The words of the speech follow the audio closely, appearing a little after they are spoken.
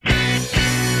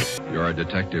a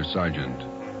detective sergeant.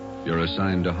 You're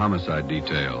assigned to homicide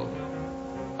detail.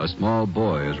 A small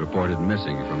boy is reported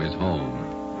missing from his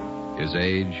home. His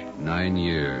age, 9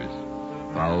 years.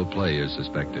 Foul play is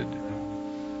suspected.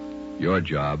 Your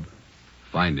job,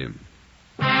 find him.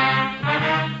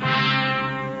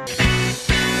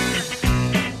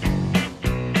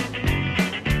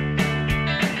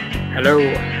 Hello,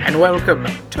 and welcome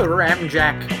to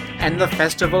Ramjack and the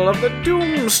Festival of the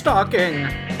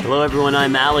Doomstalking. Hello, everyone.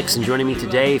 I'm Alex, and joining me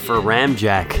today for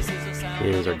Ramjack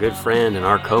is our good friend and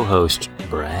our co-host,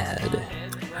 Brad.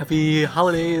 Happy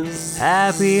holidays.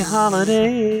 Happy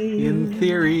holidays. In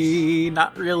theory,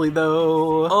 not really,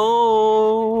 though.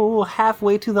 Oh,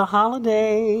 halfway to the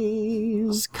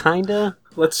holidays. Kinda.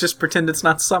 Let's just pretend it's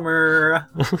not summer.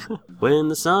 When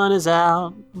the sun is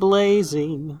out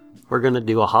blazing, we're going to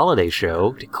do a holiday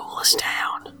show to cool us down.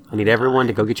 I need everyone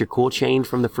to go get your cool change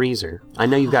from the freezer. I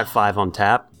know you've got 5 on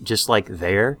tap, just like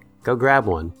there. Go grab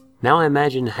one. Now I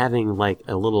imagine having like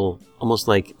a little, almost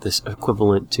like this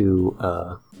equivalent to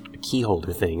a key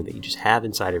holder thing that you just have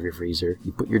inside of your freezer.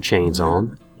 You put your chains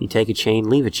on, you take a chain,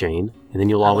 leave a chain, and then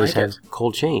you'll always have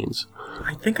cold chains.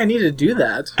 I think I need to do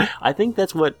that. I think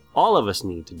that's what all of us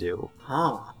need to do.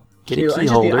 Huh. Get a key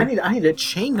holder. I need a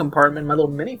chain compartment in my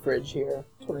little mini fridge here.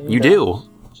 You do.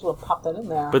 Just pop that in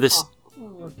there.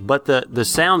 But the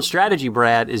sound strategy,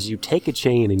 Brad, is you take a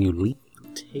chain and you leave.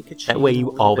 Take a chain. That way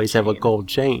you always have a cold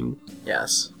chain.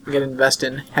 Yes. You gotta invest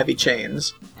in heavy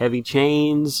chains. Heavy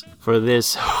chains for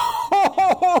this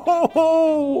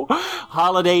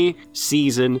holiday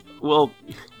season. Well,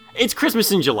 it's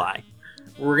Christmas in July.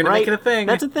 We're gonna make it a thing.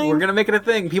 That's a thing. We're gonna make it a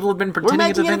thing. People have been pretending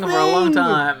it's a thing for a long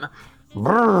time.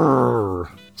 Brrr.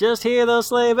 Just hear those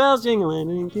sleigh bells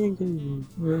jingling.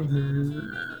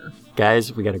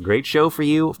 Guys, we got a great show for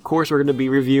you. Of course, we're going to be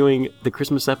reviewing the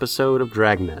Christmas episode of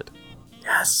Dragnet.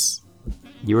 Yes.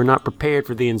 You are not prepared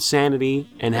for the insanity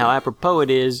and how apropos it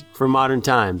is for modern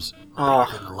times. Oh,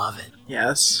 you're going to love it.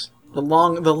 Yes. The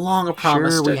long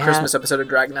promised Christmas episode of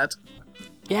Dragnet.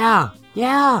 Yeah.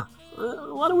 A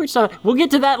lot of weird stuff. We'll get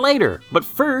to that later. But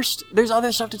first, there's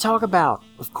other stuff to talk about.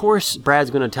 Of course, Brad's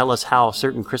going to tell us how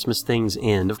certain Christmas things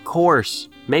end. Of course.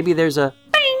 Maybe there's a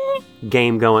bing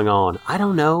game going on. I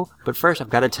don't know. But first,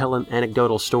 I've got to tell an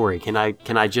anecdotal story. Can I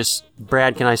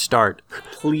start?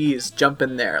 Please, jump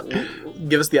in there.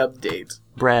 Give us the update.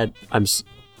 Brad, I'm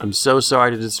so sorry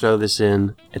to just throw this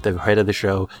in at the head of the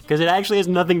show, because it actually has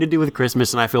nothing to do with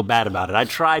Christmas, and I feel bad about it. I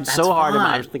tried so hard.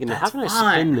 I was thinking, how can I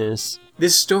spin this?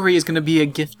 This story is going to be a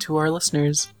gift to our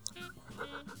listeners.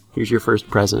 Here's your first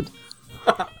present.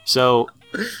 So,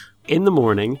 in the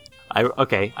morning,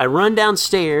 I run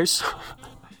downstairs,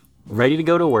 ready to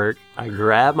go to work. I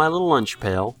grab my little lunch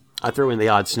pail. I throw in the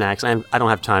odd snacks. I don't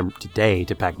have time today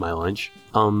to pack my lunch.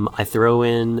 I throw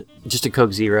in just a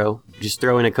Coke Zero. Just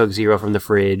throw in a Coke Zero from the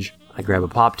fridge. I grab a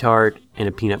Pop-Tart and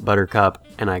a peanut butter cup,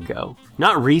 and I go.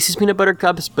 Not Reese's peanut butter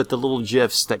cups, but the little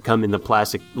Jifs that come in the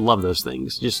plastic. Love those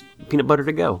things. Just peanut butter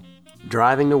to go.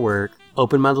 Driving to work,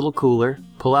 open my little cooler,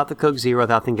 pull out the Coke Zero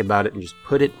without thinking about it, and just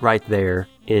put it right there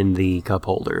in the cup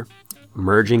holder.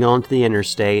 Merging onto the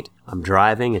interstate, I'm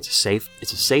driving. It's a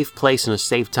safe place and a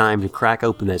safe time to crack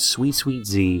open that sweet, sweet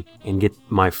Z and get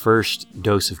my first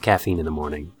dose of caffeine in the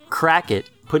morning. Crack it,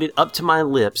 put it up to my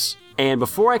lips, and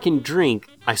before I can drink,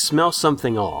 I smell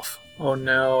something off. Oh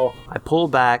no. I pull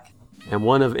back, and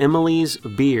one of Emily's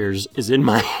beers is in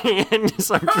my hand as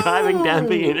I'm driving down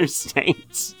the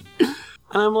interstate.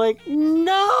 And I'm like,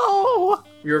 no!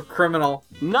 You're a criminal.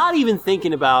 Not even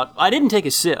thinking about, I didn't take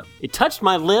a sip. It touched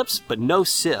my lips, but no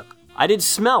sip. I did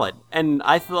smell it, and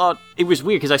I thought it was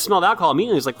weird because I smelled alcohol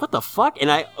immediately. I was like, what the fuck?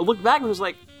 And I looked back and was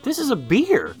like, this is a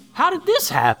beer. How did this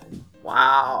happen?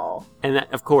 Wow. And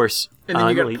that, of course... And then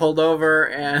you got pulled over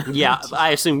and... Yeah,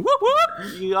 I assumed, whoop,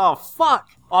 whoop. Oh, fuck.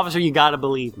 Officer, you gotta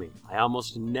believe me. I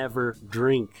almost never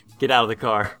drink. Get out of the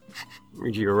car.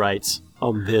 Read your rights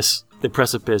on this, the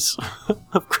precipice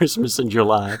of Christmas in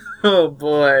July. Oh,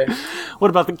 boy. What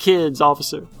about the kids,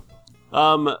 officer?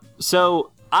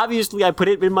 So, obviously, I put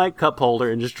it in my cup holder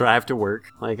and just drive to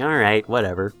work. Like, all right,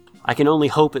 whatever. I can only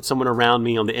hope that someone around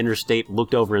me on the interstate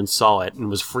looked over and saw it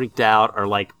and was freaked out, or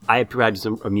like I provided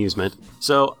some amusement.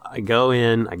 So I go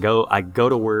in, I go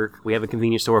to work. We have a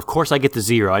convenience store. Of course I get the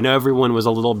Zero. I know everyone was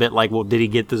a little bit like, well, did he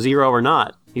get the Zero or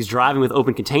not? He's driving with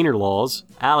open container laws.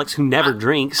 Alex, who never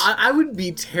drinks. I would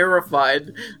be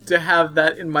terrified to have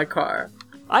that in my car.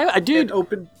 I did.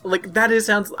 Open, like,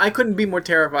 sounds, I couldn't be more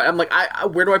terrified. I'm like,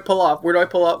 where do I pull off? Where do I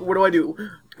pull up? What do I do?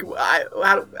 I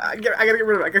gotta get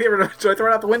rid of it. Do I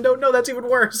throw it out the window? No, that's even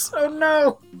worse. Oh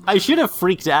no. I should have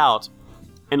freaked out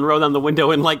and rolled down the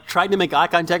window and like tried to make eye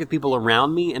contact with people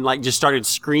around me and like just started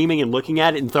screaming and looking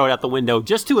at it and throw it out the window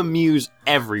just to amuse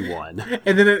everyone.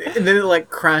 And then it like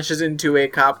crashes into a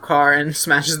cop car and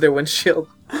smashes their windshield.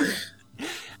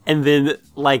 And then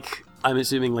like I'm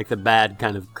assuming like the bad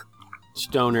kind of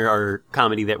stoner or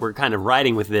comedy that we're kind of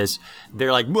riding with this,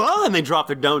 they're like, whoa, and they drop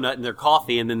their donut and their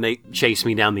coffee and then they chase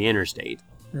me down the interstate.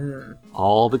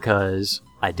 All because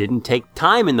I didn't take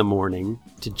time in the morning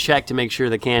to check to make sure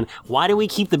the can. Why do we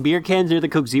keep the beer cans near the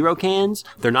Coke Zero cans?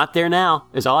 They're not there now,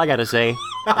 is all I gotta say.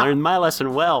 Learned my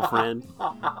lesson well, friend.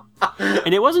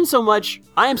 And it wasn't so much,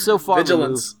 I am so far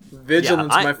Vigilance. removed.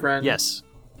 Vigilance, Yeah, my friend. Yes.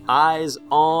 Eyes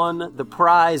on the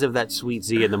prize of that Sweet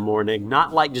Z in the morning.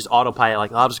 Not like just autopilot,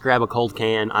 like, I'll just grab a cold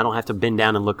can. I don't have to bend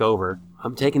down and look over.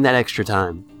 I'm taking that extra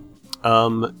time.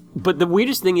 But the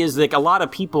weirdest thing is, like, a lot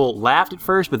of people laughed at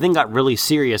first, but then got really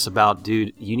serious about,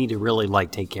 dude, you need to really,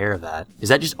 like, take care of that. Is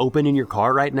that just open in your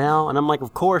car right now? And I'm like,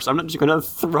 of course, I'm not just gonna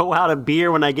throw out a beer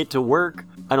when I get to work.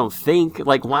 I don't think.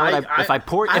 Like, why would if I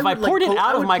poured it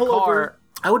out of my car...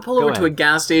 I would pull over to a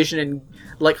gas station and,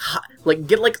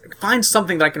 find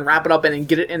something that I can wrap it up in and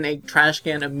get it in a trash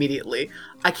can immediately.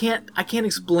 I can't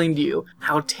explain to you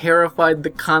how terrified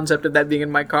the concept of that being in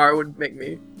my car would make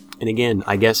me. And again,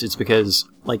 I guess it's because,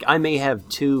 like, I may have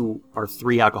 2 or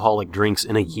 3 alcoholic drinks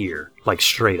in a year, like,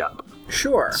 straight up.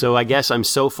 Sure. So I guess I'm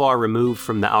so far removed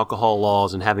from the alcohol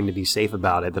laws and having to be safe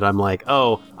about it that I'm like,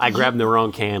 oh, I grabbed the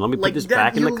wrong can. Let me put this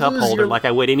back in the cup holder like I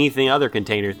would anything other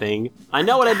container thing. I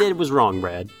know what I did was wrong,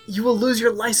 Brad. You will lose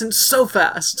your license so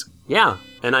fast. Yeah,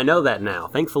 and I know that now.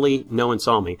 Thankfully, no one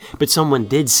saw me. But someone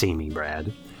did see me,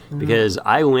 Brad. Because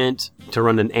I went to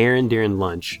run an errand during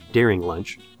lunch,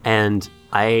 and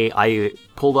I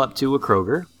pulled up to a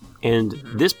Kroger, and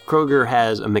this Kroger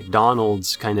has a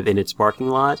McDonald's kind of in its parking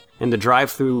lot, and the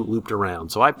drive-thru looped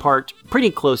around. So I parked pretty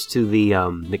close to the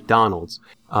McDonald's,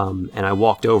 and I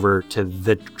walked over to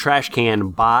the trash can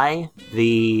by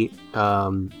the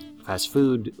fast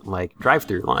food like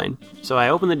drive-thru line. So I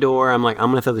open the door. I'm like,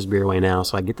 I'm gonna throw this beer away now.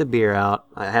 So I get the beer out.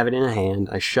 I have it in a hand.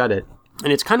 I shut it.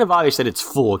 And it's kind of obvious that it's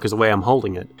full because of the way I'm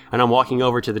holding it. And I'm walking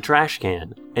over to the trash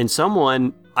can. And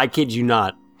someone, I kid you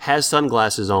not, has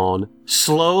sunglasses on,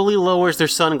 slowly lowers their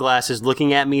sunglasses,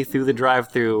 looking at me through the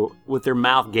drive-thru with their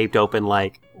mouth gaped open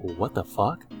like, what the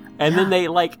fuck? And then they,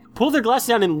 like, pull their glasses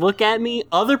down and look at me,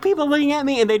 other people looking at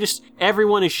me, and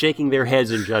everyone is shaking their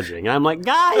heads and judging. And I'm like,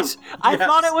 guys, I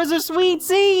thought it was a Sweet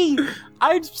Z!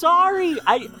 I'm sorry!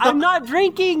 I'm not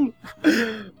drinking!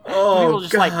 Oh,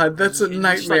 God, that's a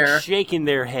nightmare. Just, like, shaking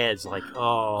their heads like,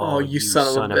 oh, you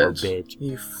son of a bitch.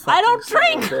 You I don't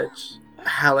drink! Bitch.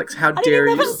 Alex, how dare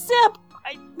you? I didn't have a sip!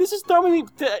 This is throwing me...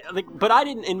 but I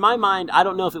didn't... In my mind, I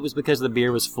don't know if it was because the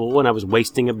beer was full and I was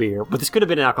wasting a beer. But this could have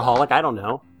been an alcoholic. I don't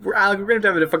know. Alex, we're going to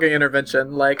have a fucking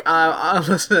intervention. Like,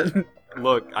 listen...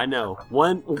 Look, I know.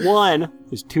 One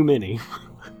is too many.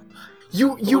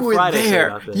 You were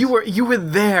there. You were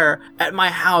there at my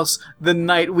house the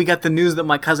night we got the news that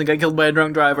my cousin got killed by a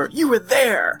drunk driver. You were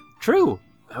there. True.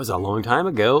 That was a long time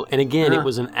ago. And again, it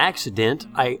was an accident.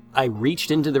 I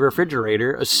reached into the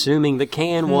refrigerator assuming the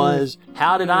can was.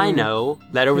 How did I know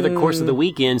that over the course of the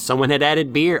weekend someone had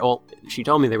added beer? Well, she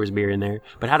told me there was beer in there.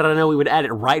 But how did I know we would add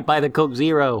it right by the Coke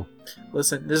Zero?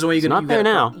 Listen, this is what you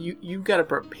now. You gotta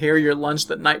prepare your lunch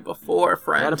the night before,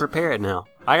 friend. I gotta prepare it now.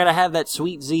 I gotta have that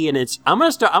Sweet Z, and I'm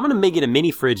gonna make it a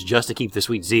mini fridge just to keep the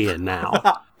Sweet Z in now.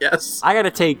 Yes. I gotta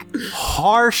take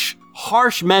harsh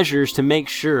measures to make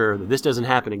sure that this doesn't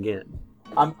happen again.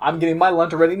 I'm getting my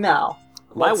lunch ready now.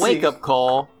 My wake-up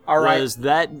call was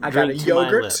that I drink got a to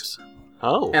yogurt. my lips.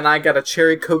 Oh. And I got a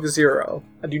cherry Coke Zero.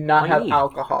 I do not have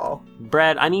alcohol.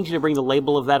 Brad, I need you to bring the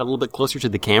label of that a little bit closer to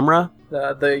the camera.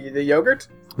 The yogurt?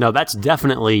 No, that's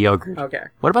definitely yogurt. Okay.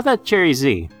 What about that cherry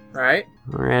Z? All right.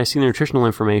 All right, I see the nutritional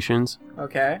informations.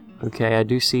 Okay. Okay, I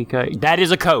do see that is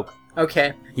a Coke.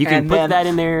 Okay. You can put that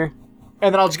in there.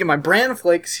 And then I'll just get my bran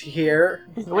flakes here.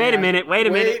 Wait a minute.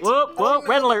 Whoa,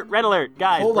 red alert.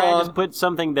 Guys, Brad just put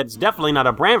something that's definitely not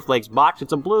a bran flakes box.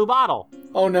 It's a blue bottle.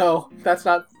 Oh, no. That's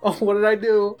not... Oh, what did I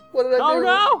do? Oh,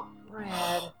 no!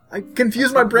 Brad. I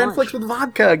confused my bran flakes with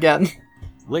vodka again.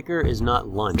 Liquor is not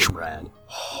lunch, Brad.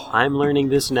 I'm learning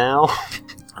this now.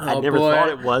 I never thought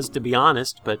it was, to be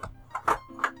honest, but...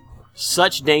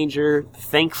 Such danger.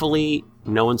 Thankfully,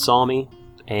 no one saw me,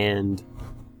 and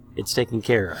it's taken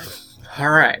care of. All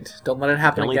right, don't let it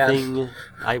happen again. The only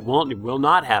thing it will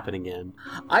not happen again.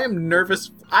 I am nervous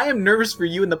for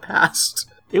you in the past.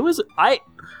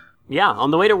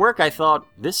 On the way to work I thought,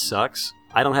 this sucks.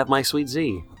 I don't have my Sweet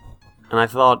Z. and I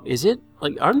thought, is it,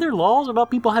 like, aren't there laws about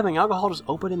people having alcohol just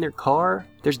open in their car?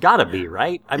 There's gotta be,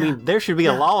 right? I mean, there should be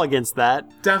a law against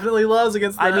that. Definitely laws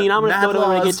against that. I mean, I'm gonna Mad throw it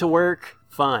when I laws. get to work.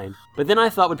 Fine. But then I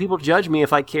thought, would people judge me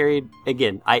if I carried...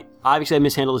 Again, I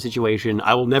mishandled the situation.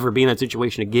 I will never be in that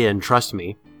situation again, trust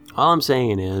me. All I'm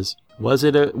saying is, was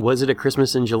it a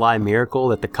Christmas in July miracle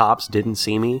that the cops didn't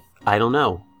see me? I don't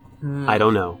know. I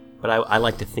don't know. But I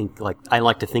like to think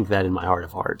that in my heart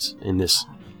of hearts. In this,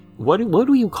 what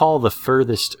do you call the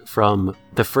furthest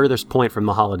point from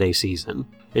the holiday season?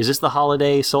 Is this the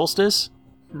holiday solstice?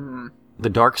 The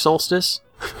dark solstice?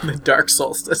 The dark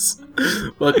solstice.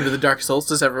 Welcome to the dark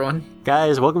solstice, everyone.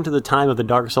 Guys, welcome to the time of the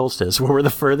dark solstice, where we're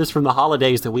the furthest from the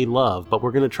holidays that we love, but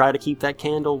we're going to try to keep that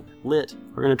candle lit.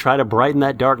 We're going to try to brighten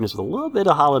that darkness with a little bit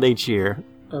of holiday cheer.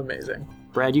 Amazing.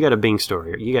 Brad, you got a Bing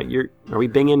story. Are we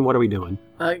binging? What are we doing?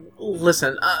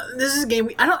 Listen, this is a game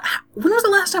when was the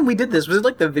last time we did this? Was it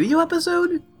like the video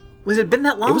episode? Was it been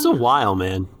that long? It was a while,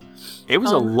 man. It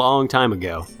was a long time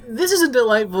ago. This is a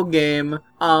delightful game,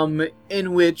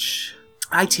 in which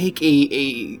I take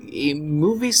a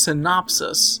movie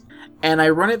synopsis and I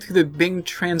run it through the Bing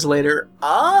translator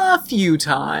a few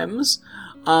times,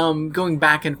 going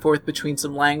back and forth between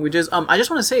some languages. I just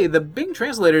want to say the Bing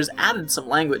translator's added some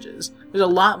languages. There's a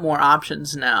lot more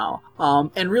options now.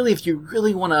 And really, if you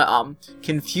really want to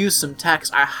confuse some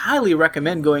text, I highly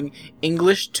recommend going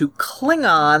English to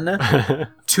Klingon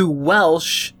to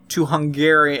Welsh to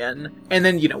Hungarian, and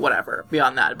then, whatever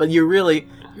beyond that. But you really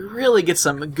get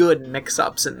some good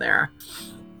mix-ups in there.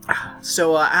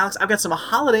 So, Alex, I've got some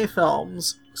holiday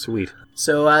films. Sweet.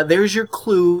 So, there's your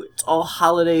clue. It's all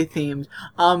holiday themed.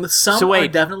 Some are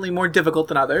definitely more difficult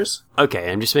than others. Okay,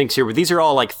 I'm just making sure, but these are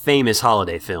all, like, famous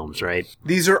holiday films, right?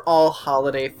 These are all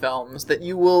holiday films that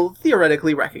you will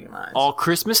theoretically recognize. All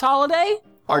Christmas holiday?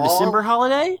 Or December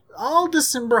holiday? All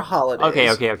December holidays.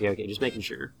 Okay, just making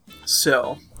sure.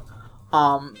 So,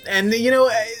 and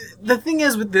the thing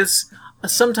is with this,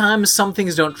 sometimes some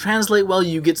things don't translate well.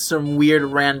 You get some weird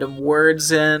random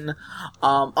words in.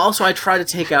 Also, I try to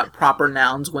take out proper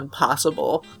nouns when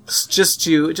possible, just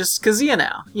because you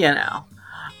know.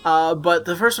 But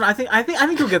the first one, I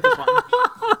think you'll get this one.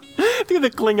 Think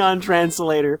of the Klingon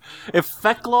translator. If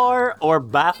Feklar or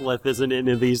Bathleth isn't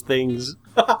into these things,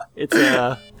 it's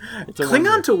a Klingon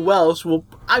wonder. to Welsh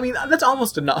that's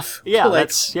almost enough. Yeah,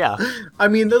 yeah. I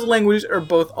mean, those languages are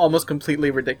both almost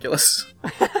completely ridiculous.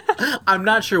 I'm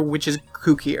not sure which is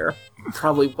kookier.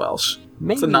 Probably Welsh.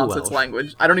 Maybe it's a nonsense Welsh.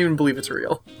 language. I don't even believe it's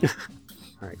real.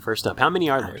 All right, first up, how many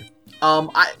are there?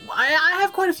 I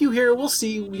have quite a few here. We'll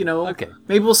see, Okay.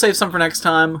 Maybe we'll save some for next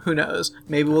time. Who knows?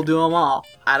 Maybe we'll do them all.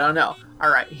 I don't know. All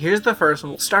right, here's the first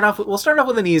one. We'll start off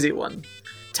with an easy one.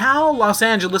 Tao, Los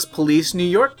Angeles Police, New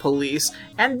York Police,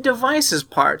 and Devices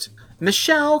part.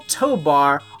 Michelle, Tow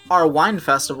Bar, are wine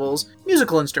festivals,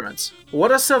 musical instruments.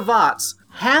 What a savants.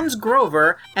 Hans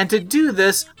Grover, and to do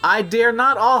this, I dare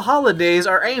not all holidays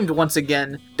are aimed once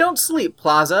again. Don't sleep,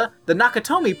 Plaza. The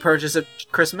Nakatomi purchase of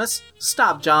Christmas.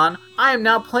 Stop, John. I am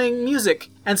now playing music,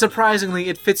 and surprisingly,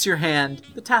 it fits your hand.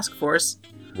 The Task Force.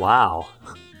 Wow.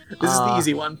 This is the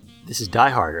easy one. This is Die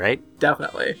Hard, right?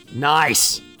 Definitely.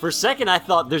 Nice! For a second, I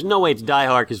thought there's no way it's Die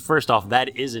Hard, because first off,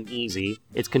 that isn't easy.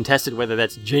 It's contested whether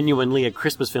that's genuinely a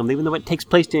Christmas film. Even though it takes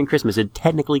place during Christmas, it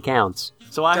technically counts.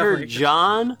 So I Definitely heard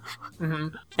John,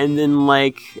 and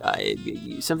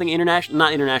then something international,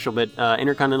 not international, but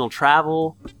intercontinental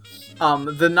travel.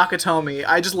 The Nakatomi.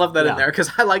 I just love that in Yeah. there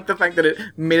because I like the fact that it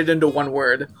made it into one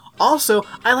word. Also,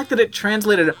 I like that it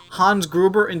translated Hans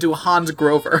Gruber into Hans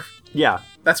Grover. Yeah.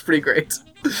 That's pretty great.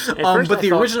 At first But I the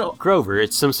thought original... Grover,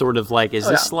 it's some sort of is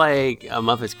this like a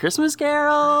Muppets Christmas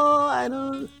Carol? I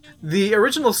don't... The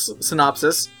original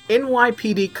synopsis,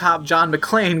 NYPD cop John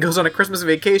McClane goes on a Christmas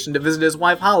vacation to visit his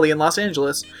wife Holly in Los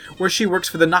Angeles, where she works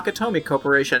for the Nakatomi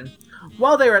Corporation.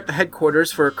 While they are at the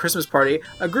headquarters for a Christmas party,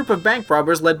 a group of bank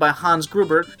robbers led by Hans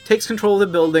Gruber takes control of the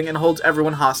building and holds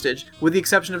everyone hostage, with the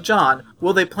exception of John,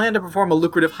 while they plan to perform a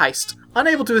lucrative heist.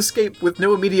 Unable to escape with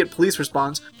no immediate police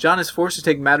response, John is forced to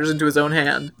take matters into his own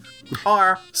hand.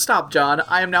 R. Stop, John.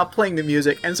 I am now playing the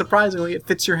music, and surprisingly, it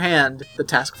fits your hand. The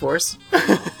Task Force.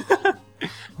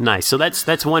 Nice. So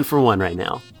that's 1 for 1 right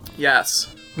now.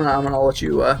 Yes. I'm gonna let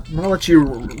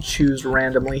you choose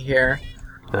randomly here.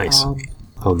 Nice.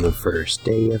 On the first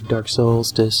day of Dark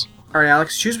Solstice. All right,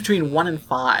 Alex. Choose between 1 and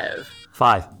 5.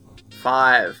 5.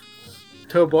 5.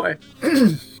 Oh boy.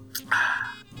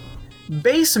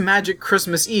 Base Magic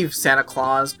Christmas Eve Santa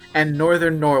Claus and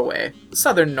Northern Norway,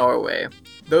 Southern Norway.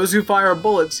 Those who fire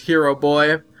bullets, hero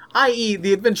boy, i.e.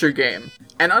 the adventure game,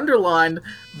 and underlined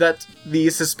that the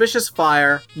suspicious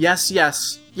fire, yes,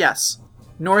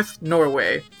 North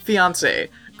Norway. Fiancé.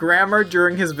 Grammar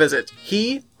during his visit.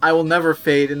 He, I will never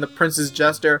fade in the prince's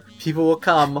jester. People will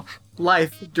come.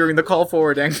 Life during the call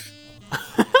forwarding.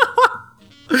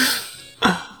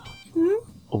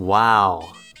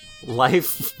 Wow.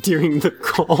 Life during the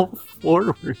call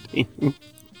forwarding.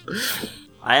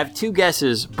 I have two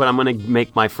guesses, but I'm going to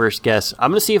make my first guess.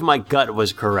 I'm going to see if my gut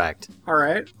was correct. All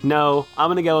right. No, I'm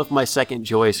going to go with my second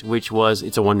choice, which was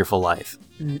It's a Wonderful Life.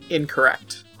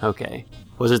 Incorrect. Okay.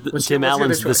 Was it What's Tim your other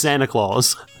Allen's The choice? Santa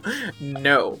Claus?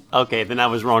 No. Okay, then I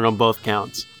was wrong on both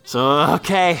counts. So,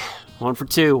 okay. 1 for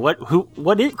 2.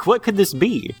 What could this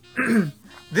be?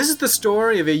 This is the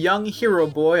story of a young hero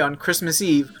boy on Christmas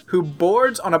Eve who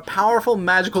boards on a powerful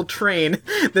magical train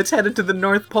that's headed to the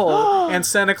North Pole and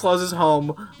Santa Claus's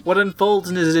home. What unfolds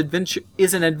in his adventure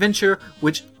is an adventure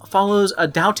which follows a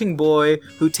doubting boy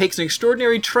who takes an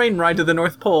extraordinary train ride to the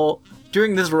North Pole.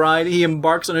 During this ride, he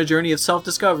embarks on a journey of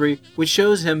self-discovery, which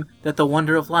shows him that the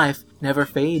wonder of life never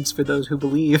fades for those who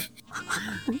believe.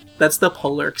 That's the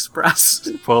Polar Express.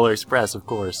 Polar Express, of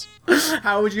course.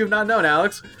 How would you have not known,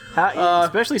 Alex?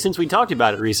 Especially since we talked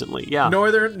about it recently, yeah.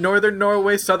 Northern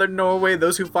Norway, Southern Norway,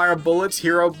 those who fire bullets,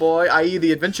 hero boy, i.e.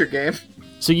 the adventure game.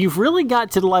 So you've really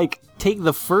got to, take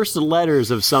the first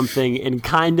letters of something and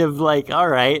kind of all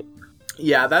right.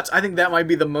 Yeah, I think that might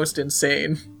be the most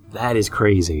insane. That is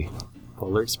crazy.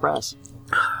 Polar Express.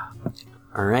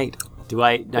 All right. Do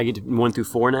I get to 1 through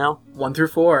 4 now? 1 through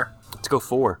 4. Let's go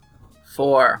 4.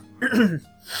 4.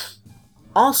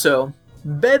 Also,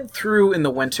 bed through in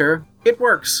the winter, it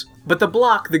works. But the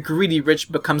block, the greedy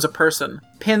rich becomes a person.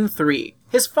 Pin 3.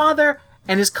 His father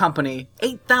and his company,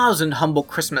 8,000 humble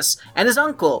Christmas, and his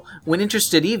uncle, when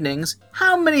interested evenings,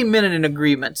 how many men in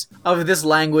agreement of this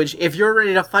language, if you're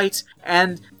ready to fight,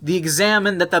 and the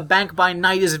examine that the bank by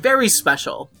night is very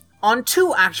special. On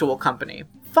 2 actual company.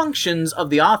 Functions of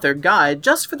the author guide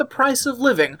just for the price of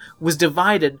living was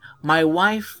divided my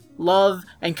wife, love,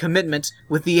 and commitment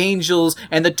with the angels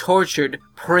and the tortured,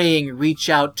 praying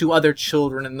reach out to other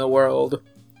children in the world.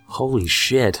 Holy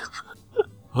shit.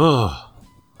 Oh.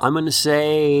 I'm gonna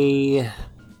say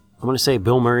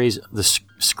Bill Murray's The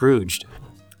Scrooged.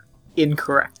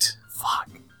 Incorrect. Fuck.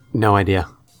 No idea.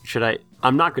 Should I?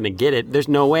 I'm not gonna get it. There's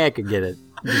no way I could get it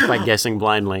just by guessing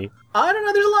blindly. I don't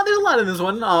know, there's a lot in this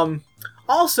one.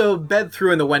 Also, bed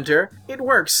through in the winter, it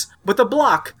works. But the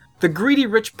block, the greedy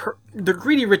rich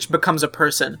becomes a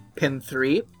person. Pin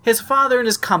 3. His father and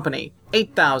his company,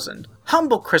 8,000.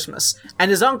 Humble Christmas, and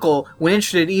his uncle when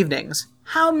interested evenings.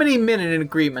 How many men in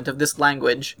agreement of this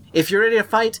language? If you're ready to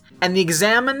fight, and the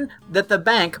examine that the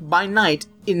bank by night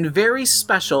in very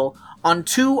special on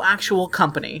 2 actual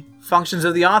company. Functions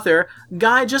of the author,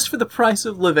 guide just for the price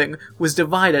of living, was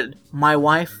divided, my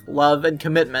wife, love, and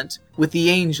commitment, with the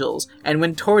angels, and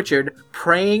when tortured,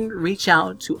 praying reach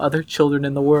out to other children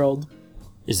in the world.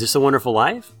 Is this A Wonderful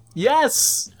Life?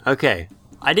 Yes! Okay.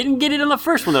 I didn't get it on the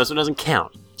first one, though, so it doesn't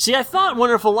count. See, I thought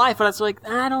Wonderful Life, but I was like,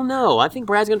 I don't know. I think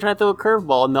Brad's going to try to throw a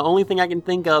curveball, and the only thing I can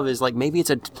think of is, maybe it's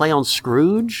a play on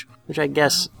Scrooge, which I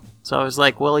guess... So I was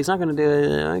like, well, he's not going to do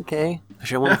it. Okay. I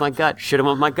should have went with my gut. Should have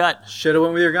went with my gut. Should have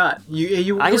went with your gut.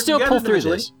 I can still pull through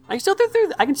this. I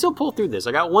can still pull through this.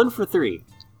 I got 1 for 3.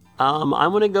 I'm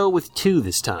going to go with 2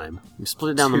 this time. I'm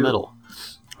split it down the middle.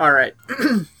 All right.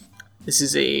 This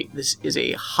is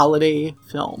a holiday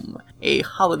film. A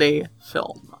holiday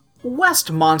film.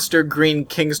 West Monster Green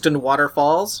Kingston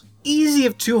Waterfalls. Easy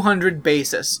of 200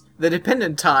 basis. The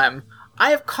dependent time. I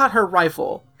have caught her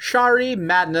rifle. Shari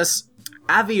Madness.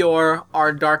 Avior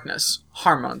our darkness.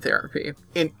 Hormone therapy.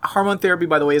 In hormone therapy,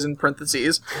 by the way, is in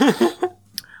parentheses.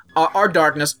 Our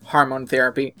darkness, hormone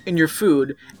therapy, in your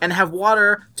food, and have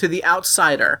water to the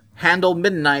outsider. Handle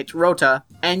Midnight, Rota,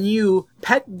 and you,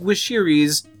 Pet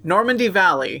Guishiri's Normandy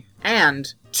Valley,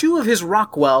 and 2 of his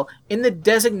Rockwell in the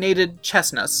designated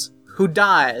Chestnuts, who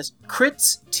dies.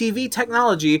 Crits TV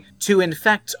technology to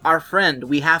infect our friend.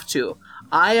 We have to.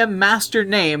 I am master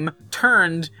name,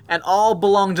 turned, and all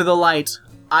belong to the light.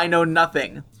 I know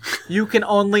nothing. You can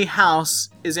only house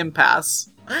is impasse.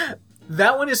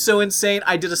 That one is so insane,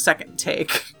 I did a second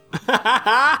take.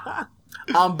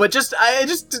 But do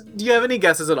you have any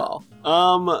guesses at all?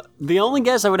 The only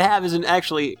guess I would have isn't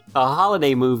actually a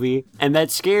holiday movie, and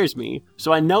that scares me.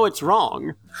 So I know it's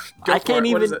wrong. I can't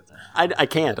even. What is it? I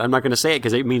can't. I'm not going to say it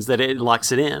because it means that it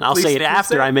locks it in. I'll say it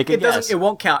after I make a guess. It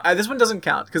won't count. This one doesn't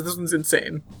count because this one's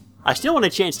insane. I still want a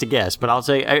chance to guess, but I'll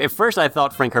say at first I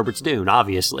thought Frank Herbert's Dune,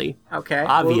 obviously. Okay.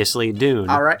 Obviously, Dune.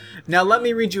 All right. Now let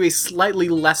me read you a slightly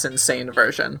less insane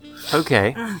version.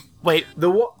 Okay. Wait.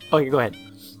 Okay, go ahead.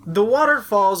 The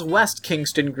Waterfalls West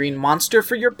Kingston Green monster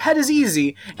for your pet is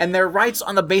easy, and their rights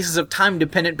on the basis of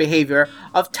time-dependent behavior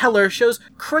of Teller shows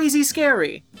crazy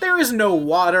scary. There is no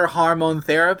water hormone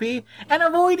therapy, and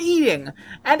avoid eating.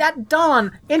 And at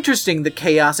dawn, interesting the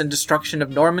chaos and destruction of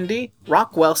Normandy,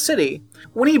 Rockwell City.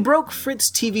 When he broke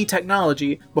Fritz TV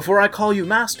technology, before I call you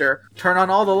master, turn on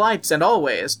all the lights and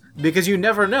always, because you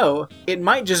never know, it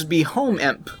might just be Home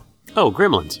Imp. Oh,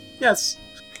 Gremlins. Yes.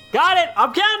 Got it!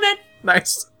 I'm counting it!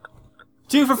 Nice.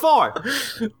 2 for 4.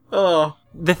 Oh.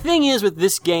 The thing is with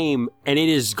this game, and it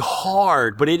is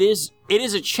hard, but it is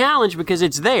a challenge because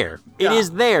it's there. It Yeah.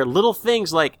 is there. Little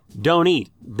things like, don't eat.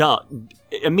 Duh.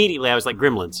 Immediately I was like,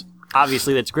 Gremlins.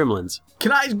 Obviously that's Gremlins.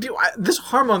 Can I do... this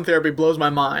hormone therapy blows my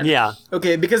mind. Yeah.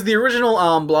 Okay, because the original,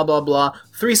 blah, blah, blah,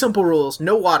 3 simple rules.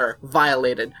 No water,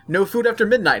 violated. No food after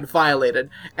midnight, violated.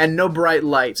 And no bright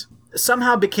light.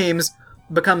 Somehow becomes,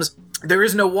 there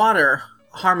is no water,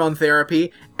 hormone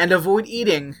therapy, and avoid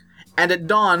eating. And at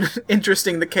dawn,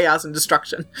 interesting the chaos and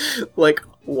destruction. Like,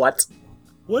 what?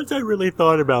 Once I really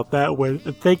thought about that one,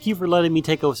 thank you for letting me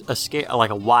take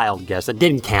a wild guess. That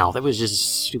didn't count. That was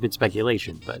just stupid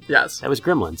speculation, but Yes. that was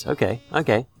Gremlins. Okay.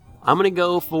 I'm gonna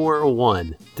go for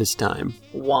 1 this time.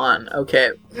 1,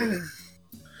 okay.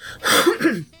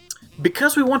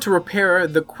 Because we want to repair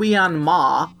the Qian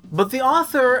Ma, but the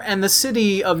author and the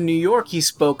city of New York he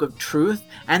spoke of truth,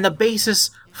 and the basis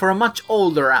for a much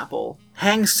older apple.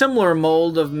 Hang similar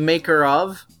mold of maker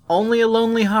of, only a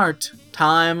lonely heart.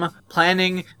 Time,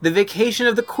 planning, the vacation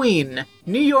of the Queen.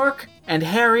 New York, and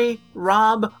Harry,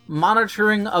 Rob,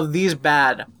 monitoring of these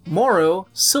bad. Morrow,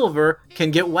 silver,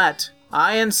 can get wet.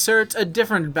 I insert a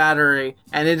different battery,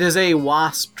 and it is a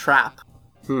wasp trap.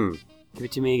 Give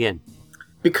it to me again.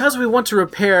 Because we want to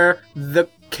repair the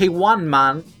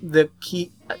Kiwanman,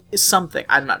 something,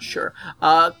 I'm not sure,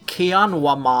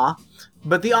 Kianwama,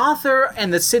 but the author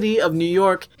and the city of New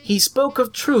York, he spoke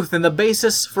of truth in the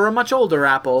basis for a much older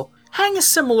apple. Hang a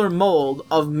similar mold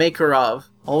of maker of,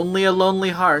 only a lonely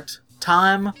heart.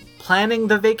 Time, planning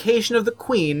the vacation of the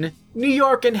Queen. New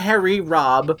York and Harry,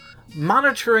 Rob,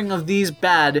 monitoring of these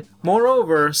bad.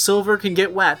 Moreover, silver can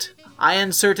get wet. I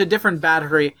insert a different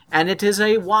battery, and it is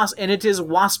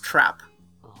wasp trap.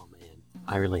 Oh man,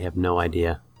 I really have no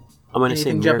idea. I'm gonna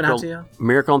Anything say jumping out to you?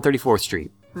 Miracle on 34th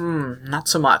Street. Not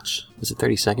so much. Was it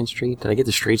 32nd Street? Did I get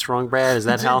the streets wrong, Brad? Is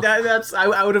that how?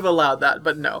 I would have allowed that,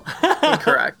 but no.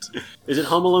 Incorrect. Is it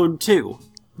Home Alone 2?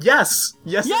 Yes!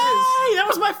 Yes, Yay! it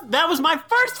is! That was my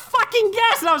first fucking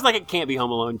guess, and I was like, it can't be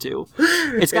Home Alone 2.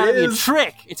 It's gotta It be a is.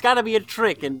 trick. It's gotta be a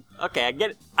trick. And okay, I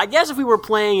get it. I guess if we were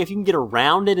playing, if you can get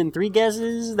around it in 3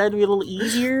 guesses, that'd be a little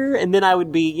easier, and then I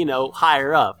would be,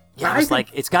 higher up. Yeah, I was like,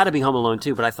 it's gotta be Home Alone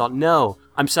 2, but I thought, no,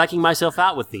 I'm psyching myself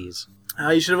out with these.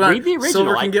 You should have Read the original.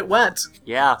 Silver can get wet.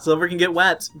 Yeah, Silver can get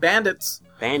wet. Bandits.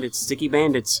 bandits, sticky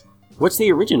bandits. What's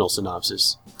the original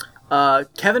synopsis?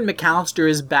 Kevin McAllister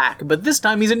is back, but this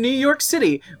time he's in New York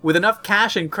City with enough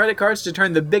cash and credit cards to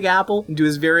turn the Big Apple into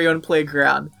his very own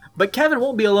playground. But Kevin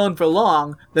won't be alone for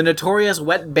long. The notorious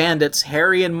wet bandits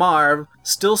Harry and Marv,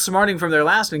 still smarting from their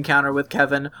last encounter with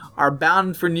Kevin, are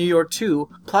bound for New York too,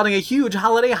 plotting a huge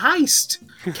holiday heist.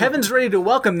 Kevin's ready to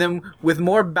welcome them with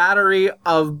more battery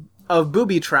of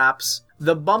booby traps.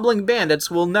 The bumbling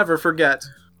bandits will never forget.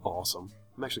 Awesome.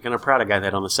 I'm actually kind of proud I got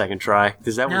that on the second try,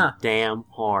 because that Yeah. was damn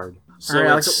hard. So All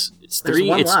right, Alex, it's there's 3.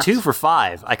 one It's left. 2 for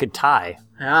 5. I could tie.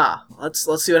 Yeah, let's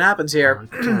see what happens here.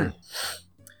 Okay.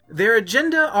 Their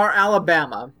agenda are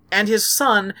Alabama, and his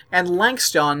son and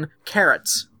Langston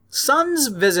Carrots. Son's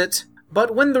visit,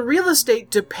 but when the real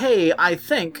estate to pay, I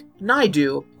think,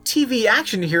 Naidu, TV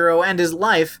action hero and his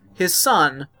life, his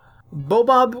son,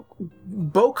 Bocob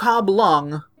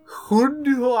Lung,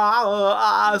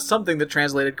 something that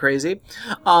translated crazy.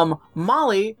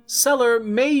 Molly, seller,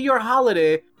 May Your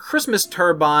Holiday, Christmas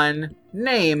turbine,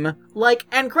 name, like,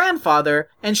 and grandfather,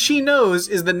 and she knows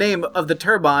is the name of the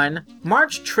turbine.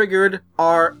 March triggered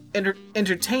our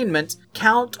entertainment,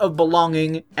 count of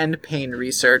belonging, and pain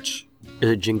research. Is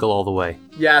it Jingle All the Way?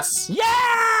 Yes.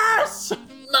 Yes!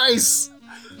 Nice!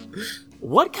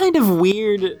 What kind of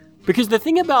weird... Because the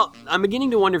thing about... I'm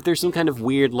beginning to wonder if there's some kind of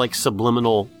weird,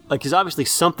 subliminal... because obviously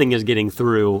something is getting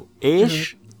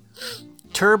through-ish. Mm-hmm.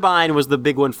 Turbine was the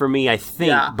big one for me, I think.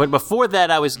 Yeah. But before that,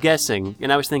 I was guessing,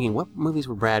 and I was thinking, what movies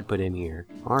would Brad put in here?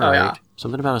 All right. yeah.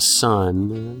 Something about a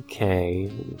sun. Okay.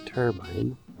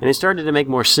 Turbine. And it started to make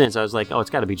more sense. I was like, oh, it's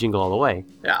got to be Jingle All the Way.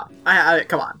 Yeah. I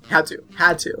come on. Had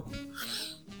to.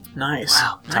 Nice.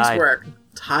 Wow, Nice tied. work.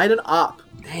 Tied it up.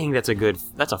 Dang, that's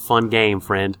a fun game,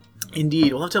 friend.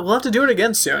 Indeed. We'll have to do it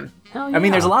again soon. Hell yeah. I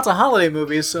mean, there's lots of holiday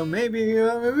movies, so maybe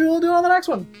we'll do it on the next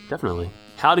one. Definitely.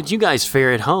 How did you guys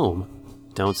fare at home?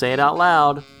 Don't say it out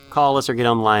loud. Call us or get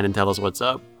online and tell us what's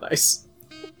up. Nice.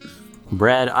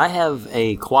 Brad, I have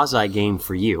a quasi game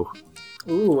for you.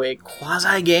 Ooh, a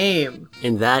quasi game.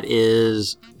 And that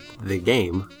is the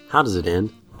game. How does it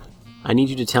end? I need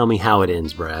you to tell me how it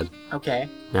ends, Brad. Okay.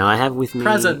 Now, I have with me...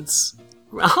 Presents.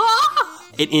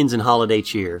 It ends in holiday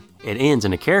cheer. It ends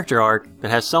in a character arc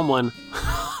that has someone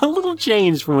a little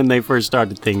changed from when they first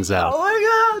started things out. Oh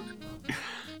my god!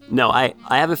 No, I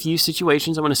have a few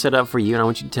situations I'm going to set up for you, and I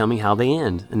want you to tell me how they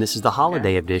end. And this is the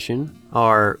holiday edition,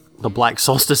 or the Black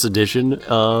Solstice edition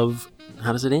of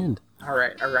How Does It End? All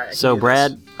right. So,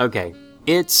 Brad, okay,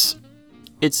 it's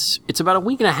about a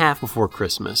week and a half before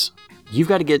Christmas. You've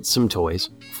got to get some toys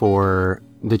for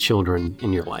the children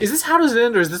in your life. Is this How Does It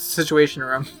End, or is this the Situation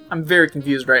Room? I'm very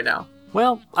confused right now.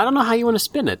 Well, I don't know how you want to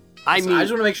spin it. I just want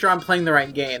to make sure I'm playing the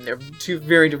right game. They're two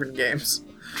very different games.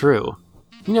 True.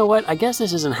 You know what? I guess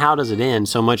this isn't How Does It End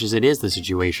so much as it is the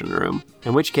Situation Room.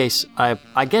 In which case,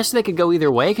 I guess they could go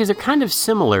either way because they're kind of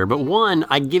similar. But one,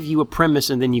 I give you a premise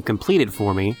and then you complete it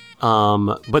for me.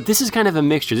 But this is kind of a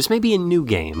mixture. This may be a new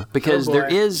game because there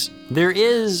is.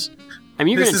 I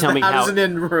mean, you're going to tell me How Does It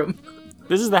End room.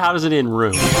 This is the How Does It End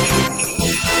room.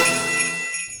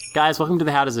 Guys, welcome to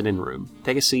the How Does It End room.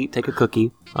 Take a seat, take a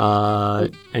cookie. I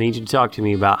need you to talk to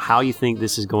me about how you think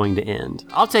this is going to end.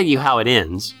 I'll tell you how it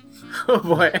ends. Oh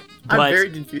boy, I'm very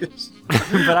confused.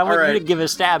 But I want you to give a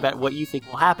stab at what you think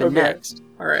will happen next.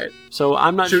 All right. So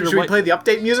I'm not sure. Should we play the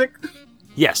update music?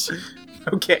 Yes.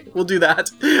 Okay, we'll do that.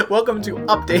 Welcome to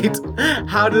Update.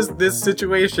 How does this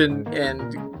situation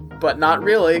end? But not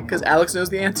really, because Alex knows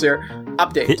the answer.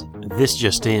 Update. This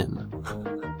just in.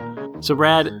 So,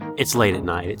 Brad, it's late at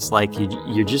night. It's like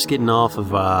you're just getting off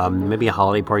of maybe a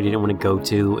holiday party you didn't want to go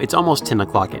to. It's almost 10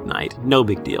 o'clock at night. No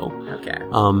big deal. Okay.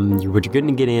 You're going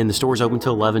to get in. The store's open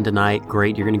till 11 tonight.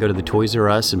 Great. You're going to go to the Toys R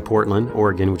Us in Portland,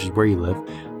 Oregon, which is where you live.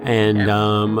 And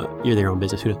you're there on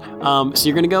business. Who knows? So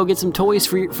you're going to go get some toys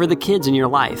for the kids in your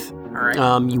life. All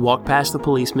right. You walk past the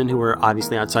policemen who are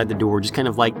obviously outside the door, just kind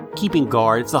of like keeping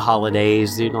guard. It's the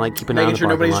holidays, like keeping an eye on the making sure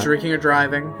nobody's lot. Drinking or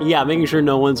driving. Yeah, making sure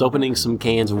no one's opening some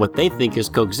cans of what they think is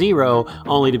Coke Zero,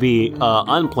 only to be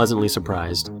unpleasantly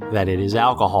surprised that it is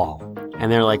alcohol. And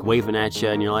they're like waving at you,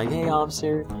 and you're like, "Hey,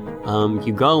 officer."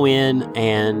 You go in,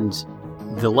 and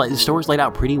the store's laid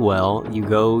out pretty well. You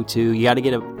got to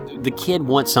get the kid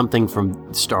wants something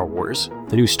from Star Wars,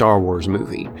 the new Star Wars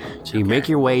movie. So you make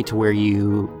your way to where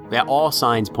all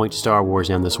signs point to Star Wars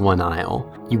down this one aisle.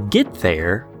 You get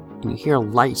there, and you hear a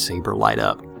lightsaber light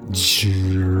up.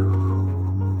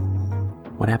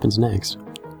 What happens next?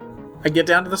 I get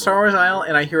down to the Star Wars aisle,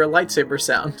 and I hear a lightsaber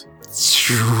sound.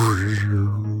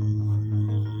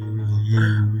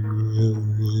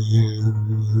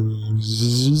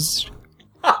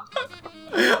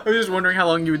 I was just wondering how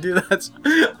long you would do that.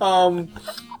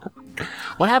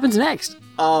 What happens next?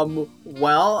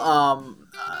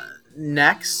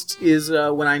 Next is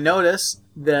when I notice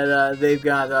that they've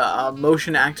got a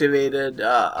motion activated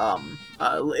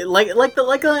like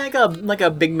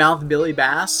a big mouth Billy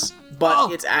Bass,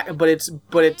 but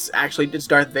it's actually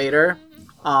Darth Vader.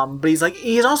 But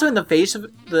he's also in the face of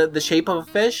the shape of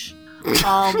a fish. But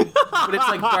it's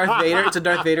like Darth Vader. It's a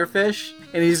Darth Vader fish,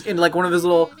 and he's in like one of his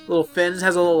little fins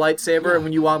has a little lightsaber, and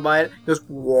when you walk by it, it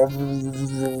goes.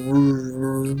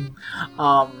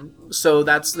 So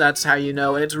that's how you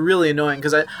know, and it's really annoying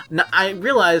because I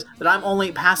realize that I'm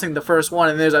only passing the first one,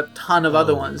 and there's a ton of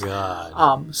other ones.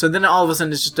 God. So then all of a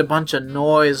sudden it's just a bunch of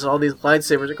noise. All these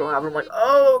lightsabers are going off. And I'm like,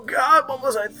 oh God, what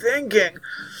was I thinking?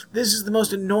 This is the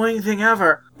most annoying thing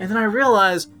ever. And then I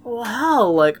realize, well,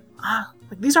 hell, like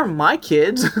these are my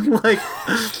kids. like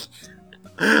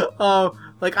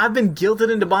I've been guilted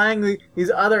into buying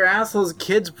these other assholes'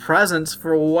 kids presents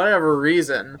for whatever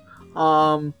reason.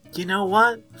 You know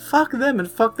what? Fuck them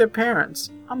and fuck their parents.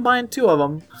 I'm buying 2 of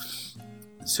them.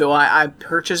 So I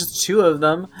purchased 2 of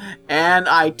them, and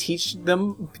I teach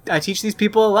these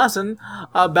people a lesson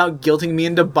about guilting me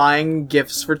into buying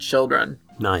gifts for children.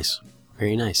 Nice.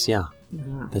 Very nice, yeah.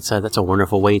 That's a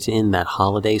wonderful way to end that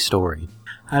holiday story.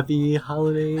 Happy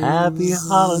holidays. Happy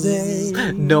holidays.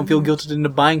 Don't feel guilted into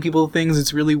buying people things.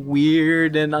 It's really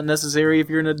weird and unnecessary if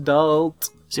you're an adult.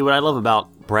 See, what I love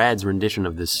about Brad's rendition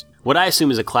of this, what I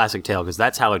assume is a classic tale, because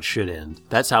that's how it should end.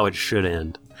 That's how it should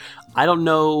end. I don't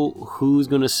know who's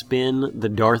going to spin the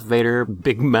Darth Vader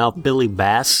big mouth Billy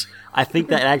Bass. I think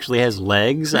that actually has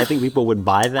legs. I think people would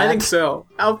buy that. I think so.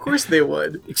 Of course they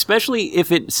would. Especially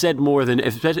if it said more than...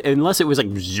 unless it was like...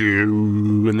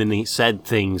 and then he said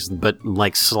things, but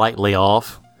like slightly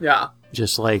off. Yeah.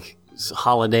 Just like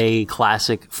holiday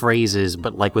classic phrases,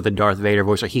 but like with a Darth Vader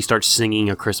voice. Like he starts singing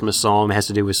a Christmas song that has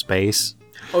to do with space.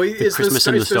 Oh, it's Christmas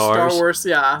in the Star Stars. Wars,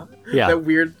 yeah. Yeah. That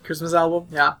weird Christmas album.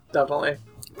 Yeah, definitely.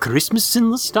 Christmas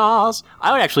in the Stars.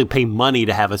 I would actually pay money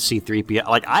to have a C-3PO.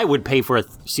 Like, I would pay for a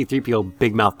C-3PO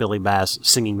Big Mouth Billy Bass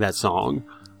singing that song.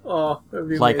 Oh, that'd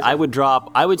be Like,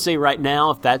 amazing. I would say right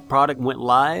now, if that product went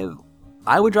live,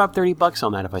 I would drop $30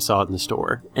 on that if I saw it in the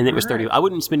store. And it was 30. I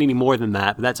wouldn't spend any more than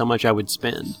that, but that's how much I would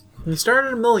spend. You started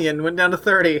at $1 million, went down to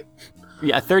 30.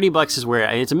 Yeah, $30 is where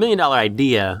it's $1 million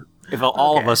idea. If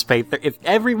all of us pay, if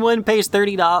everyone pays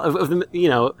 $30,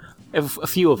 if a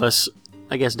few of us,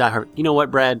 I guess, die hard. You know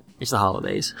what, Brad? It's the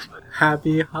holidays.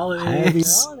 Happy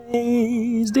holidays. Happy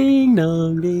holidays, ding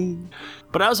dong ding.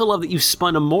 But I also love that you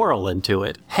spun a moral into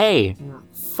it. Hey,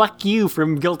 fuck you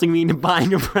from guilting me into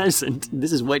buying a present.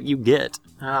 This is what you get.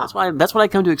 Ah. That's what I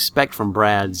come to expect from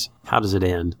Brad's. How does it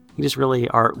end? You just really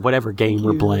are whatever game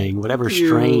we're playing, whatever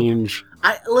strange.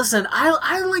 I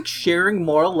like sharing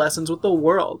moral lessons with the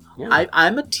world. Yeah.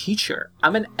 I'm a teacher.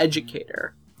 I'm an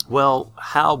educator. Well,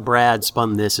 how Brad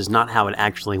spun this is not how it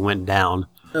actually went down.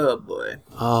 Oh boy.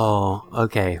 Oh,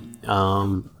 okay.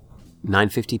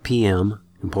 9:50 p.m.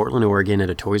 in Portland, Oregon at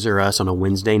a Toys R Us on a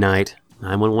Wednesday night.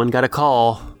 911 got a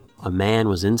call. A man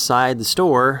was inside the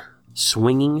store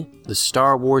swinging the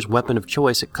Star Wars weapon of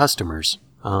choice at customers.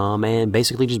 And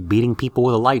basically just beating people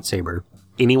with a lightsaber.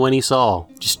 Anyone he saw,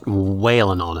 just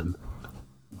wailing on him.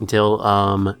 Until,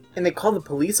 And they called the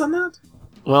police on that?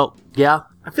 well, yeah.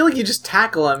 I feel like you just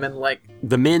tackle him and like...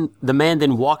 The man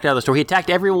then walked out of the store. He attacked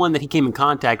everyone that he came in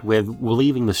contact with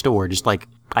leaving the store, just like,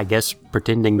 I guess,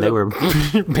 pretending they were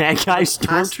bad guys,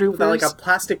 stormtroopers. Like a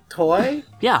plastic toy?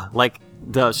 Yeah, like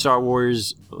the Star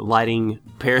Wars lighting,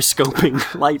 periscoping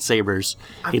lightsabers.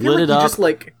 I He feel lit like it you up. just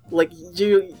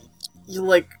you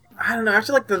like, I don't know,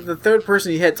 after like the third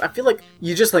person he hits, I feel like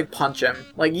you just like punch him.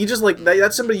 Like you just like,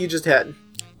 that's somebody you just hit.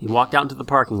 He walked out into the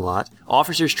parking lot.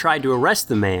 Officers tried to arrest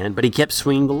the man, but he kept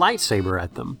swinging the lightsaber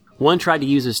at them. One tried to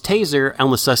use his taser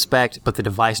on the suspect, but the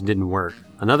device didn't work.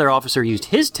 Another officer used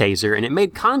his taser, and it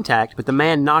made contact, but the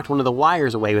man knocked one of the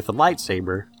wires away with the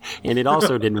lightsaber, and it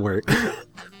also didn't work.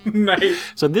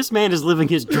 Nice. So this man is living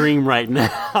his dream right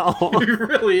now. He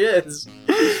really is.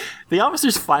 The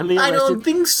officers finally I arrested... don't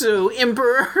think so,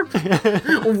 Emperor.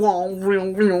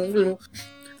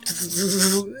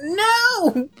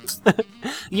 No!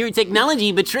 Your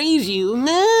technology betrays you.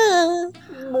 No.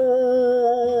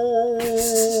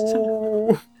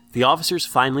 The officers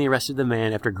finally arrested the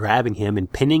man after grabbing him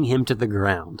and pinning him to the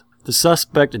ground. The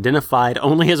suspect, identified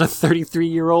only as a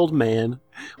 33-year-old man,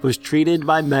 was treated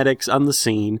by medics on the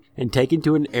scene and taken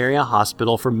to an area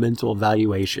hospital for mental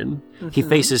evaluation. He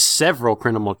faces several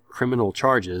criminal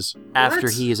charges after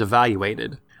What? he is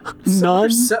evaluated. None?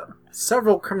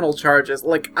 Several criminal charges.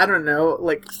 Like, I don't know,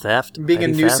 like Theft. being a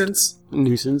petty theft, nuisance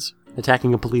nuisance.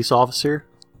 Attacking a police officer.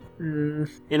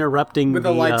 Interrupting with a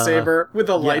lightsaber. With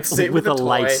a lightsaber. With a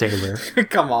toy. lightsaber.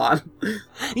 Come on.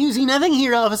 You see nothing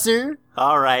here, officer.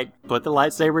 All right, put the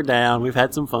lightsaber down. We've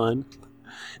had some fun.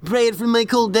 Pray it from my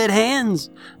cold dead hands.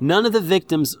 None of the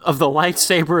victims of the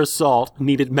lightsaber assault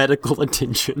needed medical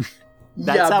attention.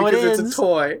 That's how it because ends. it's a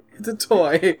toy. It's a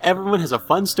toy. Everyone has a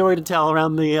fun story to tell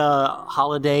around the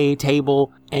holiday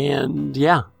table, and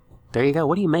yeah, there you go.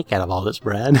 What do you make out of all this,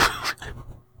 Brad?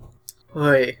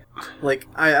 Oy. Like,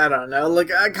 I don't know.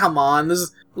 Like, come on.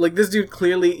 This dude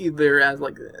clearly either has,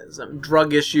 like, some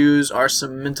drug issues or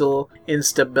some mental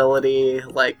instability.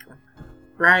 Like,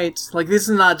 right? Like, this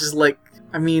is not just, like,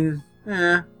 I mean,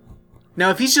 Now,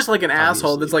 if he's just, like, an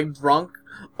asshole that's, like, drunk,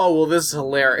 oh, well, this is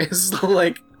hilarious.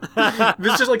 Like,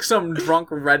 this is just, like, some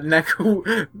drunk, like, a redneck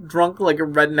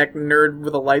nerd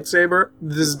with a lightsaber.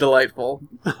 This is delightful.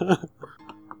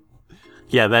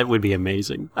 Yeah, that would be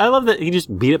amazing. I love that he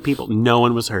just beat up people. No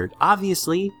one was hurt.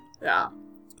 Obviously. Yeah.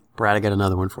 Brad, I got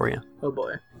another one for you. Oh,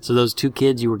 boy. So those two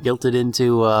kids you were guilted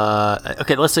into,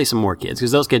 okay, let's say some more kids,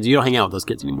 because those kids, you don't hang out with those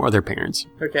kids anymore. They're parents.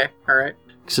 Okay, alright.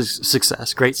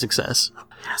 Success. Great success.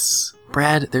 Yes.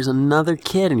 Brad, there's another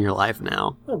kid in your life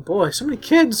now. Oh, boy, so many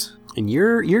kids. And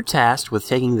you're tasked with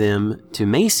taking them to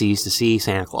Macy's to see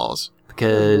Santa Claus.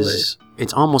 Because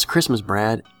it's almost Christmas,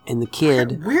 Brad, and the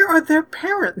kid... Where are their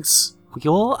parents?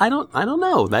 Well, I don't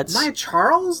know. That's... Am I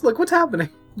Charles? Like, what's happening?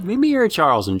 Maybe you're a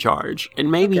Charles in charge,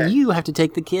 and maybe you have to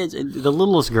take the kids. The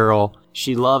littlest girl,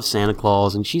 she loves Santa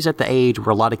Claus, and she's at the age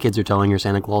where a lot of kids are telling her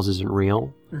Santa Claus isn't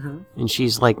real. Mm-hmm. And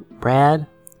she's like, Brad,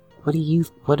 what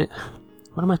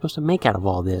am I supposed to make out of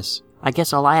all this? I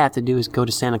guess all I have to do is go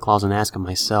to Santa Claus and ask him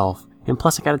myself. And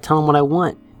plus, I gotta tell him what I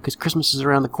want, because Christmas is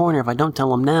around the corner. If I don't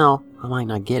tell him now, I might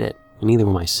not get it. And neither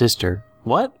will my sister.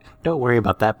 What? Don't worry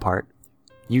about that part.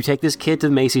 You take this kid to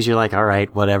Macy's, you're like, all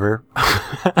right, whatever.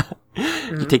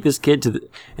 You take this kid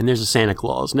and there's a Santa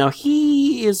Claus. Now,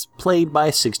 he is played by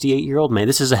a 68-year-old man.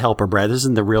 This is a helper, Brad. This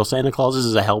isn't the real Santa Claus. This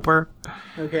is a helper.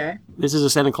 Okay. This is a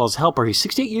Santa Claus helper. He's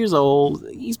 68 years old.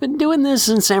 He's been doing this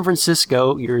in San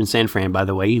Francisco. You're in San Fran, by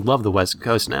the way. You love the West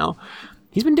Coast now.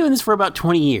 He's been doing this for about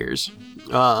 20 years.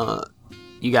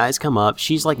 You guys come up.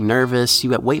 She's like nervous.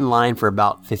 You wait in line for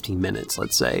about 15 minutes,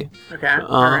 let's say. Okay.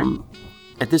 All right.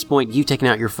 At this point, you've taken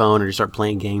out your phone or you start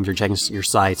playing games or checking your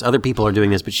sites. Other people are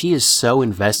doing this, but she is so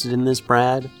invested in this,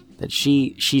 Brad, that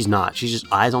she's not. She's just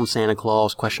eyes on Santa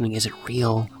Claus, questioning, is it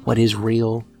real? What is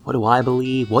real? What do I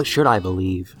believe? What should I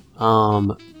believe?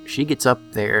 She gets up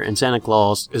there, and Santa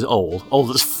Claus is old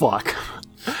as fuck.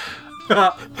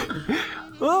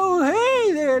 Oh,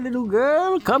 hey there, little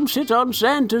girl. Come sit on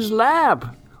Santa's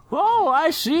lap. Oh,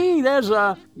 I see. There's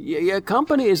your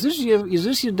company. Is this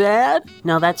your dad?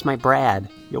 No, that's my Brad.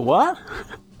 Your what?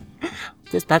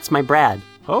 That's my Brad.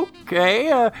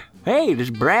 Okay. Hey, does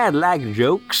Brad like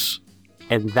jokes?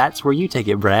 And that's where you take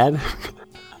it, Brad.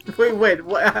 Wait.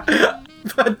 What?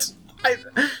 But I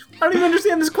don't even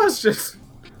understand this question.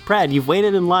 Brad, you've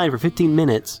waited in line for 15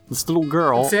 minutes. This little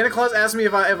girl. Santa Claus asked me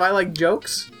if I like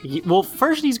jokes. Well,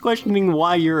 first he's questioning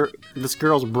why this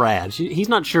girl's Brad. He's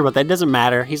not sure about that. It doesn't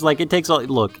matter. He's like, it takes all.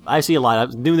 Look, I see a lot.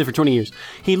 I've been doing this for 20 years.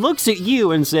 He looks at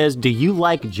you and says, "Do you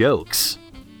like jokes?"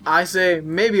 I say,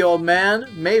 maybe, old man,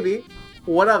 maybe.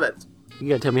 What of it? You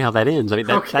gotta tell me how that ends. I mean,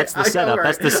 that's the setup. Right.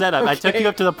 That's the setup. Okay. I took you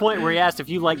up to the point where he asked if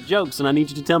you like jokes, and I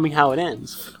need you to tell me how it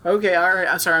ends. Okay, all right.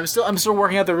 I'm sorry. I'm still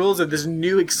working out the rules of this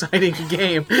new exciting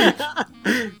game.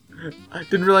 I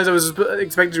didn't realize I was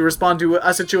expected to respond to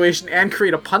a situation and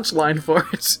create a punchline for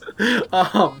it.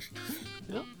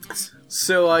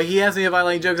 So he asks me if I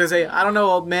like jokes. I say, I don't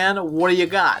know, old man. What do you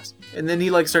got? And then he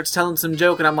starts telling some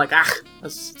joke, and I'm like,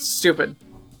 that's stupid.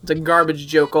 It's a garbage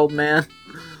joke, old man.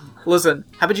 Listen,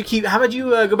 how about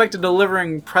you go back to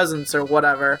delivering presents or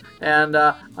whatever, and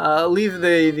leave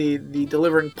the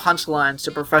delivering punchlines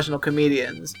to professional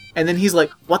comedians. And then he's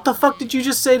like, what the fuck did you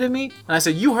just say to me? And I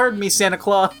said, you heard me, Santa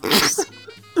Claus.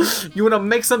 You want to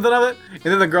make something of it? And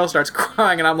then the girl starts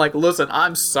crying, and I'm like, listen,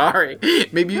 I'm sorry.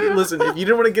 Maybe, listen, if you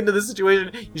didn't want to get into this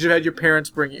situation, you should have had your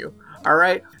parents bring you. All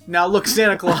right? Now look,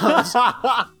 Santa Claus.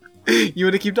 You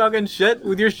want to keep talking shit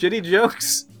with your shitty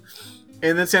jokes?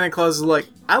 And then Santa Claus is like,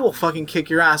 I will fucking kick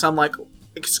your ass. I'm like,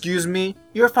 excuse me?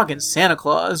 You're fucking Santa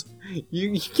Claus.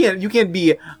 You can't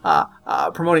be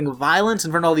promoting violence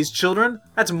in front of all these children.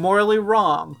 That's morally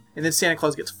wrong. And then Santa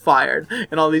Claus gets fired,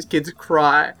 and all these kids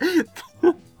cry.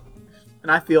 And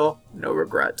I feel no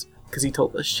regret, because he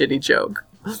told a shitty joke.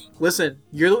 Listen,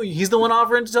 he's the one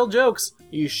offering to tell jokes.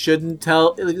 You shouldn't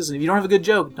tell. Listen, if you don't have a good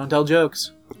joke, don't tell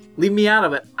jokes. Leave me out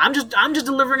of it. I'm just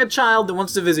delivering a child that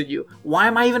wants to visit you. Why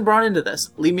am I even brought into this?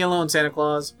 Leave me alone, Santa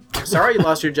Claus. Sorry you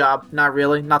lost your job. Not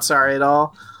really. Not sorry at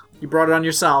all. You brought it on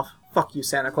yourself. Fuck you,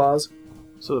 Santa Claus.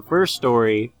 So the first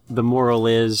story, the moral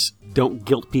is, don't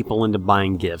guilt people into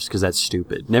buying gifts, because that's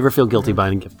stupid. Never feel guilty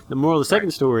buying a gift. The moral of the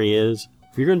second story is,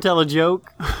 if you're going to tell a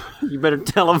joke, you better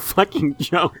tell a fucking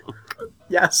joke.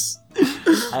 Yes.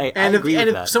 I agree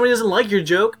with that. If somebody doesn't like your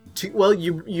joke,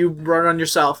 you brought it on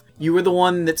yourself. You were the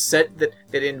one that said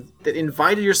that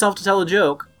invited yourself to tell a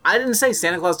joke. I didn't say,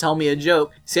 Santa Claus, tell me a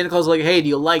joke. Santa Claus was like, hey, do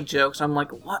you like jokes? I'm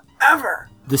like, whatever.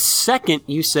 The second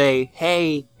you say,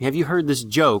 hey, have you heard this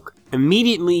joke?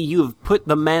 Immediately you have put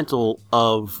the mantle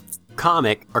of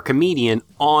comic or comedian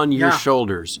on your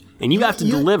shoulders, and you have to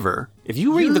deliver. If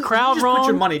you read the crowd you wrong, put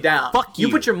your money down. Fuck you.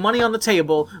 You put your money on the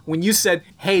table when you said,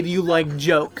 "Hey, do you like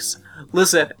jokes?"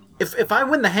 Listen, if I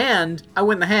win the hand, I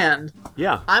win the hand.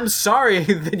 Yeah. I'm sorry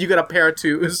that you got a pair of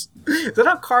twos. Is that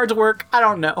how cards work? I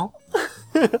don't know.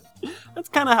 That's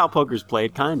kind of how poker's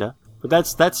played, kinda. But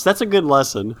that's a good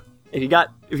lesson.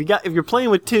 If you're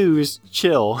playing with twos,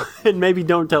 chill and maybe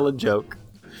don't tell a joke.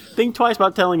 Think twice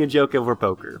about telling a joke over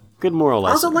poker. Good moral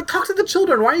lesson. Also, talk to the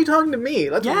children. Why are you talking to me?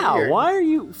 That's weird. Why are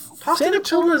you... Talk to the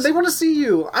children. They want to see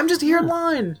you. I'm just here in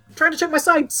line, trying to check my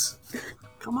sites.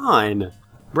 Come on.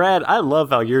 Brad, I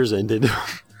love how yours ended.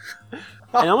 And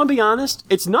I'm going to be honest,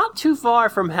 it's not too far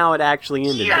from how it actually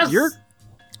ended. Yes!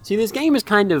 See, this game is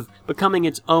kind of becoming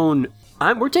its own...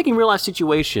 We're taking real-life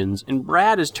situations, and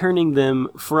Brad is turning them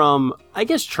from, I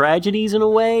guess, tragedies in a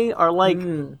way, or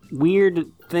weird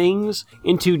things,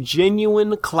 into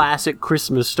genuine classic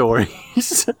Christmas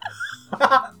stories.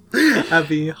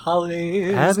 Happy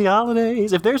holidays. Happy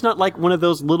holidays. If there's not one of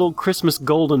those little Christmas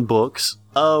golden books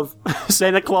of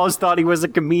Santa Claus thought he was a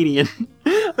comedian.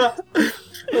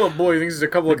 Oh boy, he thinks there's a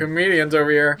couple of comedians over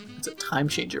here. It's a Time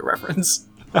Changer reference.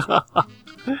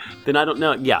 Then I don't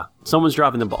know. Yeah, someone's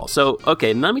dropping the ball. So,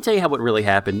 okay, let me tell you what really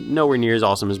happened. Nowhere near as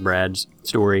awesome as Brad's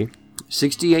story.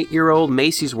 68-year-old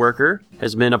Macy's worker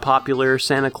has been a popular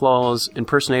Santa Claus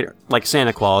impersonator, like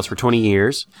Santa Claus, for 20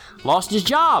 years. Lost his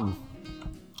job.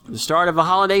 The start of a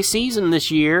holiday season this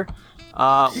year.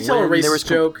 Did he tell a racist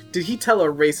joke? Did he tell a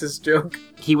racist joke?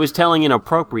 He was telling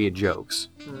inappropriate jokes.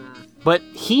 But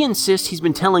he insists he's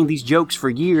been telling these jokes for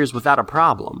years without a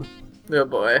problem. Oh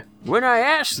boy. When I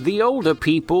ask the older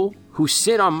people who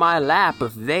sit on my lap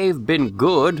if they've been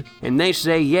good, and they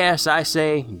say yes, I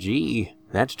say, gee,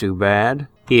 that's too bad,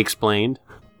 he explained.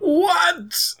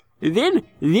 What? Then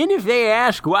if they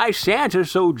ask why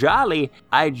Santa's so jolly,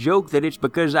 I joke that it's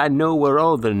because I know where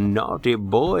all the naughty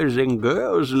boys and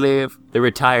girls live. The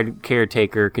retired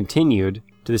caretaker continued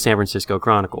to the San Francisco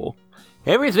Chronicle.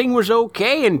 Everything was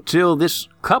okay until this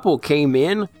couple came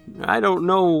in. I don't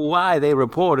know why they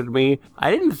reported me. I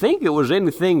didn't think it was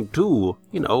anything too,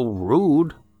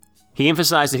 rude. He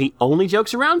emphasized that he only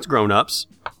jokes around grown-ups.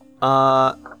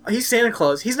 He's Santa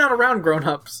Claus. He's not around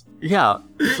grown-ups. Yeah.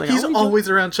 He's always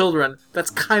around children. That's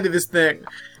kind of his thing.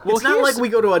 Well, it's not like we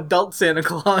go to adult Santa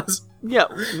Claus. Yeah,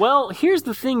 well, here's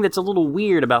the thing that's a little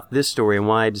weird about this story and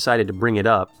why I decided to bring it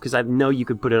up, because I know you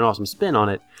could put an awesome spin on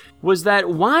it, was that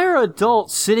why are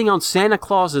adults sitting on Santa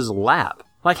Claus's lap?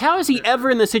 Like, how is he ever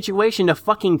in the situation to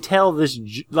fucking tell this,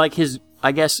 like, his,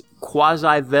 I guess,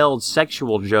 quasi-veiled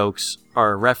sexual jokes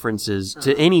or references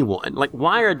to anyone? Like,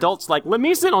 why are adults like, let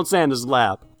me sit on Santa's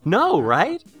lap? No,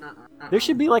 right? There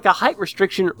should be, like, a height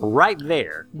restriction right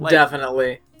there. Like,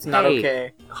 definitely. It's not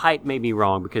okay. Height may be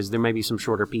wrong because there may be some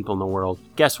shorter people in the world.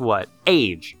 Guess what?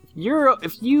 Age.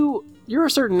 If you're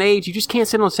a certain age, you just can't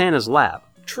sit on Santa's lap.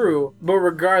 True, but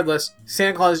regardless,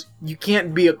 Santa Claus, you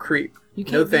can't be a creep. You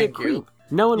can't be a creep.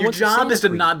 No one Your job is to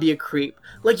not be a creep.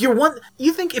 Like,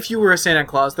 you think if you were a Santa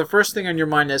Claus, the first thing on your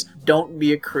mind is, don't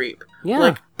be a creep. Yeah.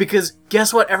 Like, because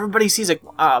guess what? Everybody sees a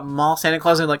mall Santa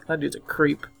Claus and they're like, that dude's a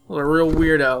creep. A real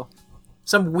weirdo.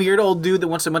 Some weird old dude that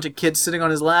wants a bunch of kids sitting on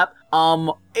his lap.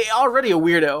 Already a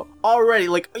weirdo. Already,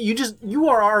 like, you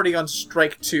are already on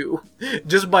strike 2.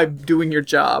 Just by doing your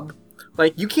job.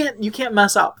 Like, you can't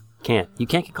mess up. You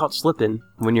can't get caught slipping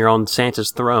when you're on Santa's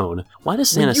throne. Why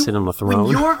does Santa sit on the throne?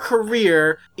 When your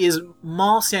career is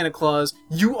mall Santa Claus,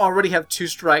 you already have 2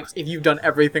 strikes if you've done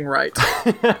everything right.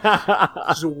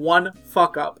 Just one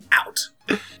fuck up. Out.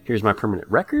 Here's my permanent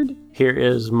record. Here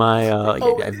is my,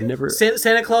 I've never...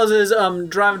 Santa Claus is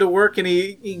driving to work and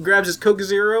he grabs his Coke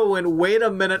Zero and wait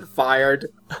a minute, fired.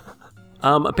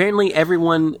 Apparently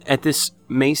everyone at this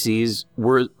Macy's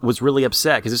was really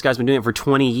upset because this guy's been doing it for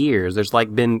 20 years. There's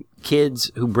been kids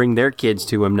who bring their kids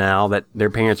to him now that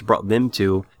their parents brought them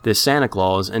to this Santa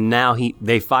Claus, and now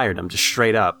they fired him just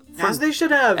straight up. As they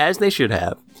should have. As they should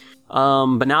have.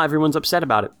 But now everyone's upset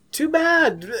about it. Too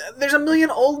bad. There's a million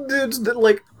old dudes that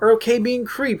are okay being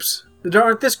creeps that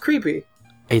aren't this creepy.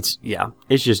 It's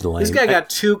just lame. This guy got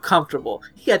too comfortable.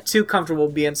 He got too comfortable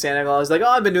being Santa Claus. Like,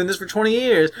 I've been doing this for 20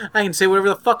 years. I can say whatever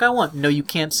the fuck I want. No, you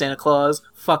can't, Santa Claus.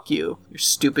 Fuck you. Your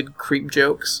stupid creep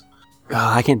jokes.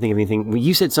 I can't think of anything.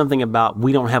 You said something about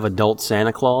we don't have adult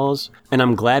Santa Claus, and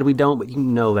I'm glad we don't, but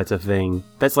that's a thing.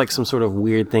 That's like some sort of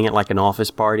weird thing at an office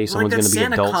party. Someone's going to be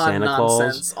adult Santa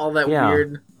Claus. All that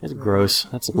weird. That's gross.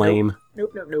 That's lame.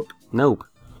 Nope.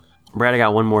 Brad, I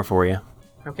got one more for you.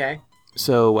 Okay.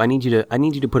 So I need you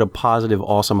to put a positive,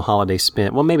 awesome holiday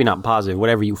spin. Well, maybe not positive,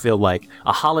 whatever you feel like.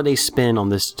 A holiday spin on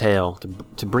this tale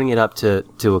to bring it up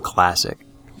to a classic.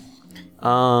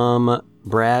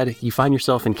 Brad, you find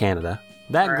yourself in Canada.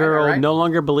 That girl no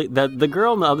longer the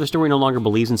girl in the other story no longer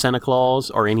believes in Santa Claus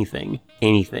or anything.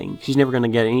 She's never gonna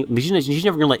get she's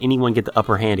never gonna let anyone get the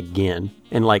upper hand again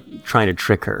and trying to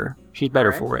trick her. She's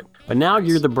better for it. But now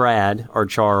you're the Brad or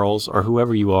Charles or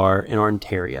whoever you are in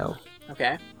Ontario.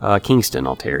 Okay. Kingston,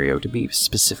 Ontario, to be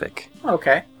specific.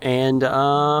 Okay. And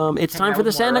it's time for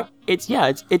the Santa. It's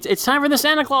time for the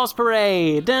Santa Claus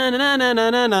parade.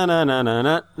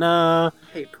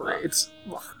 Hey, parades.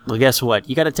 Well, guess what?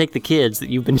 You got to take the kids that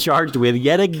you've been charged with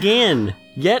yet again.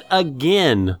 I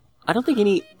don't think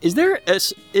any. Is there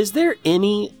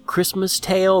any Christmas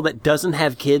tale that doesn't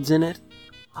have kids in it?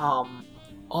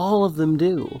 All of them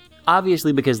do.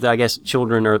 Obviously, because I guess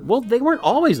children they weren't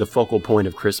always the focal point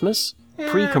of Christmas.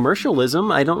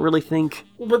 Pre-commercialism, I don't really think...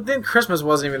 But then Christmas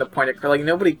wasn't even the point of...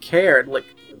 nobody cared. It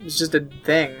was just a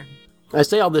thing. I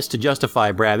say all this to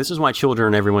justify, Brad. This is why children are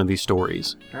in every one of these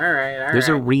stories. All right. There's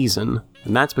a reason,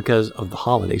 and that's because of the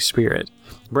holiday spirit.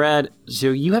 Brad,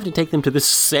 so you have to take them to this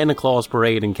Santa Claus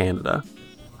parade in Canada.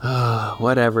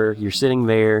 Whatever. You're sitting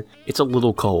there. It's a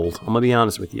little cold. I'm gonna be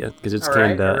honest with you, because it's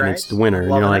Canada and it's the winter. And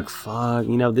you're like, fuck.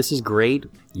 This is great.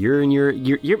 You're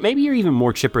maybe you're even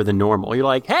more chipper than normal. You're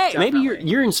like, hey, maybe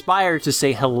you're inspired to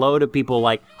say hello to people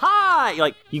like, hi. cry.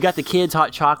 Like, you got the kids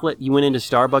hot chocolate. You went into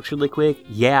Starbucks really quick.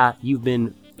 Yeah,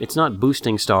 it's not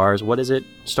boosting stars. What is it?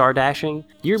 Star dashing?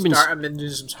 I've been doing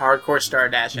some hardcore star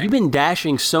dashing. You've been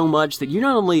dashing so much that you're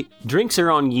not only... Drinks are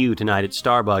on you tonight at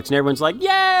Starbucks, and everyone's like,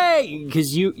 yay!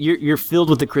 Because you're filled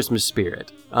with the Christmas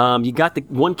spirit. You got the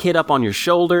one kid up on your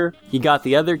shoulder. You got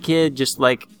the other kid just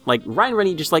like Ryan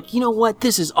Rennie, just like, you know what?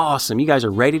 This is awesome. You guys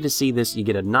are ready to see this. You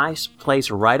get a nice place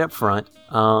right up front.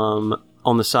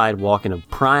 On the sidewalk in a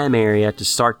prime area to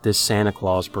start this Santa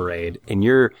Claus parade, and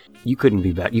you couldn't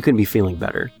be better. You couldn't be feeling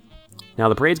better. Now,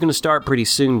 the parade's going to start pretty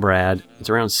soon, Brad.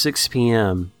 It's around 6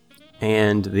 p.m.,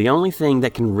 and the only thing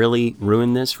that can really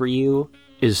ruin this for you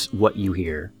is what you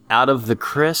hear. Out of the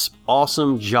crisp,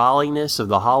 awesome jolliness of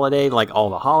the holiday, like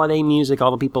all the holiday music, all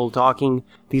the people talking,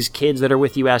 these kids that are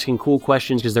with you asking cool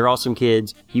questions because they're awesome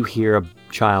kids, you hear a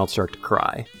child start to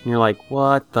cry. And you're like,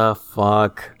 what the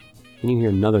fuck? And you hear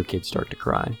another kid start to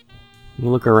cry. And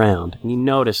you look around, and you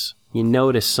notice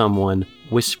someone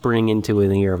whispering into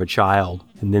the ear of a child,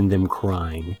 and then them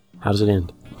crying. How does it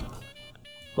end?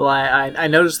 Well, I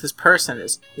noticed this person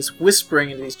is whispering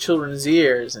into these children's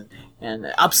ears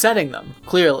and upsetting them,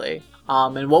 clearly.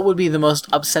 And what would be the most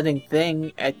upsetting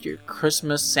thing at your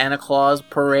Christmas Santa Claus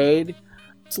parade?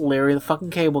 It's Larry the fucking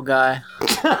Cable Guy.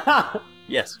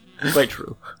 Yes, quite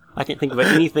true. I can't think of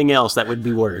anything else that would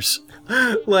be worse.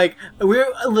 Like,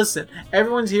 listen,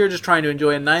 everyone's here just trying to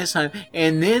enjoy a nice time,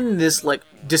 and then this, like,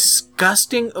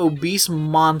 disgusting, obese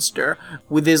monster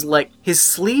with his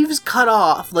sleeves cut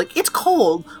off, like, it's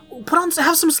cold,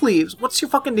 have some sleeves, what's your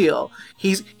fucking deal?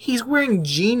 He's wearing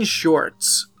jean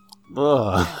shorts.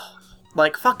 Ugh.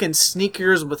 Like, fucking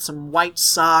sneakers with some white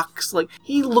socks, like,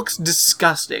 he looks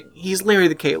disgusting. He's Larry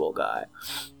the Cable Guy.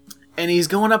 And he's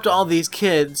going up to all these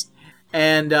kids,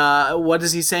 and, what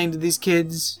is he saying to these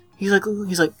kids? He's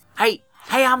like, hey,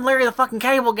 I'm Larry the fucking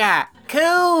Cable Guy.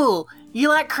 Cool. You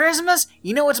like Christmas?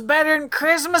 You know what's better than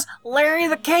Christmas? Larry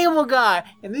the Cable Guy.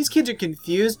 And these kids are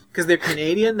confused because they're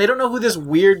Canadian. They don't know who this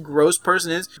weird, gross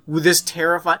person is with this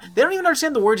terrifying... They don't even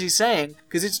understand the words he's saying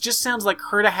because it just sounds like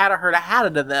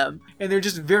herda-hatta to them. And they're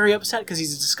just very upset because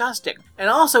he's disgusting. And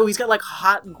also, he's got, like,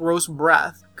 hot, gross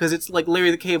breath because it's, like,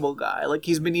 Larry the Cable Guy. Like,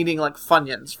 he's been eating, like,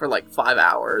 Funyuns for, like, 5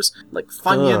 hours. Like,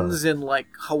 Funyuns and, like,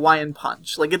 Hawaiian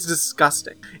Punch. Like, it's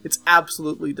disgusting. It's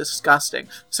absolutely disgusting.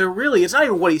 So, really, it's not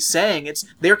even what he's saying.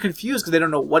 They're confused because they don't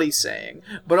know what he's saying.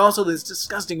 But also, this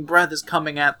disgusting breath is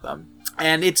coming at them.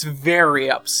 And it's very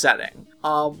upsetting.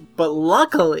 But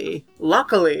luckily,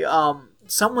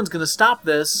 someone's gonna stop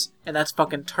this, and that's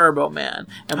fucking Turbo Man.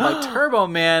 And by Turbo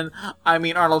Man, I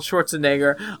mean Arnold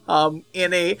Schwarzenegger,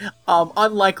 in a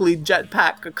unlikely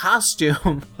jetpack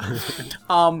costume.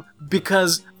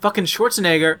 Because fucking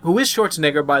Schwarzenegger, who is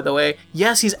Schwarzenegger, by the way,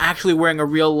 yes, he's actually wearing a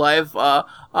real life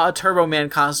Turbo Man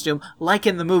costume, like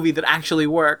in the movie that actually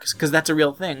works, because that's a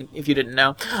real thing, if you didn't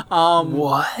know.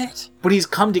 What? But he's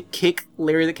come to kick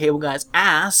Larry the Cable Guy's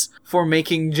ass for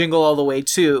making Jingle All the Way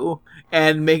 2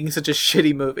 and making such a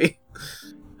shitty movie.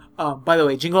 By the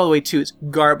way, Jingle All the Way 2 is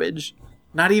garbage.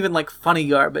 Not even, like, funny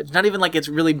garbage. Not even, like, it's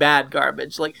really bad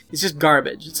garbage. Like, it's just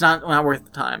garbage. It's not worth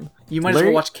the time. You might as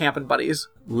well watch Campin' Buddies.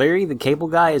 Larry the Cable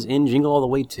Guy is in Jingle All the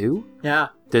Way 2? Yeah.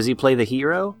 Does he play the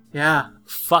hero? Yeah.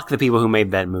 Fuck the people who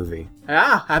made that movie.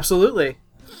 Yeah, absolutely.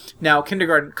 Now,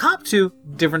 Kindergarten Cop 2,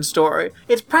 different story.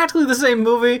 It's practically the same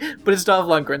movie, but it's Dolph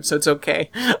Lundgren, so it's okay.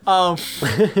 But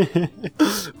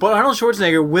Arnold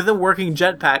Schwarzenegger, with a working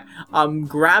jetpack,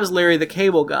 grabs Larry the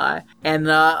Cable Guy and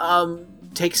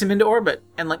takes him into orbit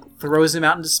and, like, throws him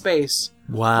out into space.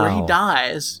 Wow. Where he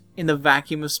dies in the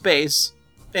vacuum of space.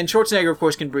 And Schwarzenegger, of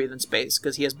course, can breathe in space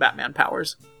because he has Batman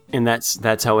powers. And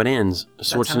that's how it ends.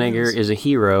 Schwarzenegger is a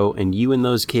hero, and you and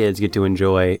those kids get to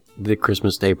enjoy the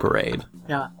Christmas Day parade.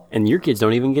 Yeah. And your kids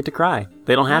don't even get to cry.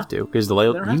 They don't have to, because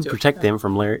you protect them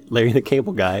from Larry the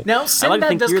Cable Guy. Now,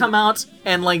 Sinbad does come out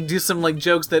and, like, do some, like,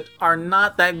 jokes that are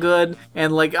not that good,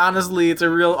 and, like, honestly, it's a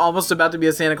real, almost about to be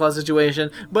a Santa Claus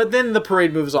situation, but then the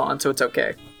parade moves on, so it's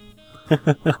okay.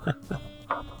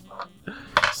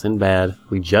 Sinbad,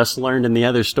 we just learned in the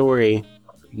other story,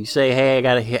 you say, hey,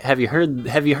 have you heard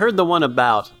the one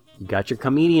about, you got your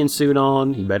comedian suit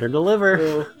on, you better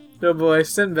deliver. Oh boy,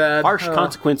 Sinbad. Harsh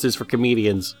consequences for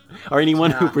comedians, or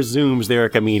anyone who presumes they're a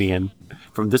comedian,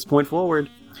 from this point forward.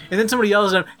 And then somebody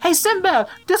yells at him, hey Sinbad,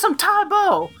 do some Tae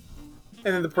Bo!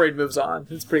 And then the parade moves on.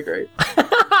 It's pretty great.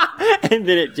 And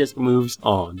then it just moves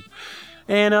on.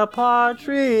 And a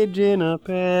partridge in a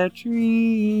pear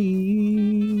tree.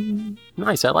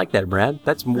 Nice, I like that, Brad.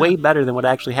 That's way better than what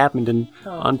actually happened in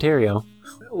Ontario.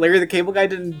 Larry the Cable Guy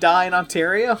didn't die in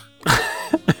Ontario?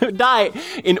 Die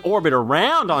in orbit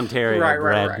around Ontario,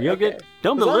 Brad. You'll okay.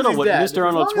 Don't As long as belittle he's what dead. Mr.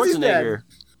 Arnold As long as he's dead. Schwarzenegger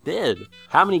did.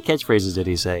 How many catchphrases did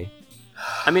he say?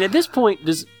 I mean, at this point,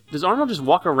 does Arnold just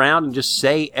walk around and just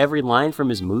say every line from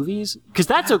his movies? Because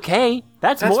that's okay.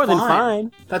 That's more than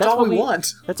fine. That's all what we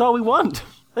want. That's all we want.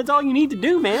 That's all you need to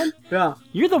do, man. Yeah.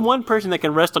 You're the one person that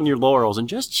can rest on your laurels and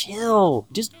just chill.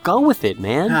 Just go with it,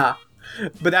 man. Yeah.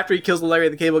 But after he kills Larry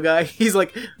the Cable Guy, he's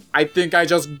like, I think I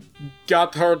just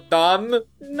got her done.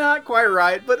 Not quite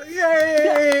right, but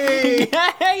yay!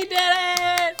 Yeah, he did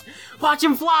it! Watch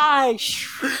him fly!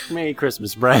 Merry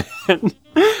Christmas, Brad.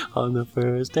 On the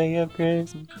first day of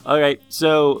Christmas. Alright,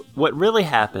 so what really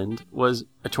happened was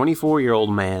a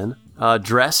 24-year-old man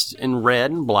dressed in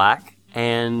red and black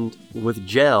and with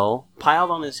gel piled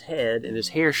on his head and his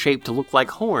hair shaped to look like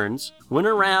horns went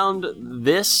around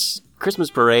this Christmas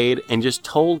parade and just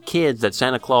told kids that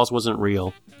Santa Claus wasn't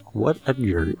real. What a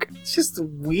jerk. It's just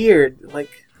weird.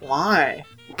 Like, why?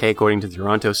 Okay, according to the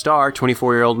Toronto Star,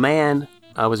 24-year-old man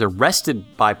was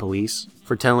arrested by police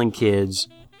for telling kids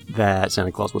that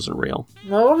Santa Claus wasn't real.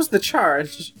 Well, what was the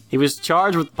charge? He was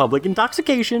charged with public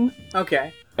intoxication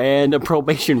Okay. and a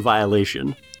probation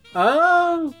violation.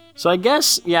 Oh. So I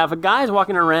guess, yeah, if a guy's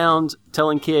walking around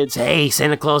telling kids, hey,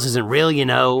 Santa Claus isn't real, you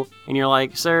know, and you're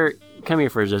like, sir, come here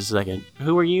for just a second.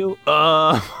 Who are you?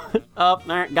 Got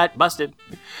busted.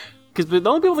 Because the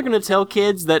only people that are going to tell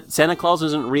kids that Santa Claus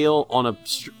isn't real on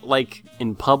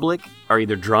in public are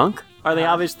either drunk or they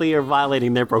obviously are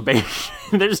violating their probation.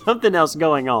 There's something else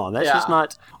going on. That's just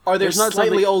not... Or there's not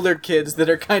slightly something- older kids that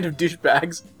are kind of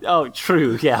douchebags. Oh,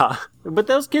 true, yeah. But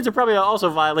those kids are probably also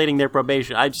violating their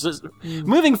probation.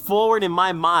 Moving forward in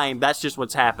my mind, that's just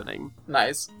what's happening.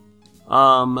 Nice.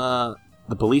 The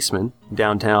policeman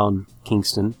downtown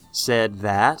Kingston said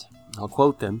that, I'll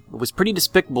quote them, it was pretty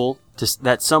despicable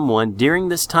that someone during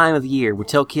this time of the year would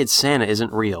tell kids Santa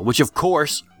isn't real, which of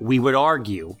course we would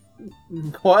argue.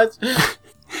 What?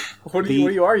 What are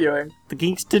you arguing? The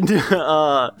Kingston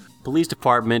Police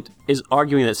Department is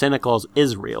arguing that Santa Claus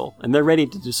is real, and they're ready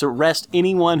to just arrest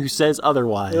anyone who says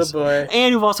otherwise. Oh boy.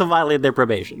 And who've also violated their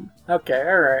probation. Okay,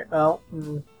 alright. Well,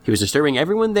 He was disturbing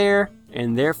everyone there,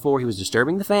 and therefore he was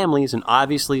disturbing the families, and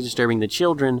obviously disturbing the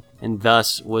children, and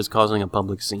thus was causing a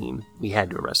public scene. We had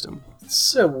to arrest him. it's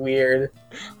so weird.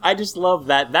 I just love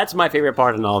that. That's my favorite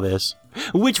part in all this.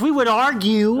 Which we would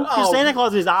argue, because Oh. Santa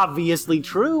Claus is obviously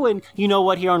true, and you know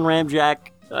what, here on Ramjack,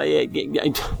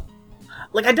 you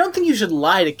Like, I don't think you should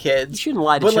lie to kids. shouldn't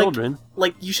lie to but, children.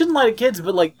 Like, you shouldn't lie to kids,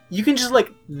 but, like, you can just, like,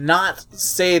 not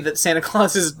say that Santa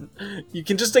Claus is... You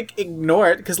can just, like, ignore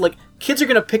it, because, like, kids are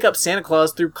gonna pick up Santa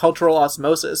Claus through cultural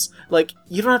osmosis. Like,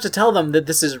 you don't have to tell them that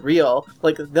this is real.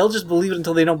 Like, they'll just believe it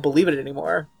until they don't believe it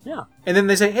anymore. Yeah. And then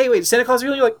they say, hey, wait, Santa Claus is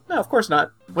real? And you're like, no, of course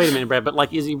not. Wait a minute, Brad, but,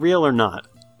 like, is he real or not?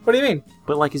 What do you mean?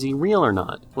 But, like, is he real or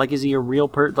not? Like, is he a real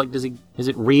like, is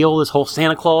it real, this whole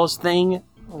Santa Claus thing?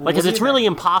 Like, 'cause do it's you really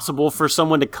impossible for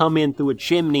someone to come in through a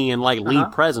chimney and, like, leave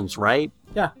presents, right?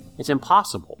 Yeah. It's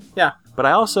impossible. Yeah. But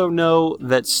I also know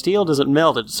that steel doesn't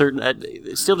melt at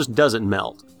steel just doesn't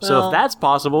melt. So Well- if that's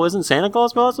possible, isn't Santa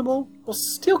Claus possible? Well,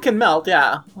 steel can melt,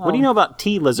 yeah. What do you know about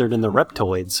T-Lizard and the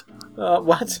Reptoids?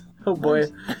 What? Oh,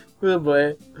 boy. Oh,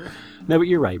 boy. No, but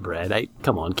you're right, Brad.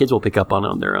 Come on, kids will pick up on it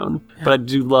on their own. But I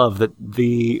do love that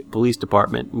the police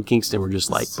department in Kingston were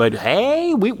just like, but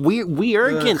hey, we are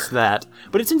against that.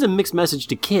 But it sends a mixed message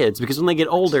to kids, because when they get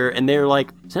older and they're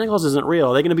like, Santa Claus isn't real,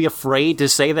 are they going to be afraid to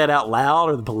say that out loud,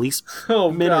 or the police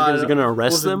Oh, men God. are going to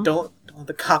arrest Listen, them? Don't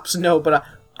the cops know, but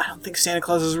I don't think Santa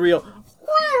Claus is real.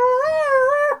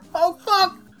 Oh,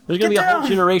 fuck! There's going to be a Get whole down!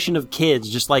 generation of kids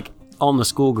just like on the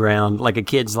school ground, like a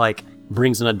kid's like,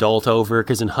 brings an adult over,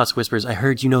 because in Huss whispers, I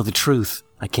heard you know the truth.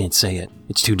 I can't say it.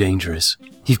 It's too dangerous.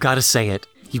 You've got to say it.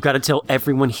 You've got to tell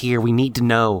everyone here. We need to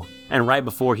know. And right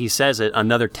before he says it,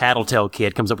 another tattletale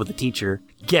kid comes up with the teacher.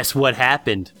 Guess what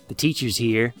happened? The teacher's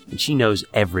here, and she knows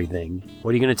everything.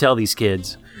 What are you going to tell these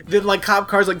kids? Then, like, cop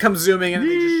cars, like, come zooming in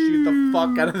and they just shoot the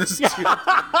fuck out of the student.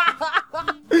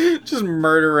 Just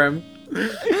murder him.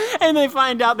 And they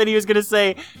find out that he was going to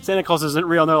say Santa Claus isn't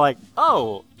real, and they're like,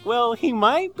 oh, well, he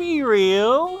might be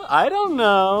real. I don't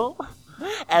know.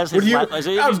 As his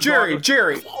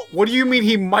Jerry, what do you mean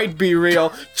he might be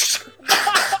real?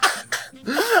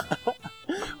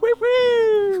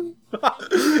 Woo-woo.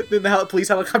 Then the police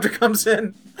helicopter comes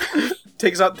in,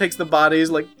 takes the bodies,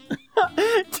 like,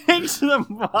 Takes the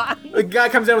body. the guy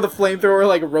comes down with a flamethrower,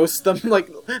 like, roasts them, like,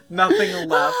 nothing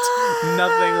left.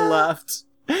 Nothing left.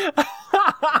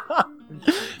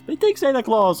 They take Santa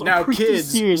Claus Now, pretty kids,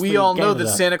 seriously we all in know that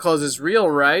Canada. Santa Claus is real,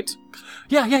 right?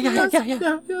 Yeah. Yes, sir.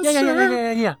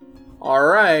 Yeah. All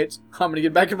right, I'm gonna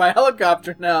get back in my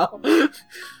helicopter now.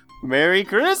 Merry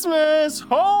Christmas!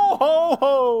 Ho, ho,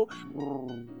 ho!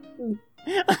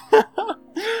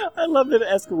 I love that it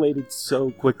escalated so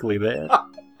quickly there.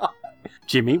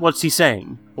 Jimmy, what's he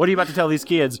saying? What are you about to tell these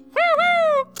kids?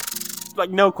 Like,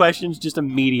 no questions, just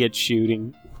immediate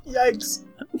shooting. Yikes!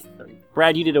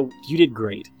 Brad, you did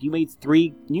great. You made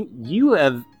 3.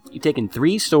 You've taken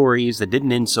 3 stories that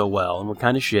didn't end so well and were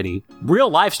kind of shitty. Real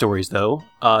life stories, though,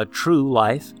 true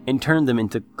life, and turned them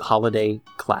into holiday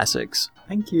classics.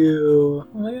 Thank you.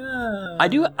 Oh my god. I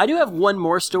do have one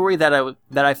more story that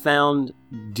I found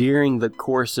during the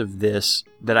course of this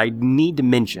that I need to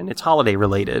mention. It's holiday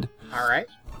related. All right.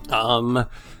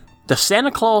 The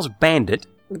Santa Claus Bandit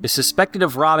is suspected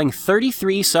of robbing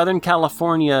 33 Southern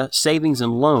California savings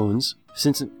and loans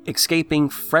since escaping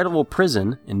federal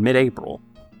prison in mid-April.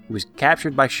 He was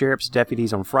captured by sheriff's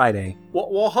deputies on Friday.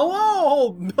 Well,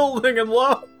 hello, building and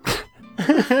low.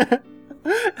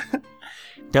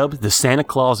 Dubbed the Santa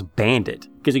Claus Bandit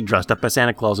because he dressed up as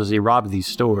Santa Claus as he robbed these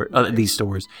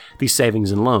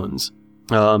savings and loans.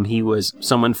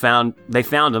 They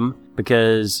found him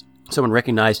because someone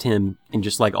recognized him in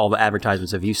just like all the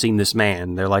advertisements. Have you seen this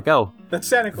man? They're like, oh, that's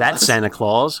Santa Claus. That's Santa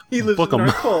Claus. He lives Book in him.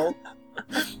 North Pole.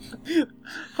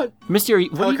 Mister,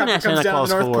 what are you going to ask Santa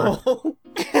Claus for?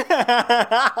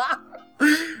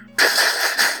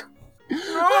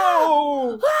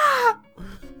 No!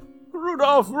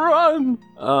 Rudolph, run!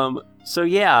 So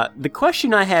yeah, the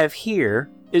question I have here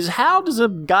is how does a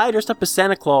guy dressed up as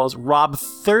Santa Claus rob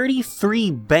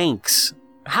 33 banks?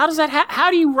 How does that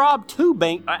how do you rob 2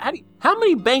 banks? How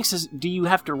many banks do you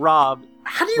have to rob?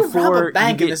 How do you rob a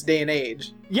bank in this day and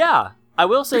age? Yeah, I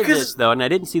will say this though, and I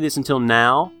didn't see this until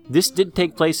now. This did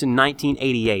take place in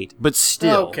 1988, but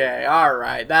still. Okay, all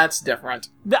right, that's different.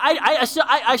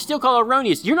 I still call it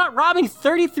erroneous. You're not robbing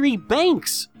 33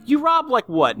 banks. You rob like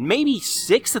what? Maybe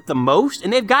 6 at the most,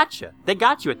 and they've got you. They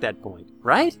got you at that point,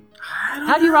 right?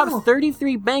 How do you rob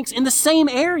 33 banks in the same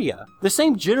area, the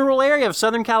same general area of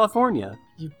Southern California?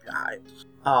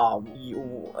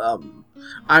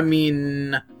 I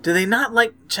mean, do they not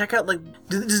like check out like?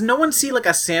 Does no one see like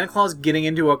a Santa Claus getting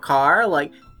into a car?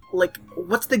 Like,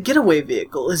 what's the getaway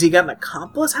vehicle? Has he got an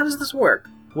accomplice? How does this work?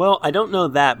 Well, I don't know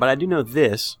that, but I do know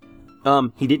this.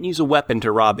 He didn't use a weapon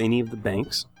to rob any of the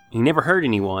banks. He never hurt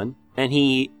anyone, and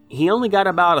he only got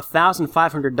about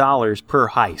 $1,500 per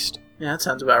heist. Yeah, that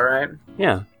sounds about right.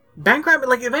 Yeah. Bank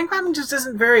robbing just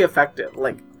isn't very effective.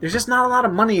 Like, there's just not a lot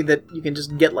of money that you can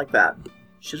just get like that.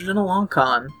 Should have done a long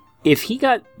con. If he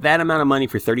got that amount of money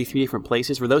for 33 different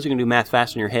places, for those who can do math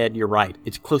fast in your head, you're right.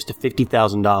 It's close to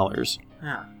 $50,000.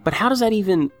 Yeah. But how does that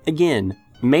even, again,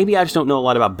 maybe I just don't know a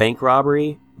lot about bank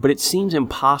robbery, but it seems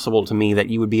impossible to me that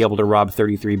you would be able to rob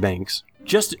 33 banks.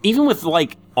 Just, even with,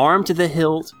 like, armed to the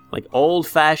hilt, like,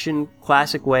 old-fashioned,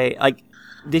 classic way, like,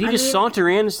 did he saunter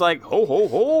in? It's like, ho, ho,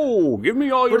 ho, give me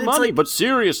all your money, but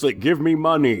seriously, give me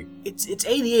money. It's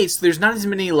 88, so there's not as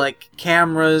many, like,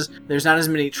 cameras, there's not as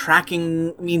many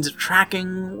means of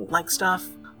tracking, like, stuff.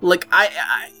 Like,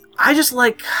 I just,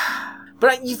 like...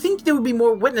 But you think there would be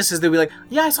more witnesses that would be like,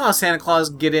 yeah, I saw a Santa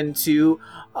Claus get into,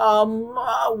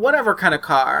 whatever kind of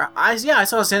car. I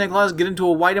saw a Santa Claus get into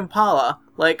a white Impala.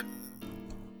 Like...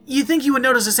 You think you would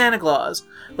notice a Santa Claus.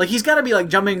 Like, he's got to be, like,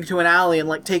 jumping into an alley and,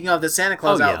 like, taking off the Santa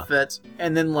Claus outfit,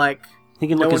 and then, like, he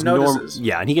can look notices.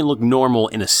 Yeah, and he can look normal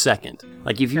in a second.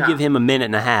 Like, if you give him a minute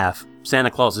and a half,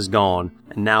 Santa Claus is gone,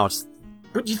 and now it's...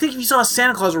 But you think if you saw a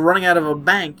Santa Claus running out of a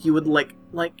bank, you would, like,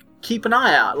 keep an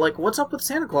eye out. Like, what's up with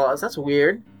Santa Claus? That's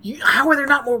weird. How are there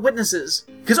not more witnesses?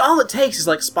 Because all it takes is,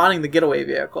 like, spotting the getaway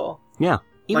vehicle. Yeah.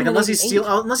 Like, unless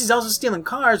he's also stealing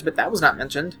cars, but that was not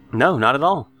mentioned. No, not at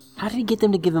all. How did he get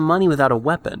them to give him money without a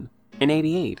weapon in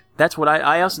 88? That's what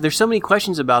I also... There's so many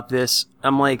questions about this.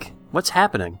 I'm like, what's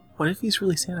happening? What if he's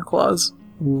really Santa Claus?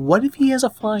 What if he has a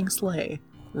flying sleigh?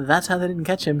 That's how they didn't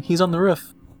catch him. He's on the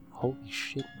roof. Holy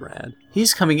shit, Brad.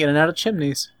 He's coming in and out of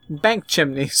chimneys. Bank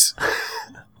chimneys.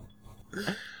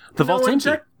 The vault's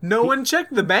empty. No one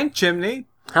checked the bank chimney.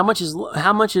 How much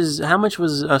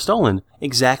was stolen?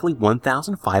 Exactly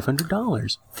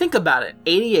 $1,500. Think about it.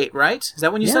 88, right? Is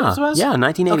that when you said this was? Yeah,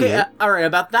 1988. Okay, all right.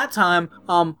 About that time,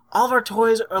 all of our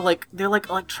toys are like they're like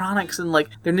electronics and like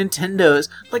they're Nintendos.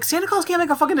 Like Santa Claus can't make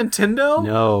a fucking Nintendo.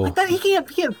 No, like that he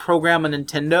can't program a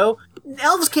Nintendo.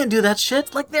 Elves can't do that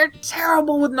shit. Like they're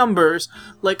terrible with numbers.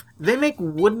 Like they make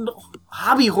wooden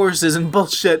hobby horses and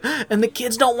bullshit, and the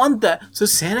kids don't want that. So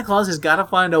Santa Claus has got to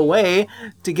find a way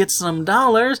to get some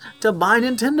dollars to buy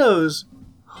Nintendos.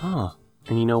 Huh.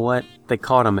 And you know what? They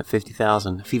caught him at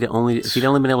 50,000. If he'd only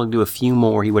been able to do a few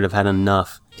more, he would have had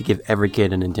enough to give every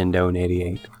kid a Nintendo in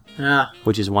 88. Yeah.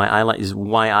 which is why I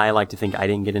like to think I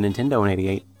didn't get a Nintendo in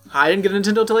 '88. I didn't get a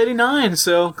Nintendo till 89,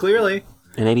 so clearly.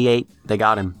 In '88, they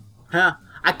got him. Yeah.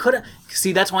 I couldn't...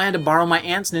 See, that's why I had to borrow my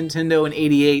aunt's Nintendo in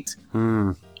 88.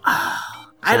 I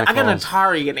got an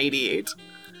Atari in 88.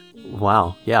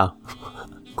 Wow, yeah.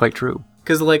 Quite true.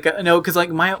 Because, my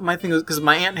thing was... Because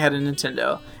my aunt had a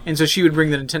Nintendo, and so she would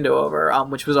bring the Nintendo over,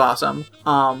 which was awesome.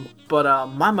 But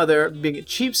my mother, being a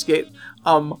cheapskate,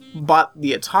 bought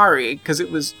the Atari because it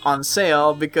was on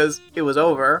sale because it was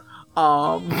over.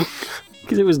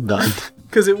 Because it was done.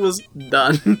 Because it was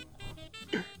done.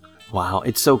 Wow,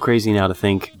 it's so crazy now to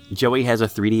think. Joey has a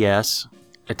 3DS,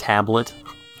 a tablet,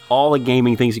 all the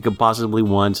gaming things he could possibly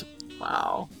want.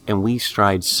 Wow. And we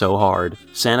stride so hard.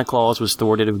 Santa Claus was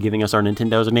thwarted of giving us our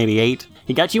Nintendos in '88.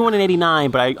 He got you one in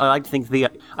 '89, but I like to think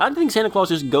Santa Claus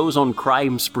just goes on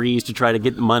crime sprees to try to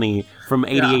get money from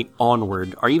 '88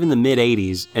 onward, or even the mid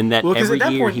 '80s, and that every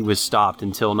year he was stopped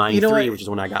until '93, which is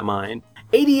when I got mine.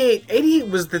 88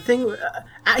 was the thing.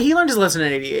 He learned his lesson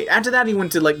in 88. After that, he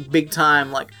went to like big time,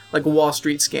 like Wall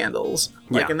Street scandals.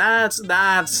 And that's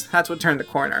what turned the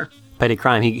corner. Petty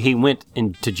crime. He went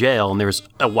into jail, and there was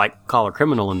a white-collar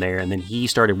criminal in there, and then he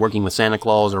started working with Santa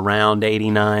Claus around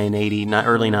 89,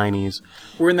 early 90s.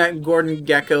 We're in that Gordon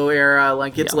Gekko era.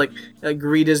 It's like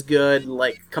greed is good.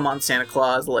 Like, come on, Santa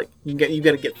Claus. Like, you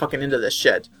got to get fucking into this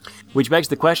shit. Which begs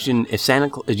the question: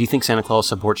 do you think Santa Claus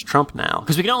supports Trump now?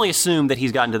 Because we can only assume that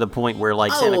he's gotten to the point where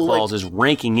Santa Claus is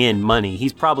ranking in money.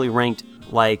 He's probably ranked.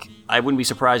 I wouldn't be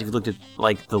surprised if you looked at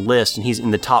the list, and he's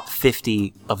in the top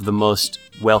 50 of the most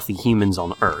wealthy humans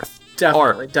on Earth.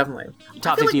 Definitely.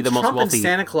 Top 50 of the most Trump wealthy. And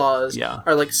Santa Claus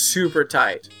are super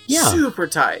tight. Yeah. Super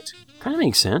tight. Kind of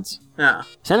makes sense. Yeah.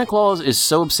 Santa Claus is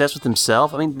so obsessed with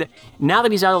himself. I mean, now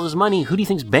that he's out of his money, who do you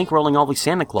think's bankrolling all these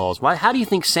Santa Claus? How do you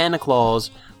think Santa Claus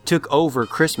took over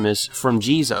Christmas from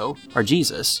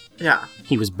Jesus? Yeah.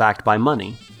 He was backed by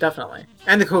money. Definitely.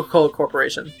 And the Coca-Cola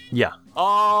Corporation. Yeah.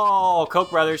 Oh, Koch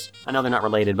brothers. I know they're not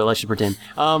related, but let's just pretend.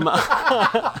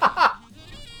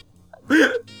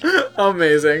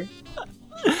 Amazing.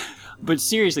 But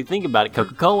seriously, think about it.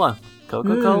 Coca-Cola.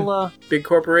 Big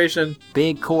corporation.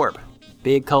 Big corp.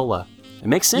 Big cola. It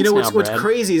makes sense now, what's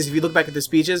crazy is if you look back at the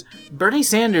speeches, Bernie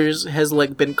Sanders has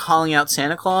been calling out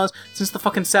Santa Claus since the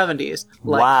fucking 70s.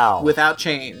 Wow. Without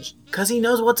change. Because he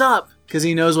knows what's up.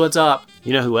 You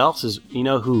know who else you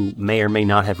know who may or may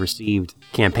not have received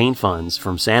campaign funds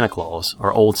from Santa Claus,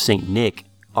 or old Saint Nick,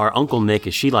 or Uncle Nick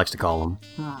as she likes to call him,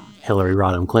 Hillary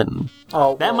Rodham Clinton.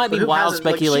 Oh, that might be wild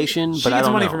speculation, she but I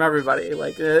don't know. She gets money from everybody.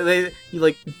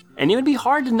 And it would be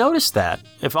hard to notice that.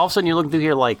 If all of a sudden you're looking through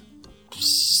here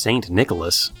Saint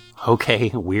Nicholas, okay,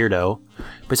 weirdo.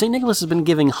 But Saint Nicholas has been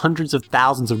giving hundreds of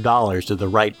thousands of dollars to the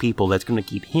right people that's going to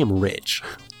keep him rich.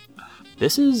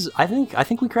 This is, I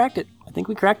think we cracked it. I think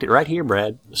we cracked it right here,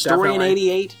 Brad. Story in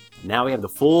 '88. Now we have the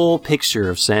full picture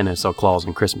of Santa, Claus,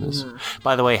 and Christmas.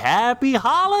 By the way, happy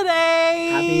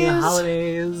holidays! Happy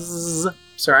holidays!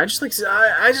 Sorry, I just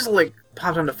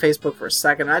popped onto Facebook for a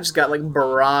second. And I just got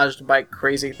barraged by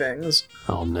crazy things.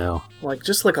 Oh no!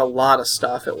 A lot of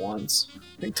stuff at once.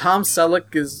 I think Tom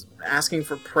Selleck is asking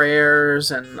for prayers,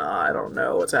 and I don't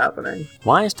know what's happening.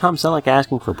 Why is Tom Selleck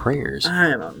asking for prayers?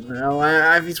 I don't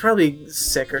know. He's probably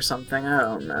sick or something. I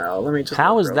don't know. Let me just.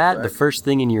 How is that quick. The first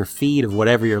thing in your feed of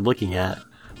whatever you're looking at?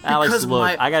 Alex,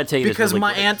 look, I gotta tell you this because really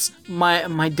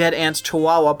my dead aunt's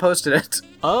Chihuahua posted it.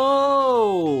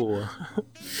 Oh,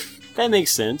 that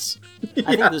makes sense.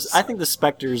 Yes. I think the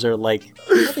Spectres are I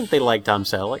think they like Tom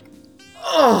Selleck.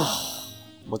 Oh.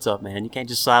 What's up, man? You can't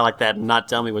just sigh like that and not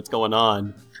tell me what's going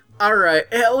on. All right.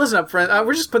 Hey, listen up, friend.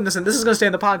 We're just putting this in. This is going to stay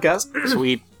in the podcast.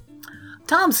 Sweet.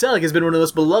 Tom Selleck has been one of the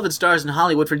most beloved stars in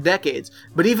Hollywood for decades,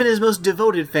 but even his most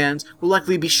devoted fans will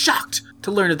likely be shocked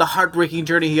to learn of the heartbreaking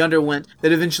journey he underwent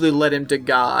that eventually led him to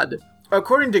God.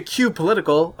 According to Q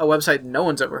Political, a website no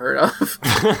one's ever heard of,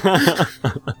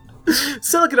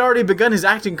 Selleck had already begun his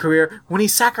acting career when he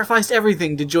sacrificed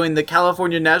everything to join the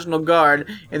California National Guard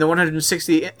in the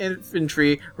 160th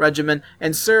Infantry Regiment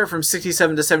and serve from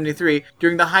 67 to 73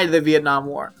 during the height of the Vietnam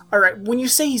War. Alright, when you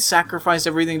say he sacrificed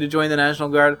everything to join the National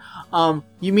Guard,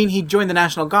 you mean he joined the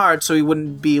National Guard so he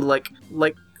wouldn't be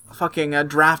fucking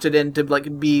drafted in to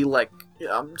be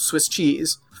Swiss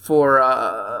cheese for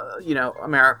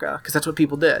America, because that's what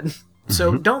people did.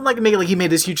 So don't make it he made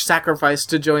this huge sacrifice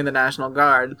to join the National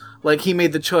Guard. He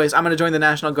made the choice, I'm going to join the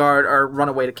National Guard or run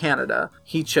away to Canada.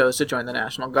 He chose to join the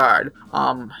National Guard.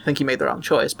 I think he made the wrong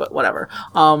choice, but whatever.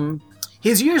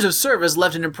 His years of service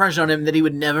left an impression on him that he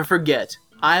would never forget.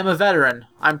 I am a veteran.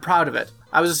 I'm proud of it.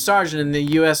 I was a sergeant in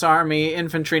the U.S. Army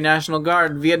Infantry National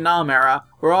Guard Vietnam era.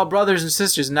 We're all brothers and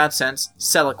sisters in that sense,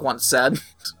 Selleck once said.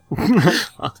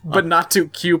 but not too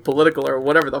Q political or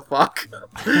whatever the fuck.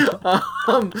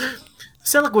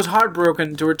 Selleck was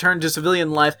heartbroken to return to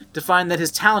civilian life to find that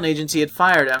his talent agency had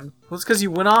fired him. Well, it's because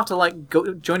you went off to, like,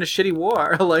 go join a shitty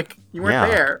war. Like, you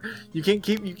weren't there. You can't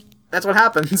keep... That's what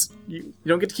happens. You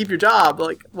don't get to keep your job.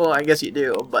 Like, well, I guess you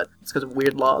do, but it's because of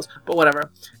weird laws. But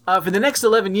whatever. For the next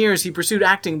 11 years, he pursued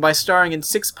acting by starring in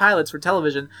 6 pilots for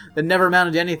television that never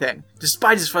amounted to anything.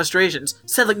 Despite his frustrations,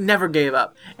 Selleck never gave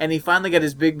up, and he finally got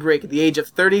his big break at the age of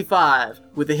 35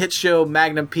 with the hit show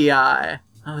Magnum P.I.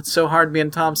 Oh, it's so hard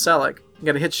being Tom Selleck. You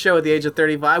got a hit show at the age of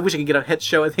 35. I wish I could get a hit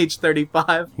show at age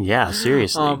 35. Yeah,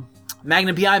 seriously.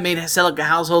 Magnum P.I. made Selleck a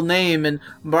household name and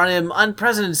brought him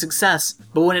unprecedented success.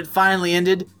 But when it finally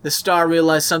ended, the star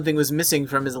realized something was missing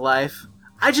from his life.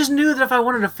 I just knew that if I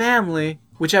wanted a family,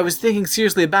 which I was thinking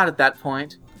seriously about at that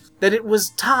point, that it was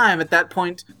time at that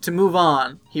point to move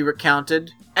on, he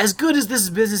recounted. As good as this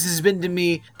business has been to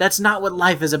me, that's not what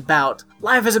life is about.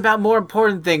 Life is about more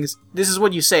important things. This is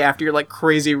what you say after you're, like,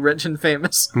 crazy rich and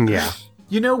famous. Yeah.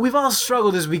 You know, we've all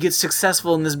struggled as we get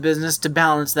successful in this business to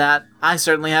balance that. I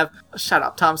certainly have. Shut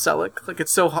up, Tom Selleck. Like,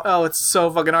 it's so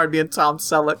fucking hard being Tom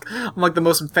Selleck. I'm like the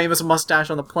most famous mustache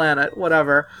on the planet.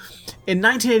 Whatever. In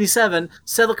 1987,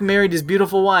 Selleck married his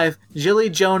beautiful wife, Jilly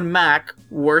Joan Mack,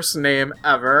 worst name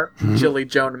ever, Jilly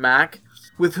Joan Mack,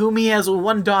 with whom he has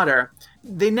one daughter.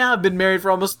 They now have been married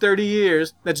for almost 30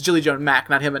 years. That's Jilly Joan Mack,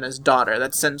 not him and his daughter.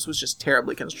 That sentence was just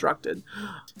terribly constructed.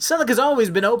 Selleck has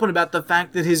always been open about the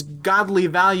fact that his godly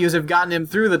values have gotten him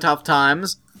through the tough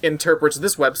times, interprets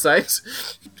this website.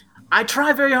 I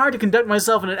try very hard to conduct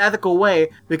myself in an ethical way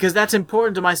because that's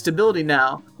important to my stability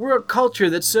now. We're a culture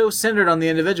that's so centered on the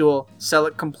individual,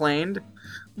 Selleck complained.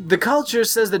 The culture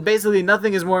says that basically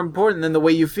nothing is more important than the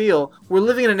way you feel. We're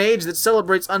living in an age that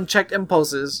celebrates unchecked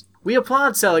impulses. We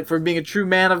applaud Selleck for being a true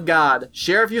man of God.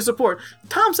 Share if you support.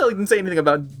 Tom Selleck didn't say anything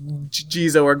about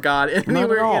Jizo or God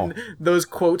anywhere in those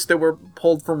quotes that were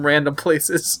pulled from random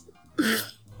places.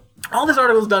 All this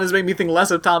article's done is make me think less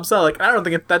of Tom Selleck. I don't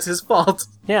think that's his fault.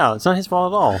 Yeah, it's not his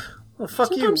fault at all. Well, fuck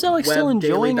so you, Tom Selleck's still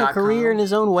enjoying a career in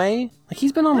his own way. Like,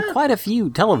 he's been on quite a few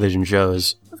television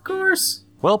shows. Of course.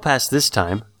 Well past this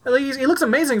time. Like, he looks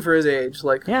amazing for his age.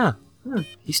 Like, yeah.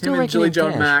 He's still him and Jilly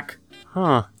Joan cash. Mack.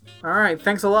 Huh. Alright,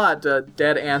 thanks a lot,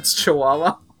 Dead Ants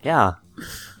Chihuahua. Yeah.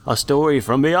 A story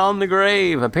from beyond the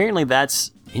grave. Apparently that's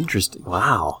interesting.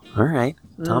 Wow. Alright.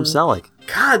 Tom Selleck.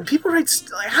 God, people write...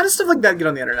 how does stuff like that get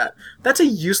on the internet? That's a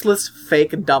useless,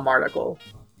 fake, dumb article.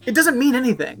 It doesn't mean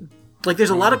anything. Like, there's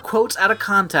a lot of quotes out of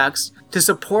context to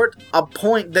support a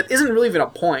point that isn't really even a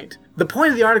point. The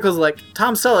point of the article is like,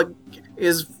 Tom Selleck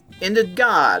is into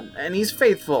God, and he's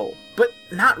faithful. But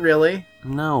not really.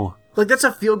 No. Like, that's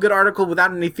a feel-good article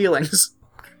without any feelings.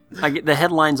 I get the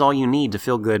headline's all you need to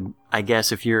feel good, I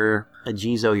guess, if you're a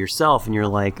Jizo yourself and you're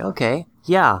like, okay,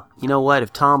 yeah, you know what,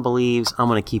 if Tom believes, I'm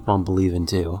going to keep on believing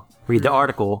too. Read the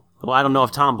article. Well, I don't know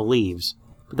if Tom believes,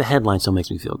 but the headline still makes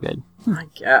me feel good. I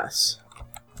guess.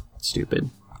 Stupid.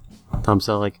 Tom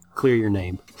Selleck, clear your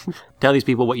name. Tell these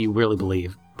people what you really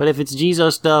believe. But if it's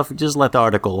Jizo stuff, just let the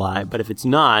article lie. But if it's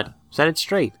not, set it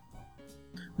straight.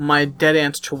 My Dead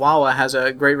Ants Chihuahua has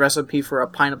a great recipe for a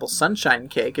pineapple sunshine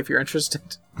cake, if you're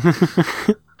interested.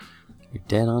 Your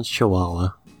Dead Ants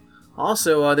Chihuahua.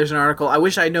 Also, there's an article, I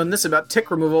wish I had known this about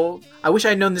tick removal. I wish I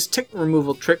had known this tick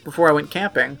removal trick before I went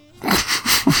camping.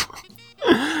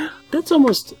 That's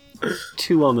almost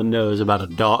too on the nose about a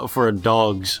dog, for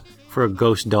a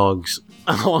ghost dog's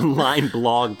online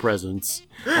blog presence.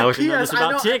 I wish I knew this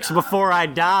about ticks before I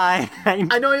die.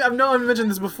 I know I've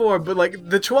mentioned this before, but like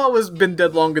the Chihuahua's been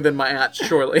dead longer than my aunt,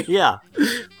 surely. Yeah.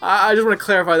 I just want to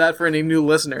clarify that for any new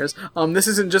listeners. This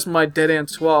isn't just my Dead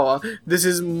Aunt's Chihuahua. This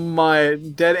is my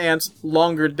Dead Aunt's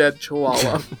longer dead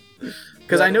Chihuahua.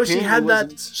 Because I know she had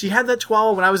that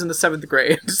Chihuahua when I was in the 7th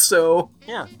grade. So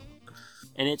yeah.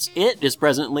 And it is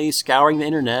presently scouring the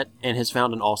internet and has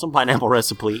found an awesome pineapple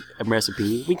recipe.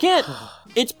 We can't.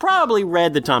 It's probably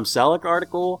read the Tom Selleck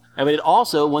article, but it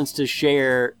also wants to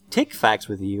share tick facts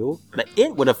with you that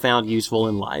it would have found useful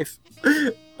in life.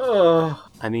 Oh.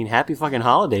 I mean, happy fucking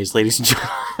holidays, ladies and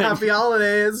gentlemen. Happy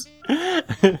holidays.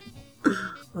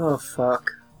 Oh,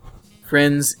 fuck.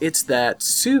 Friends, it's that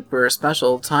super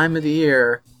special time of the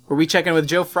year where we check in with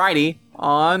Joe Friday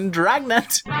on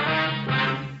Dragnet.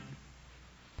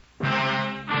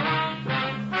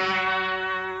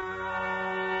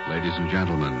 Ladies and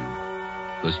gentlemen,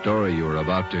 the story you are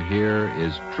about to hear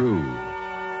is true.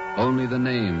 Only the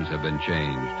names have been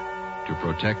changed to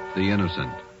protect the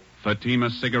innocent. Fatima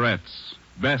Cigarettes,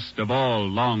 best of all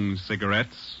long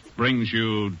cigarettes, brings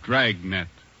you Dragnet.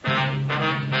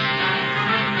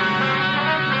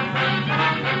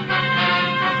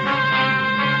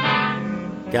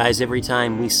 Guys, every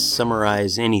time we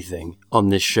summarize anything on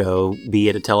this show, be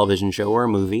it a television show or a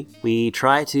movie, we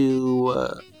try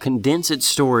to condense its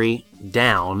story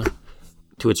down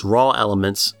to its raw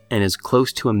elements and as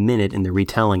close to a minute in the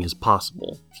retelling as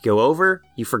possible. If you go over,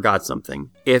 you forgot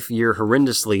something. If you're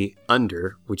horrendously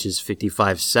under, which is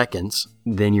 55 seconds,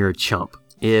 then you're a chump.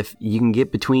 If you can get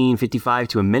between 55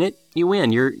 to a minute, you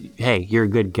win. You're a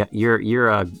good guy.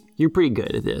 You're pretty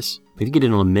good at this. If you get it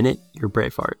in a minute, you're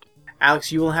Braveheart.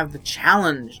 Alex, you will have the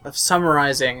challenge of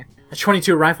summarizing a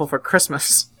 22 rifle for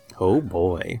Christmas. Oh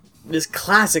boy. This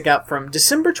classic out from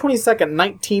December 22nd,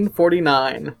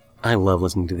 1949. I love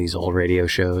listening to these old radio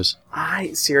shows.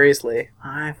 I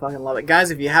fucking love it.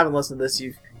 Guys, if you haven't listened to this,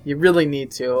 you really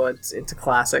need to. It's a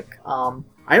classic.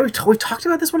 I know we talked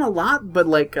about this one a lot, but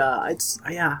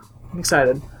I'm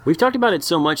excited. We've talked about it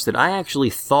so much that I actually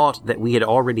thought that we had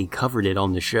already covered it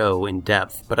on the show in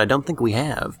depth, but I don't think we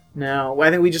have. No,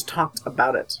 I think we just talked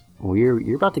about it. Well,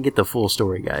 you're about to get the full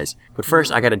story, guys. But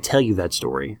first, I gotta tell you that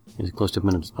story as close to a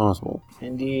minute as possible.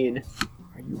 Indeed.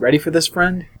 Are you ready for this,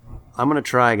 friend? I'm gonna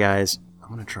try, guys. I'm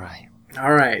gonna try.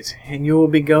 All right, and you will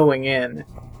be going in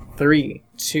 3,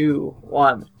 2,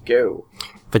 1, go.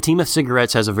 Fatima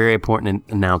Cigarettes has a very important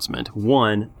announcement.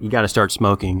 1, you gotta start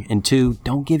smoking. And 2,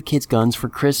 don't give kids guns for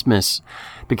Christmas.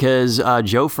 Because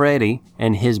Joe Freddy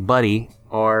and his buddy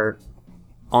are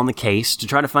on the case to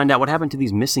try to find out what happened to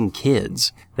these missing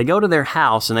kids. They go to their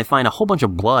house and they find a whole bunch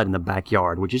of blood in the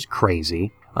backyard, which is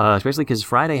crazy. Especially because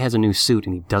Friday has a new suit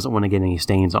and he doesn't want to get any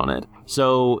stains on it.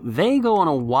 So they go on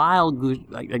a wild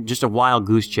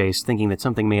goose chase, thinking that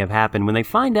something may have happened, when they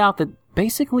find out that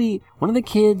basically one of the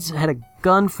kids had a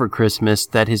gun for Christmas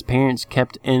that his parents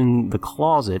kept in the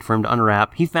closet for him to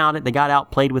unwrap. He found it, they got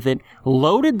out, played with it,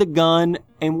 loaded the gun,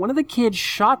 and one of the kids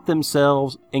shot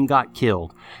themselves and got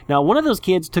killed. Now, one of those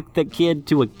kids took the kid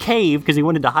to a cave because he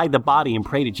wanted to hide the body and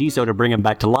pray to Jiso to bring him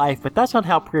back to life, but that's not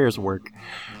how prayers work.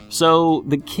 So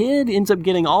the kid ends up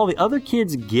getting all the other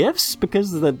kids' gifts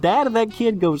because the dad of that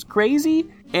kid goes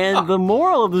crazy. And the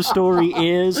moral of the story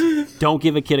is, don't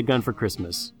give a kid a gun for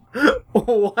Christmas.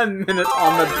 1 minute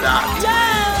on the dot.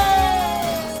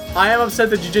 I am upset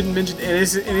that you didn't mention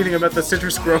anything about the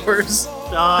citrus growers.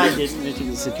 I didn't mention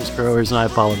the citrus growers, and I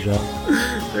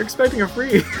apologize. They're expecting a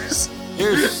freeze.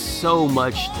 There's so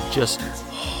much just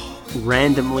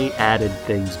randomly added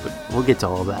things, but we'll get to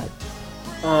all that.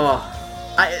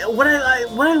 What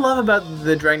I love about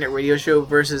the Dragnet radio show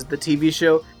versus the TV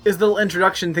show is the little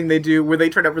introduction thing they do where they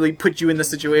try to really put you in the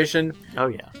situation. Oh,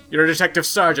 yeah. You're a detective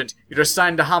sergeant. You're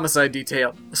assigned to homicide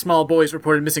detail. A small boy is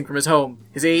reported missing from his home.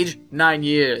 His age, 9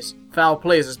 years. Foul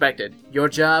play is suspected. Your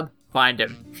job? Find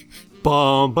him.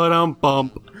 Bum, ba-dum,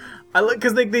 bump. I like,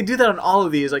 because they do that on all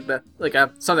of these,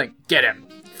 something. Get him.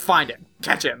 Find him.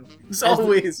 Catch him. It's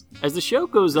always... As the show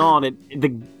goes on,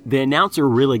 the announcer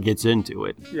really gets into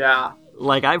it. Yeah.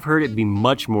 Like, I've heard it be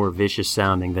much more vicious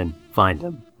sounding than find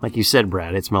him. Like you said,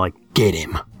 Brad, it's more like, get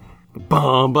him.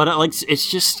 Bum, but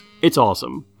it's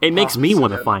awesome. It makes me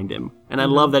want to find him. And I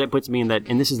love that it puts me in that,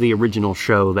 and this is the original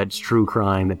show that's true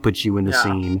crime that puts you in the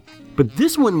scene. But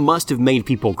this one must have made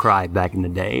people cry back in the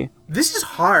day. This is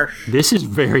harsh. This is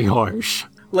very harsh.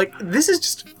 Like, this is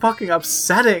just fucking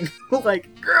upsetting.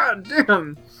 Like, god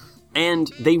damn.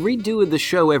 And they redo the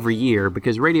show every year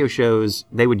because radio shows,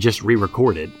 they would just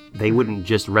re-record it. They wouldn't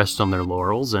just rest on their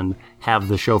laurels and have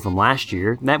the show from last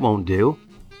year. That won't do.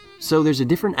 So there's a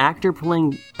different actor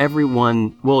playing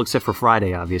everyone, well, except for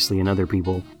Friday, obviously, and other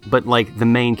people. But, like, the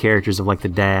main characters of, like, the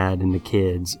dad and the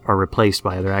kids are replaced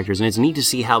by other actors. And it's neat to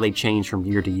see how they change from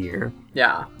year to year.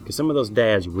 Yeah. Because some of those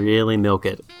dads really milk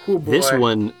it. Oh, boy.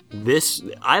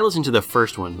 I listened to the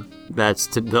first one. That's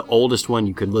the oldest one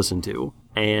you could listen to.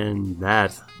 And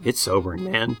it's sobering,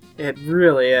 man. It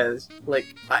really is.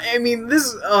 Like, I mean,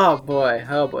 this, oh boy.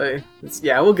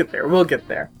 We'll get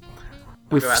there.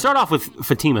 We start off with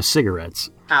Fatima cigarettes.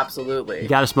 Absolutely. You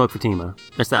gotta smoke Fatima.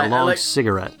 That's that long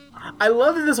cigarette. I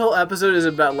love that this whole episode is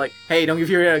about, like, hey, don't give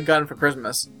your kid a gun for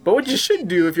Christmas. But what you should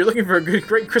do, if you're looking for a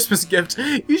great Christmas gift,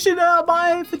 you should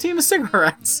buy Fatima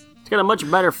cigarettes. It's got a much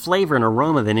better flavor and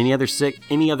aroma than any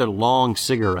other long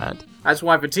cigarette. That's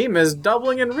why Fatima is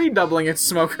doubling and redoubling its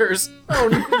smokers. Oh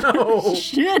no!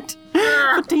 Shit!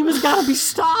 Fatima's gotta be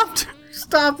stopped!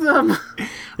 Stop them!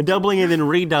 Doubling and then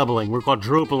redoubling. We're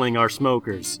quadrupling our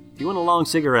smokers. If you want a long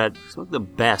cigarette, smoke the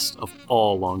best of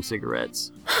all long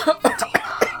cigarettes.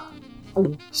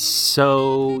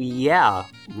 So, yeah.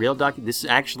 This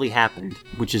actually happened,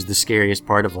 which is the scariest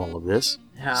part of all of this.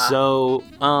 Yeah. So,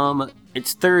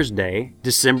 it's Thursday,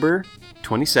 December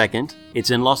 22nd.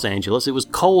 It's in Los Angeles. It was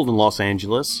cold in Los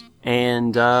Angeles.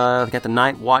 And, they got the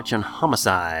night watch on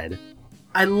homicide.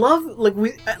 I love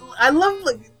I love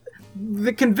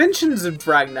the conventions of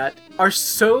Dragnet are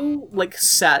so like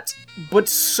set, but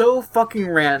so fucking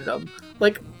random.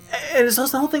 Like, and it's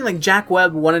also the whole thing. Like Jack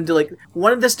Webb wanted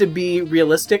this to be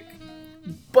realistic,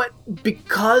 but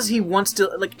because he wants to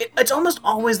it's almost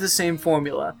always the same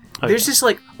formula. There's just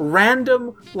the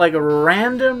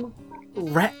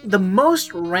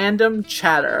most random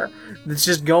chatter that's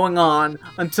just going on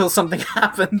until something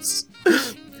happens.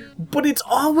 But it's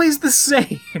always the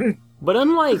same. But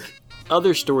unlike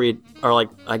other story, or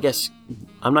I guess,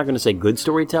 I'm not going to say good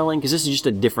storytelling, because this is just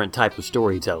a different type of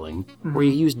storytelling, where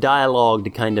you use dialogue to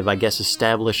kind of, I guess,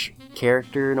 establish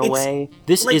character in a way.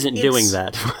 This isn't doing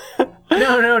that.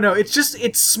 No.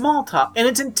 It's small talk. And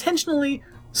it's intentionally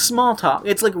small talk.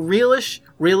 It's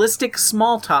realistic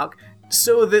small talk,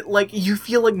 so that you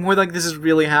feel more like this is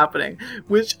really happening,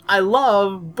 which I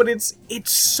love. But it's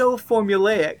so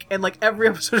formulaic, and every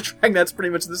episode of Dragnet's pretty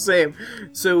much the same.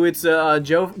 So it's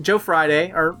Joe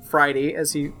Friday, or Friday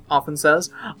as he often says,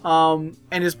 and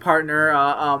his partner,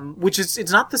 which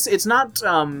it's not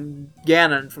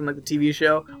Gannon from the TV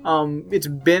show. It's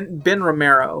Ben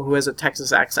Romero, who has a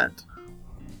Texas accent.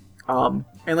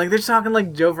 And they're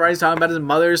talking Joe Fry's talking about his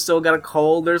mother's still got a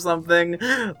cold or something.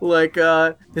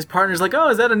 His partner's oh,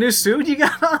 is that a new suit you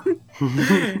got on?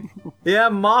 Yeah,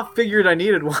 Ma figured I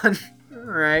needed one.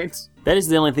 Alright. That is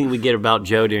the only thing we get about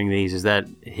Joe during these, is that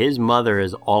his mother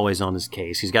is always on his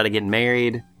case. He's got to get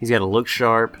married. He's got to look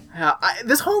sharp. Yeah,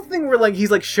 this whole thing where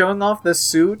he's showing off the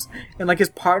suit, and his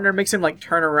partner makes him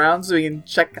turn around so he can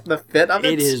check the fit of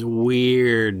it. It is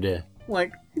weird.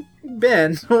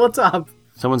 Ben, what's up?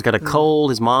 Someone's got a cold,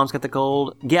 his mom's got the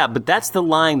cold. Yeah, but that's the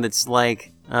line that's that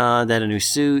a new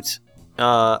suit.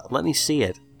 Let me see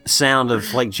it. Sound of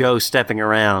Joe stepping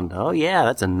around. Oh yeah,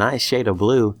 that's a nice shade of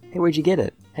blue. Hey, where'd you get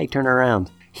it? Hey, turn around.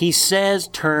 He says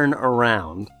turn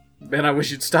around. Ben, I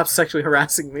wish you'd stop sexually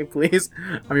harassing me, please.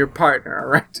 I'm your partner,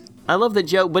 alright? I love the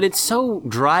joke, but it's so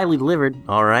dryly delivered,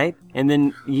 alright? And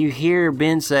then you hear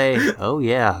Ben say, oh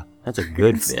yeah, that's a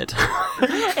good fit.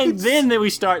 And then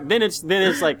we start. Then it's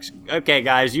okay,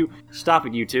 guys, you stop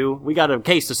it, you two. We got a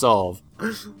case to solve.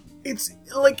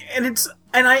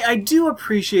 I do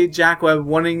appreciate Jack Webb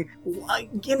wanting.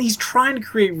 Again, he's trying to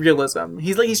create realism.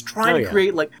 He's trying to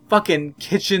create fucking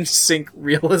kitchen sink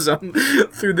realism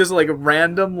through this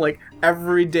random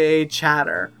everyday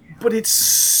chatter. But it's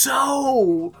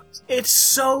so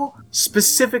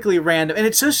specifically random, and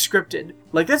it's so scripted.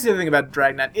 That's the other thing about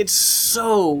Dragnet. It's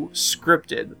so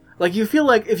scripted. You feel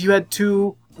if you had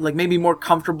two, maybe more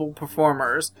comfortable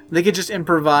performers, they could just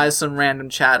improvise some random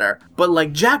chatter.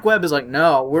 But, Jack Webb is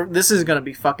no, this is gonna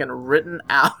be fucking written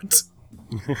out.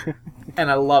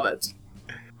 And I love it.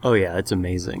 Oh yeah, it's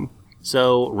amazing.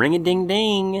 So,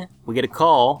 ring-a-ding-ding, we get a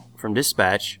call from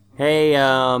dispatch. Hey,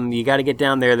 you gotta get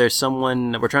down there. There's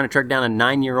someone, we're trying to track down a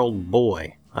 9-year-old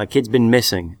boy. A kid's been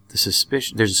missing. There's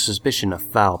a suspicion of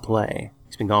foul play.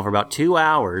 He's been gone for about 2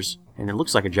 hours, and it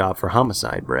looks like a job for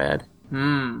homicide, Brad.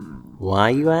 Why,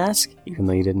 you ask? Even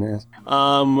though you didn't ask.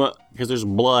 Because there's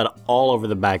blood all over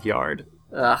the backyard.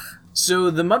 Ugh.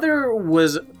 So the mother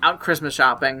was out Christmas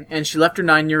shopping, and she left her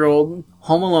 9-year-old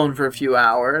home alone for a few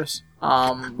hours.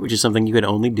 Which is something you could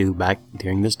only do back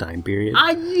during this time period.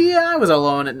 I was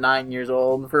alone at 9 years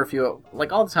old for a few,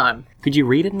 all the time. Could you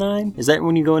read at 9? Is that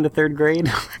when you go into 3rd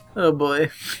grade? Oh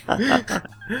boy.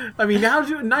 I mean,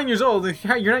 9 years old?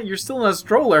 You're still in a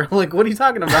stroller. What are you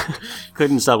talking about?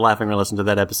 Couldn't stop laughing or listen to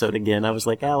that episode again. I was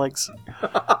like, Alex.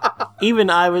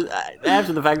 Even I was,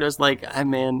 after the fact, I was like,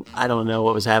 man, I don't know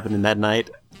what was happening that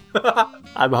night.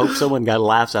 I hope someone got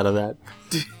laughs out of that.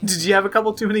 Did you have a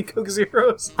couple too many Coke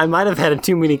Zeros? I might have had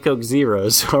too many Coke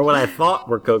Zeros, or what I thought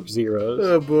were Coke Zeros.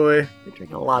 Oh boy. I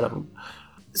drank a lot of them.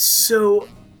 So,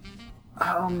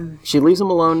 she leaves them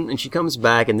alone, and she comes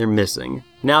back, and they're missing.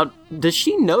 Now, does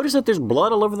she notice that there's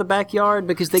blood all over the backyard?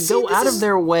 Because they go out of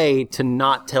their way to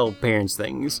not tell parents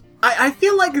things. I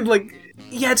feel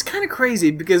yeah, it's kind of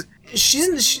crazy, because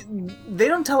they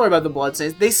don't tell her about the blood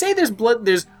stains. They say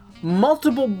there's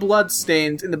multiple blood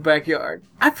stains in the backyard.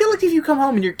 I feel if you come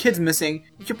home and your kid's missing,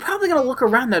 you're probably gonna look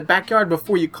around that backyard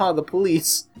before you call the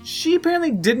police. She apparently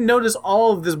didn't notice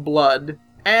all of this blood.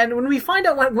 And when we find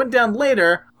out what went down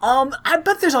later, I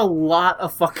bet there's a lot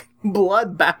of fucking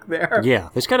blood back there. Yeah,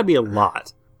 there's gotta be a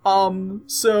lot.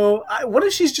 So, what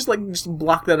if she's just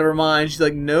blocked out of her mind? She's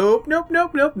nope.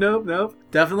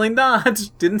 Definitely not.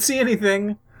 Didn't see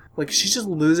anything. She's just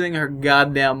losing her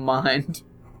goddamn mind.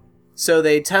 So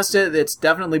they test it. It's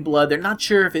definitely blood. They're not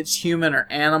sure if it's human or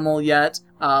animal yet,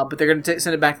 but they're going to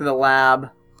send it back to the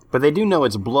lab. But they do know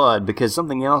it's blood, because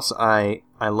something else I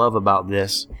love about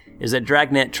this is that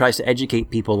Dragnet tries to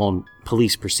educate people on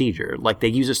police procedure. Like, they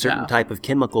use a certain type of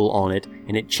chemical on it,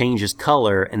 and it changes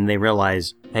color, and they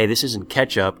realize, hey, this isn't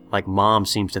ketchup, like Mom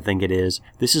seems to think it is.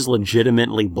 This is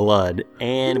legitimately blood,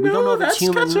 and we don't know if it's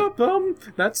human. Ketchup.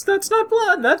 That's not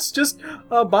blood. That's just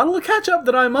a bottle of ketchup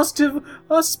that I must have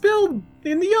spilled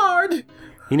in the yard.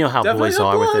 You know how Definitely boys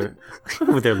not are blood.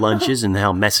 with their lunches and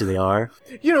how messy they are.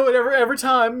 You know, every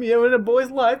time, in a boy's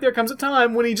life, there comes a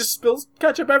time when he just spills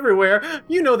ketchup everywhere.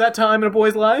 You know that time in a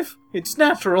boy's life. It's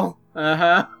natural.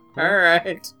 Uh-huh.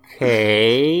 Alright.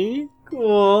 Hey.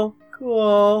 Cool.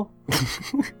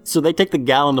 So they take the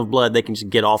gallon of blood they can just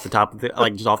get off the top of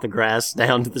just off the grass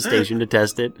down to the station to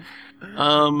test it.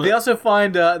 They also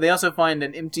find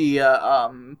an empty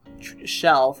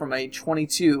shell from a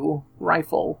 .22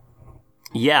 rifle.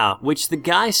 Yeah, which the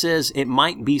guy says it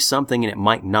might be something and it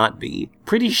might not be.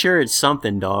 Pretty sure it's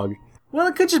something, dog. Well,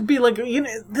 it could just be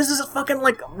this is a fucking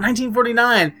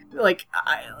 1949.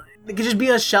 It could just be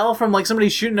a shell from somebody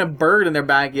shooting a bird in their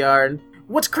backyard.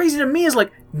 What's crazy to me is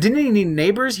didn't any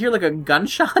neighbors hear a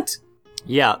gunshot?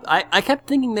 Yeah, I kept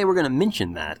thinking they were going to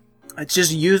mention that. It's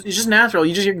just natural.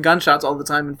 You just hear gunshots all the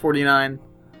time in 49.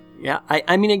 Yeah,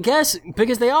 I mean, I guess,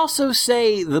 because they also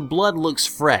say the blood looks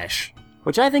fresh,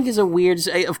 which I think is a weird...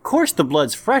 Of course the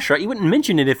blood's fresh, right? You wouldn't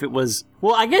mention it if it was...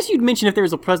 Well, I guess you'd mention if there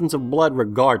was a presence of blood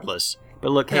regardless.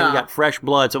 But look, hey, we got fresh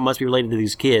blood, so it must be related to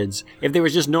these kids. If there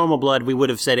was just normal blood, we would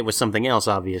have said it was something else,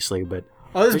 obviously, but...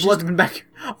 Oh, this blood's been back...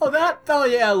 Oh,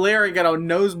 yeah, Larry got a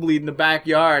nosebleed in the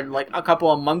backyard, a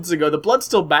couple of months ago. The blood's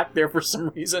still back there for some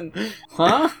reason.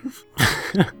 Huh?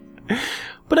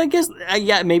 But I guess,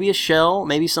 maybe a shell,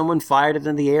 maybe someone fired it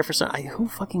in the air for something. Who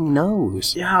fucking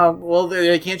knows? Yeah, well,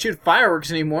 they can't shoot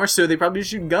fireworks anymore, so they probably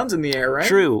shoot guns in the air, right?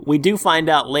 True. We do find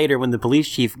out later when the police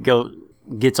chief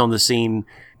gets on the scene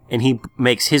and he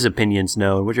makes his opinions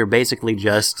known, which are basically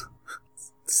just...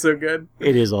 So good.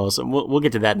 It is awesome. We'll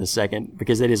get to that in a second,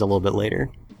 because it is a little bit later.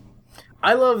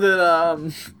 I love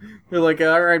that, they're like,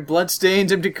 alright,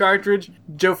 bloodstains, empty cartridge.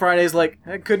 Joe Friday's like,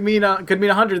 that could mean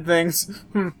 100 things.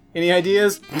 Any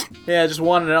ideas? Yeah, just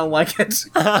one and I don't like it.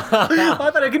 I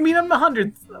thought it could mean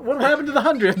 100. What happened to the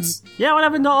hundreds? Yeah, what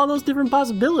happened to all those different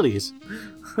possibilities?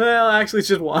 Well, actually, it's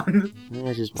just one.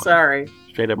 Yeah, just one. Sorry.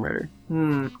 Straight up murder.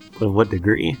 But of what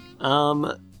degree?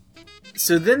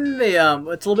 So then they,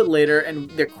 it's a little bit later,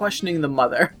 and they're questioning the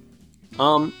mother.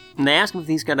 And they ask him if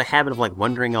he's got a habit of,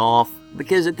 wandering off.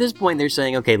 Because at this point, they're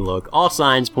saying, okay, look, all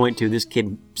signs point to this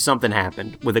kid, something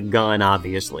happened. With a gun,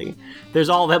 obviously. There's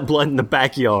all that blood in the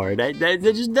backyard. That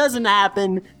just doesn't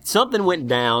happen. Something went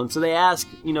down. So they ask,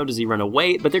 does he run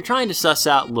away? But they're trying to suss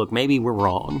out, look, maybe we're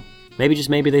wrong. Maybe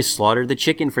they slaughtered the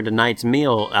chicken for tonight's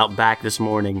meal out back this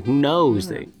morning. Who knows?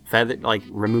 They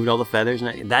removed all the feathers,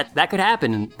 and that could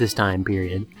happen in this time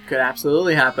period. Could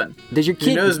absolutely happen. Does your kid?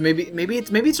 Who knows? Maybe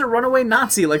it's a runaway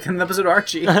Nazi like in the episode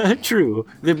Archie. True,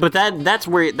 but that's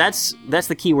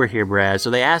the key word here, Brad. So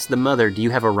they asked the mother, "Do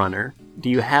you have a runner? Do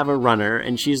you have a runner?"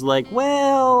 And she's like,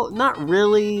 "Well, not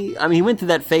really." I mean, he went through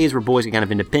that phase where boys get kind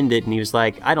of independent, and he was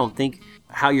like, "I don't think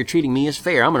how you're treating me is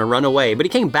fair. I'm gonna run away." But he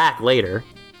came back later.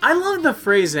 I love the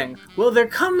phrasing. Well, there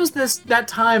comes that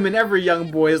time in every young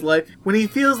boy's life when he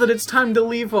feels that it's time to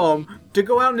leave home, to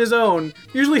go out on his own.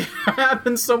 Usually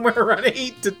happens somewhere around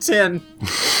 8 to 10.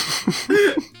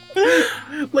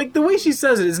 The way she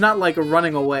says it is not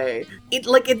running away.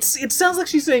 It sounds like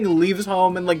she's saying leaves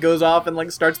home and goes off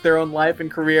and starts their own life and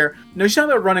career. No, she's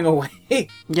talking about running away.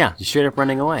 Yeah, just straight up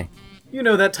running away. You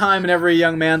know, that time in every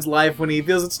young man's life when he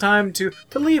feels it's time to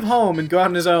leave home and go out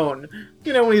on his own.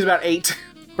 You know, when he's about 8.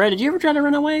 Brad, did you ever try to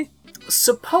run away?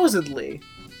 Supposedly.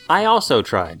 I also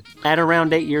tried, at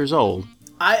around 8 years old.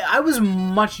 I was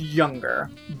much younger,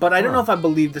 but I don't know if I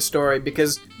believe the story,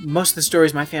 because most of the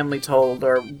stories my family told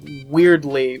are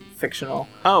weirdly fictional.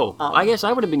 Oh, I guess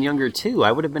I would have been younger too.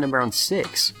 I would have been around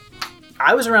 6.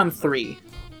 I was around 3.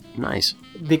 Nice.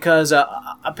 Because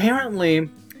apparently,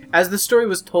 as the story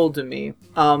was told to me,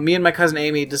 me and my cousin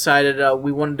Amy decided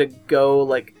we wanted to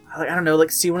go, I don't know,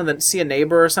 see a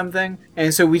neighbor or something.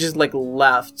 And so we just,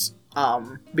 left,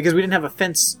 because we didn't have a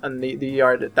fence in the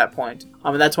yard at that point.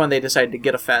 And that's when they decided to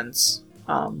get a fence,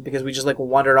 because we just,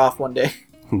 wandered off one day.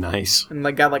 Nice. And,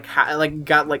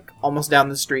 got almost down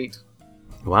the street.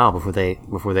 Wow, before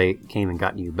they came and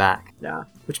got you back. Yeah.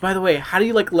 Which, by the way, how do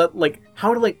you,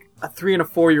 how do, a 3 and a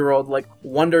 4-year-old,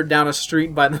 wander down a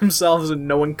street by themselves and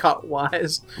no one caught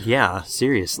wise? Yeah,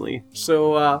 seriously.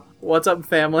 So, what's up,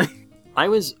 family?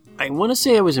 I want to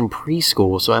say I was in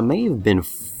preschool, so I may have been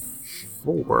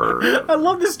 4. I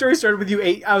love this story started with you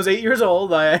 8. I was 8 years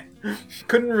old. I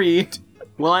couldn't read.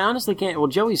 Well, I honestly can't. Well,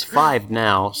 Joey's 5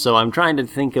 now, so I'm trying to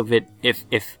think of it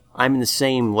if I'm in the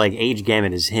same, like, age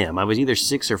gamut as him. I was either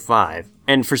 6 or 5.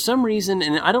 And for some reason,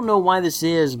 and I don't know why this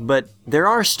is, but there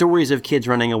are stories of kids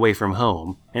running away from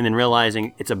home and then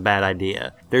realizing it's a bad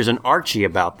idea. There's an Archie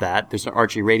about that. There's an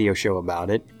Archie radio show about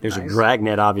it. There's a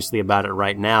Dragnet, obviously, about it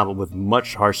right now, but with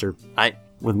much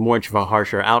of a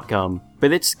harsher outcome.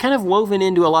 But it's kind of woven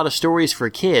into a lot of stories for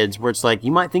kids where it's like,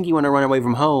 you might think you want to run away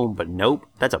from home, but nope,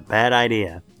 that's a bad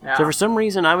idea. Yeah. So for some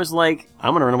reason, I was like,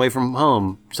 I'm going to run away from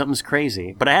home. Something's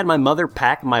crazy. But I had my mother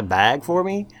pack my bag for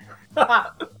me.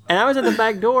 And I was at the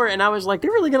back door, and I was like,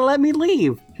 they're really going to let me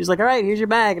leave. She's like, all right, here's your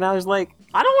bag. And I was like,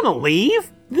 I don't want to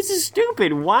leave. This is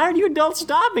stupid. Why are you adults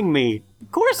stopping me?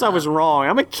 Of course I was wrong.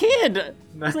 I'm a kid.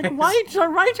 Nice. I was like, why are you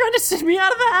trying to send me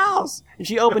out of the house? And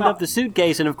she opened up the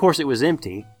suitcase, and of course it was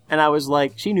empty. And I was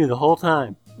like, she knew the whole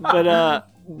time. But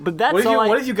that's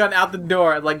what if you got out the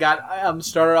door, like got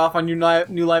started off on your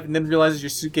new life, and then realized your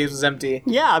suitcase was empty?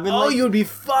 Yeah, I've been you would be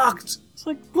fucked. It's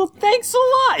like, well, thanks a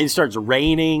lot. It starts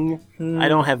raining. I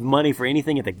don't have money for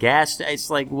anything at the gas station.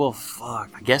 It's like, well, fuck.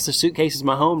 I guess the suitcase is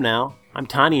my home now. I'm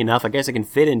tiny enough. I guess I can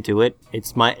fit into it.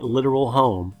 It's my literal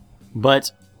home.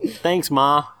 But thanks,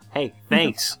 Ma. Hey,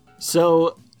 thanks.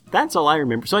 So that's all I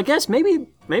remember. So I guess maybe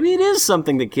it is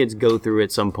something that kids go through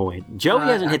at some point. Joey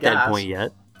hasn't hit that point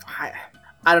yet.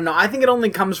 I don't know. I think it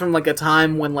only comes from like a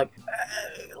time when like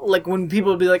when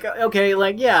people would be like, okay,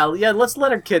 like yeah, let's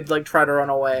let our kid like try to run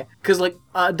away, because like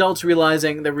adults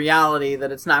realizing the reality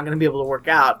that it's not going to be able to work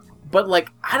out. But like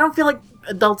I don't feel like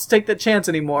adults take that chance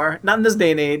anymore. Not in this day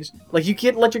and age. Like you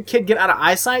can't let your kid get out of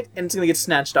eyesight and it's going to get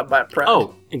snatched up by a pred.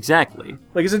 Oh, exactly.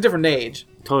 Like it's a different age.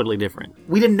 Totally different.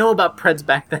 We didn't know about preds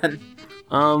back then.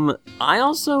 I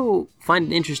also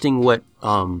find it interesting what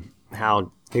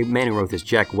how the man who wrote this,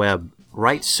 Jack Webb,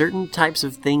 writes certain types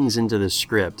of things into the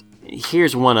script.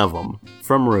 Here's one of them,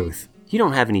 from Ruth. You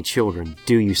don't have any children,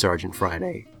 do you, Sergeant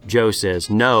Friday? Joe says,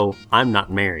 no, I'm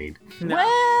not married. No.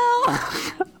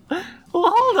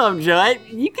 Well, hold up, Joe.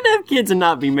 You can have kids and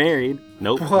not be married.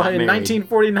 Nope, well, not in married.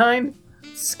 1949?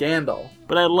 Scandal.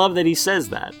 But I love that he says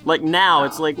that. Like, now,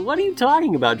 It's like, what are you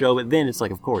talking about, Joe? But then it's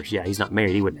like, of course, yeah, he's not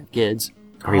married. He wouldn't have kids.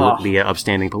 Or he wouldn't be an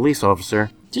upstanding police officer.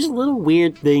 Just little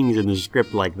weird things in the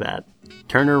script like that.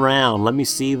 Turn around. Let me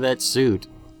see that suit.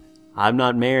 I'm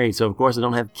not married, so of course I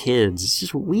don't have kids. It's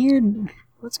just weird.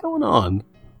 What's going on?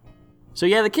 So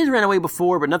yeah, the kids ran away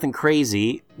before, but nothing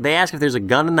crazy. They ask if there's a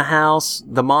gun in the house.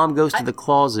 The mom goes to the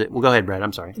closet. Well, go ahead, Brad.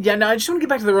 I'm sorry. Yeah, no, I just want to get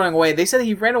back to the running away. They said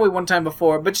he ran away one time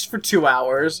before, but just for 2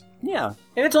 hours. Yeah.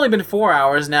 And it's only been 4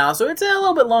 hours now, so it's a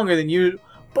little bit longer than you.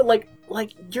 But like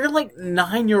your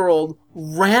 9-year-old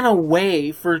ran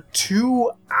away for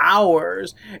 2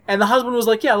 hours, and the husband was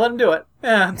like, "Yeah, let him do it.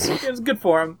 Yeah, it's good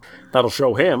for him. That'll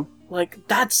show him." Like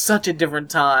that's such a different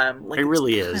time. Like, it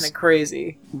really is kind of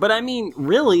crazy. But I mean,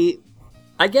 really,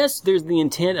 I guess there's the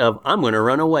intent of I'm going to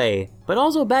run away. But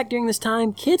also back during this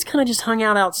time, kids kind of just hung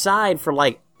out outside for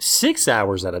like 6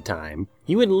 hours at a time.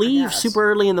 You would leave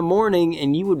super early in the morning,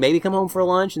 and you would maybe come home for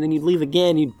lunch, and then you'd leave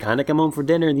again. You'd kind of come home for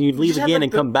dinner, and then you'd leave again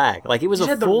and come back. Like it was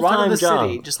a full-time job.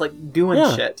 City, just like doing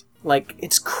shit. Like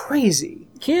it's crazy.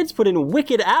 Kids put in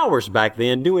wicked hours back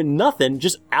then doing nothing,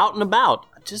 just out and about.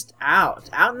 Just out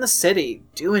in the city,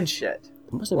 doing shit.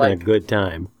 It must have been a good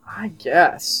time. I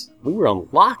guess. We were on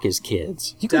lock as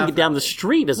kids. You couldn't get down the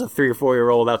street as a 3 or 4 year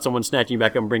old without someone snatching you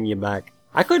back up and bringing you back.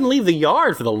 I couldn't leave the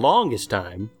yard for the longest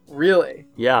time. Really?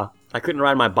 Yeah. I couldn't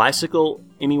ride my bicycle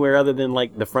anywhere other than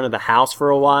like the front of the house for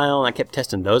a while, and I kept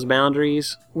testing those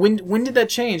boundaries. When did that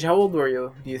change? How old were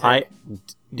you, do you think?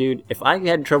 Dude, if I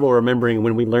had trouble remembering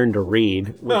when we learned to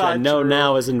read, which I know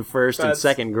now is in first and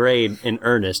second grade in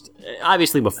earnest,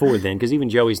 obviously before then, because even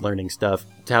Joey's learning stuff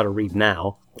to how to read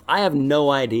now, I have no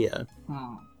idea.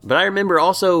 But I remember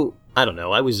also, I don't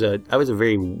know, I was a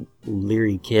very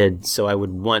leery kid, so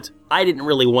I didn't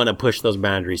really want to push those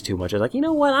boundaries too much. I was like, you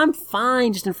know what, I'm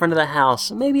fine just in front of the house.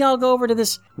 Maybe I'll go over to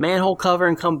this manhole cover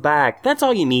and come back. That's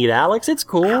all you need, Alex. It's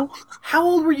cool. How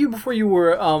old were you before you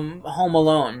were home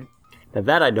alone? Now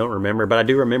that I don't remember, but I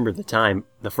do remember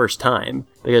the first time,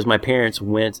 because my parents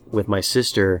went with my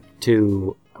sister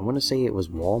to, I want to say it was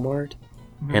Walmart,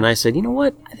 and I said, you know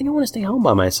what, I think I want to stay home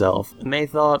by myself. And they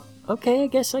thought, okay, I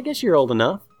guess you're old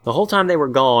enough. The whole time they were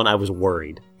gone, I was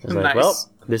worried. I was like, well,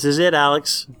 this is it,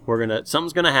 Alex.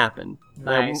 Something's gonna happen.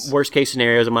 Nice. Worst case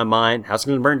scenarios in my mind, house is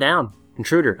gonna burn down.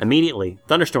 Intruder, immediately.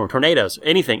 Thunderstorm, tornadoes,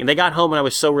 anything. And they got home and I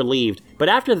was so relieved. But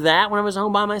after that, when I was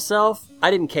home by myself, I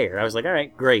didn't care. I was like, all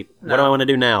right, great. What do I want to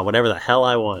do now? Whatever the hell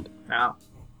I want. No.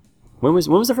 When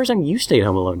was the first time you stayed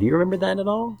home alone? Do you remember that at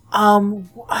all?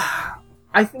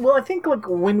 I think like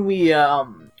when we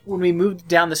when we moved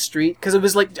down the street, because it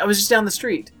was like I was just down the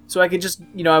street, so I could just,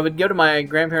 I would go to my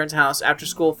grandparents' house after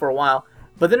school for a while.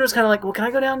 But then it was kind of like, well, can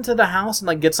I go down to the house and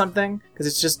like get something? Because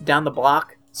it's just down the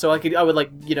block. So I would like,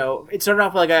 it started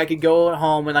off like I could go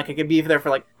home and like I could be there for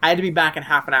like, I had to be back in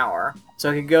half an hour. So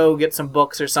I could go get some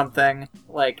books or something.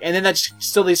 Like, and then that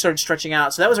slowly started stretching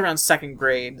out. So that was around 2nd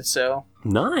grade. So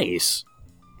Nice.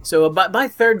 So by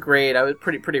 3rd grade, I was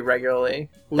pretty regularly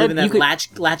living that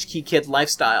latchkey kid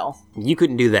lifestyle. You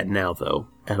couldn't do that now, though,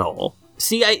 at all.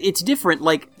 See, it's different.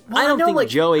 Like, Well, I don't no, think like,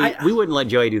 Joey. We wouldn't let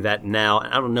Joey do that now.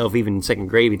 I don't know if even in 2nd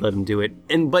grade we'd let him do it.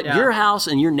 But Yeah. your house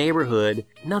and your neighborhood,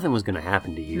 nothing was going to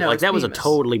happen to you. No, like it's that was a Bemis.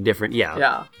 totally different. Yeah.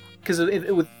 Yeah, because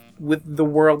with the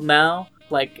world now,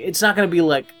 like it's not gonna be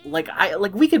like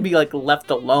we could be like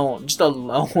left alone, just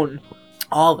alone,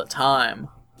 all the time.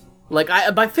 Like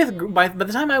by the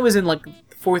time I was in like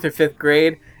 4th or 5th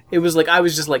grade, it was like I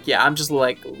was just like, yeah, I'm just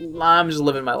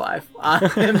living my life.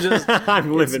 I'm just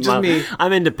I'm living it's just me.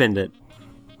 I'm independent.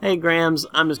 Hey, Grams,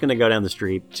 I'm just gonna go down the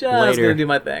street. Just Later. gonna do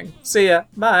my thing. See ya.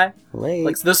 Bye. Late.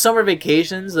 Like those summer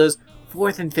vacations, those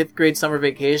 4th and 5th grade summer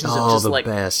vacations, of just the like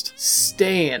best.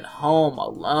 staying home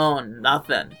alone,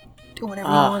 nothing. Do whatever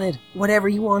you wanted. Whatever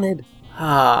you wanted.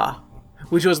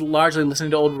 Which was largely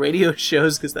listening to old radio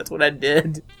shows because that's what I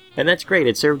did. And that's great.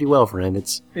 It served you well, friend.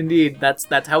 It's Indeed, that's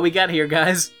how we got here,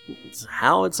 guys.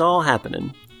 how it's all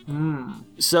happening.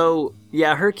 So,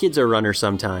 yeah, her kids are runners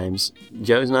sometimes.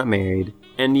 Joe's not married.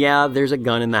 And yeah, there's a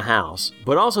gun in the house.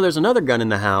 But also there's another gun in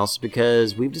the house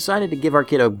because we've decided to give our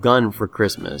kid a gun for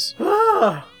Christmas.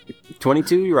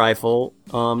 22 rifle.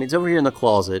 It's over here in the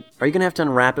closet. Are you going to have to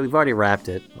unwrap it? We've already wrapped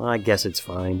it. Well, I guess it's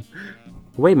fine.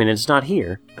 Wait a minute, it's not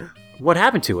here. What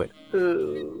happened to it?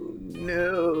 Oh,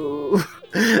 no.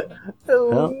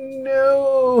 Well.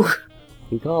 No.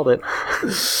 He called it.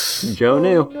 Joe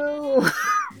knew. No.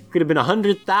 Could have been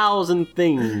 100,000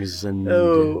 things, and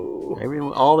Oh.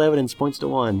 all the evidence points to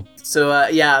one. So,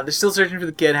 yeah, they're still searching for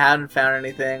the kid, haven't found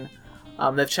anything.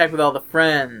 They've checked with all the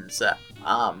friends.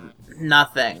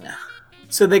 Nothing.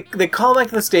 So they call back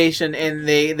to the station, and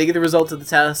they get the results of the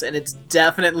test, and it's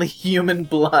definitely human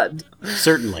blood.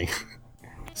 Certainly.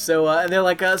 So, and they're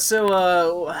like, what's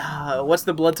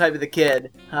the blood type of the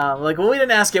kid? Like, well, we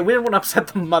didn't ask yet. We didn't want to upset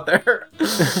the mother. We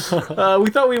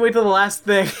thought we'd wait till the last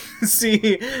thing,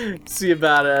 see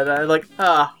about it. Like,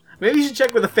 maybe you should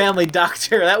check with a family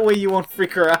doctor. That way you won't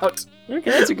freak her out. Okay,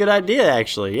 that's a good idea,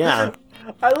 actually. Yeah.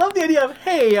 I love the idea of,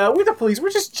 hey, we're the police. We're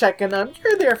just checking.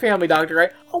 You're their family doctor,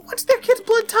 right? Oh, what's their kid's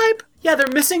blood type? Yeah, they're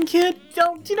missing kid.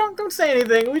 Don't say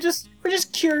anything. We're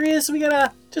just curious. We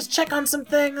gotta just check on some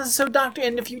things. So, doctor,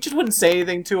 and if you just wouldn't say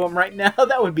anything to him right now,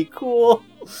 that would be cool.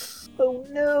 Oh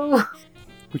no.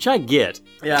 Which I get.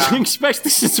 Yeah. Especially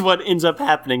since what ends up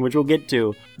happening, which we'll get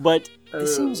to. But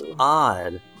this seems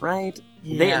odd, right?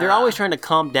 Yeah. They're always trying to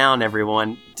calm down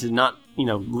everyone to not,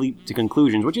 leap to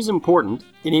conclusions, which is important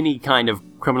in any kind of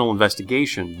criminal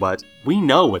investigation, but we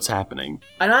know what's happening.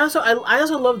 And I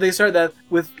also love they start off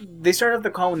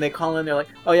the call when they call in. They're like,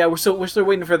 oh yeah, we're still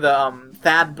waiting for the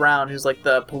Thad Brown, who's like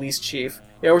the police chief.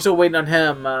 Yeah, we're still waiting on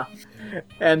him.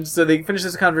 And so they finish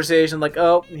this conversation like,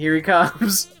 oh, here he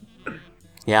comes.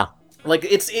 Yeah. Like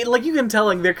like you can tell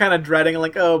like they're kind of dreading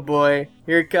like, oh boy,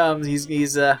 here he comes.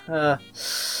 He's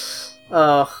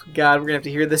oh god, we're gonna have to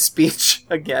hear this speech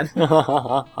again.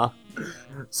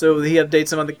 So he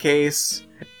updates him on the case,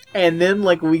 and then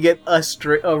like we get a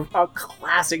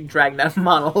classic Dragnet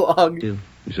monologue. You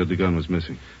said the gun was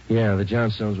missing. Yeah, the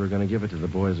Johnstones were going to give it to the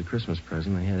boy as a Christmas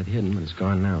present. They had it hidden, but it's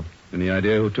gone now. Any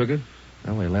idea who took it?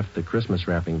 Well, they left the Christmas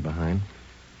wrapping behind.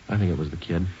 I think it was the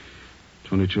kid.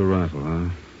 22 rifle, huh?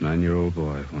 9-year-old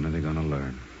boy. When are they going to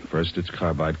learn? First, it's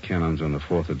carbide cannons on the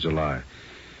 4th of July.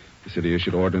 The city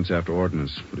issued ordinance after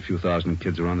ordinance, but a few thousand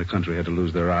kids around the country had to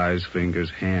lose their eyes, fingers,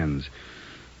 hands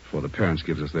before the parents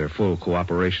gives us their full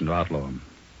cooperation to outlaw them.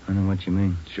 I know what you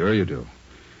mean. Sure you do.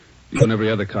 You and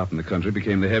every other cop in the country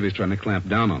became the heavies trying to clamp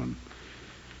down on them.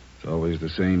 It's always the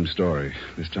same story.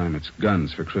 This time it's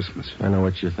guns for Christmas. I know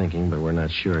what you're thinking, but we're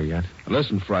not sure yet. Now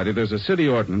listen, Friday, there's a city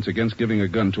ordinance against giving a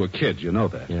gun to a kid. You know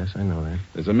that. Yes, I know that.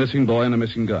 There's a missing boy and a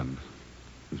missing gun.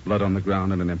 There's blood on the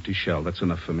ground and an empty shell. That's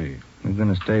enough for me. We're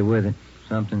going to stay with it.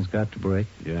 Something's got to break.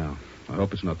 Yeah. I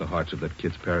hope it's not the hearts of that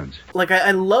kid's parents. Like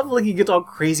I love like he gets all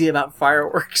crazy about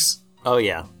fireworks. Oh,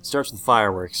 yeah. Starts with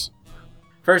fireworks.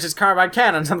 First, it's carbide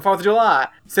cannons on the 4th of July.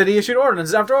 City issued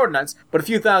ordinance after ordinance, but a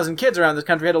few thousand kids around this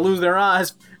country had to lose their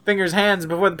eyes, fingers, hands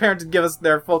before the parents would give us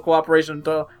their full cooperation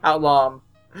to outlaw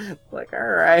them. Like, all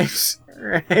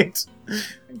right.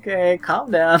 Okay,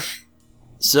 calm down.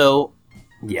 So,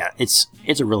 yeah, it's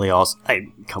a really awesome...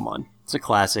 come on. It's a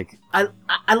classic. I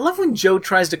love when Joe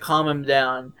tries to calm him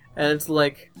down, and it's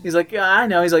like he's like, yeah, I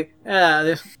know. He's like,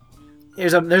 yeah,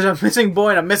 there's a missing boy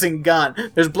and a missing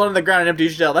gun. There's blood on the ground and an empty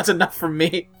shell. That's enough for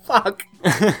me. Fuck.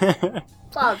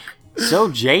 Fuck.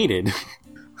 So jaded.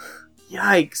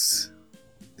 Yikes.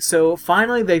 So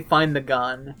finally they find the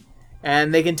gun,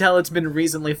 and they can tell it's been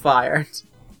recently fired.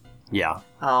 Yeah.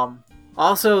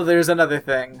 Also, there's another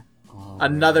thing.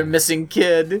 Another missing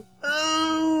kid.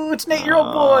 Oh, it's an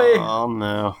 8-year-old boy. Oh,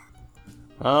 no.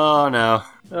 Oh, no.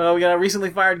 Oh, we got a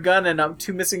recently fired gun and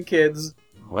 2 missing kids.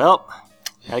 Well,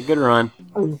 had a good run.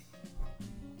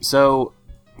 So,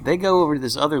 they go over to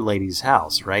this other lady's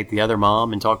house, right? The other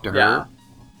mom, and talk to her. Yeah.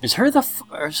 Is her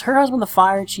husband the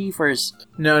fire chief, or is...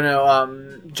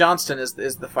 No, Johnston is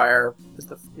the fire...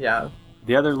 yeah.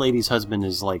 The other lady's husband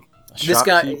is, like, a This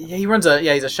guy, shopkeep? he runs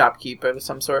he's a shopkeeper of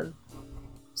some sort.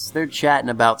 So they're chatting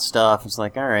about stuff. It's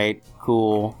like, alright,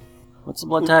 cool. What's the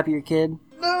blood type of your kid?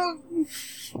 No.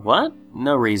 What?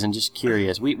 No reason, just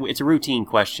curious. It's a routine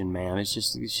question, ma'am. It's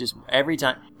just every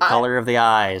time. Color of the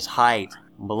eyes, height,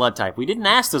 blood type. We didn't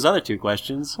ask those other 2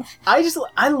 questions.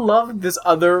 I love this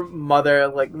other mother,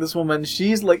 like, this woman,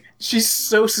 she's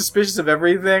so suspicious of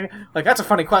everything. Like, that's a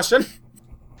funny question.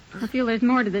 I feel there's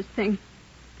more to this thing.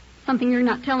 Something you're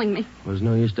not telling me. Well, there's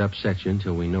no use to upset you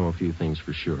until we know a few things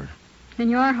for sure. Then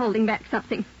you are holding back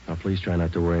something. Now, please try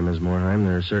not to worry, Ms. Morheim.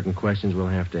 There are certain questions we'll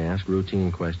have to ask,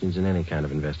 routine questions in any kind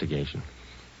of investigation.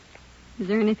 Is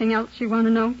there anything else you want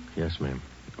to know? Yes, ma'am.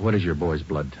 What is your boy's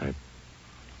blood type?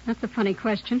 That's a funny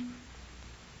question.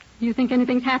 Do you think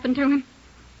anything's happened to him?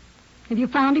 Have you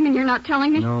found him and you're not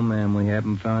telling me? No, ma'am, we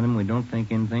haven't found him. We don't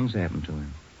think anything's happened to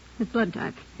him. His blood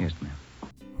type. Yes, ma'am.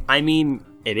 I mean,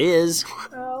 it is.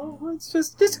 Oh, it's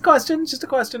just a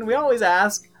question, we always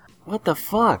ask. What the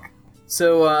fuck?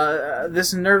 So,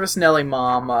 this nervous Nelly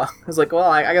mom, is like,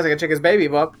 well, I guess I can check his baby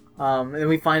book. And then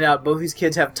we find out both these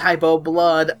kids have type O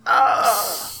blood.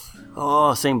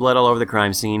 Oh, same blood all over the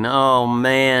crime scene. Oh,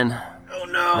 man. Oh,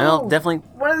 no. Well, definitely...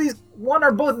 One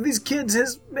or both of these kids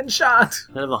has been shot.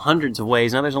 Out of the hundreds of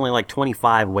ways, now there's only like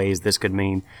 25 ways this could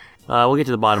mean. We'll get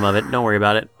to the bottom of it. Don't worry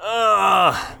about it.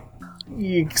 Ugh.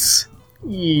 Yeeks.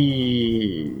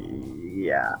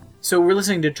 Yeah. So we're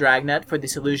listening to Dragnet for the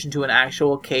solution to an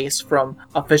actual case from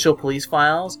official police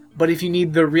files. But if you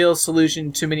need the real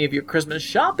solution to many of your Christmas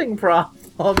shopping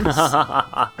problems,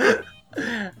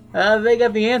 they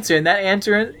got the answer, and that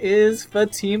answer is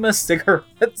Fatima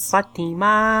cigarettes.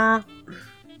 Fatima.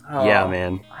 Oh, Yeah,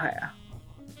 man.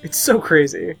 It's so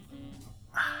crazy.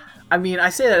 I mean, I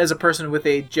say that as a person with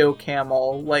a Joe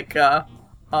Camel,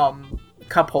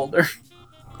 cup holder.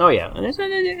 Oh, yeah. I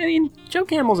mean, Joe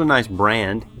Camel's a nice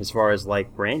brand as far as,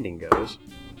 like, branding goes.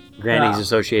 Granted, he's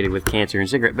associated with cancer and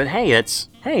cigarette, but hey,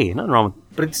 nothing wrong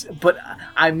with... But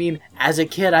I mean, as a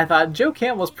kid, I thought Joe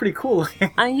Camel was pretty cool.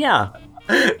 Yeah.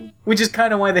 Which is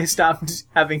kind of why they stopped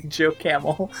having Joe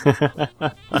Camel.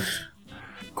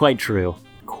 Quite true.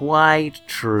 Quite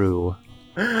true.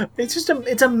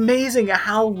 It's amazing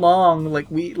how long,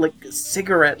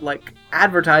 cigarette,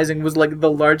 advertising was,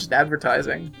 the largest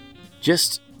advertising.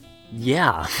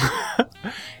 Yeah.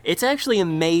 It's actually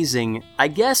amazing. I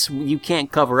guess you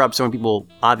can't cover up so many people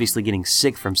obviously getting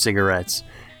sick from cigarettes,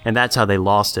 and that's how they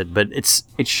lost it. But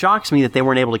it shocks me that they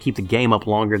weren't able to keep the game up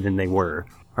longer than they were,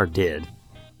 or did.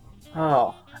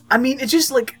 Oh. I mean, it's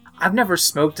just, I've never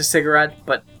smoked a cigarette,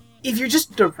 but if you're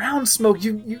just around smoke,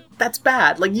 you that's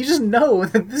bad. You just know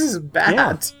that this is bad.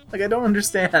 Yeah. I don't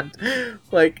understand.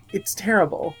 It's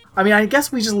terrible. I mean, I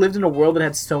guess we just lived in a world that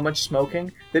had so much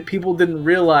smoking that people didn't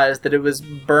realize that it was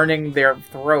burning their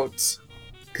throats.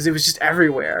 Because it was just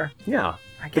everywhere. Yeah.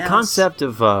 I The guess. concept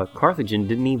of Carthagin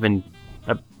didn't even...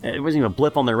 it wasn't even a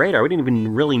blip on their radar. We didn't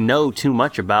even really know too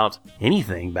much about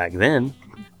anything back then.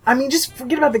 I mean, just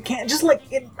forget about the can. Just,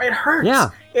 it hurts. Yeah.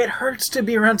 It hurts to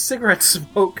be around cigarette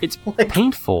smoke. It's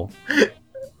painful.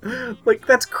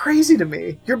 That's crazy to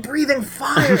me. You're breathing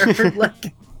fire.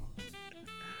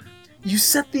 You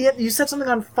set something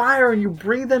on fire and you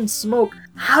breathe in smoke.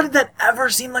 How did that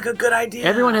ever seem like a good idea?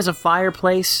 Everyone has a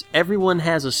fireplace. Everyone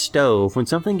has a stove. When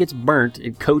something gets burnt,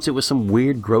 it coats it with some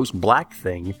weird, gross black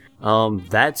thing.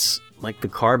 That's, the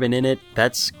carbon in it,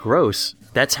 that's gross.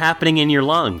 That's happening in your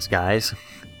lungs, guys.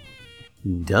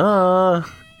 Duh.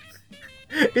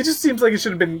 It just seems like it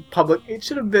should have been public. It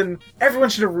should have been... Everyone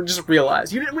should have just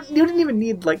realized. You didn't even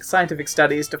need, scientific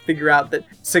studies to figure out that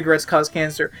cigarettes cause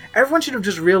cancer. Everyone should have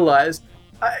just realized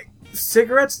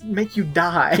cigarettes make you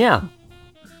die. Yeah.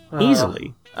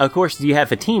 Easily. Of course, you have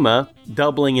Fatima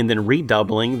doubling and then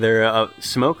redoubling their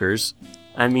smokers.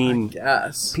 I mean...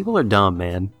 Yes. People are dumb,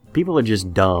 man. People are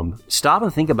just dumb. Stop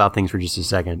and think about things for just a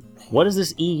second. What is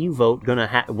this EU vote gonna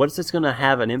have? What's this gonna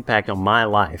have an impact on my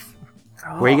life?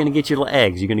 Where are you going to get your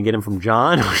eggs? You going to get them from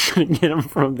John, or are you going to get them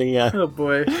from the... Oh,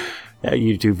 boy. That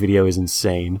YouTube video is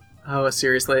insane. Oh,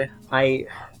 seriously? Go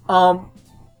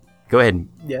ahead.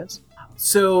 Yes.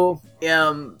 So,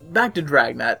 back to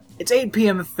Dragnet. It's 8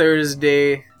 p.m.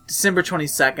 Thursday, December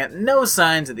 22nd. No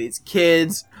signs of these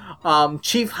kids.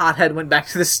 Chief Hothead went back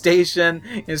to the station,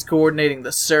 is coordinating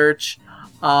the search.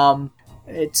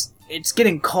 It's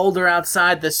getting colder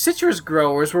outside. The citrus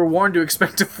growers were warned to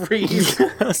expect to freeze.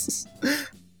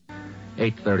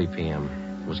 8:30 p.m.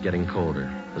 It was getting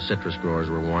colder. The citrus growers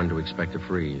were warned to expect to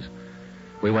freeze.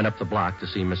 We went up the block to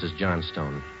see Mrs.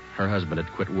 Johnstone. Her husband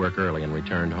had quit work early and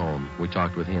returned home. We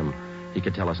talked with him. He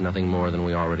could tell us nothing more than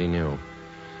we already knew.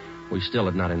 We still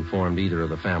had not informed either of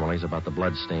the families about the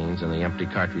bloodstains and the empty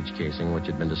cartridge casing which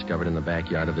had been discovered in the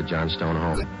backyard of the Johnstone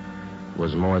home. It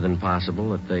was more than possible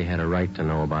that they had a right to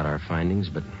know about our findings,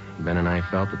 but Ben and I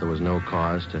felt that there was no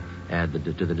cause to add to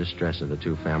the distress of the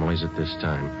two families at this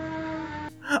time.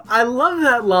 I love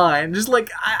that line. Just now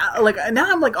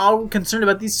I'm all concerned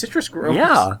about these citrus growers.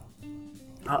 Yeah.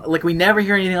 We never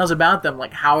hear anything else about them.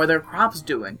 How are their crops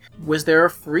doing? Was there a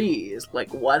freeze?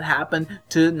 What happened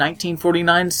to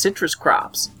 1949 citrus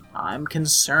crops? I'm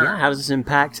concerned. Yeah, how does this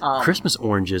impact Christmas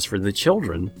oranges for the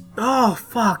children? Oh,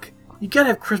 fuck. You gotta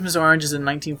have Christmas oranges in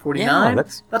 1949. Yeah,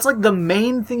 that's the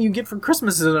main thing you get for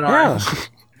Christmas is an orange.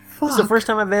 This is the first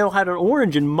time I've had an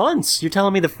orange in months. You're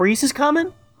telling me the freeze is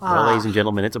coming? Well, ladies and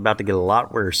gentlemen, it's about to get a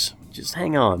lot worse. Just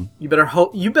hang on. You better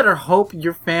hope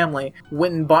your family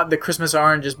went and bought the Christmas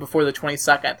oranges before the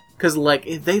 22nd. Because,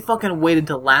 if they fucking waited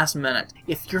till last minute,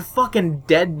 if your fucking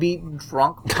deadbeat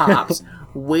drunk pops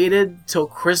waited till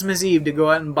Christmas Eve to go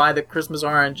out and buy the Christmas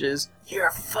oranges, you're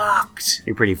fucked.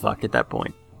 You're pretty fucked at that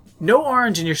point. No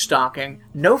orange in your stocking,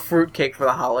 no fruitcake for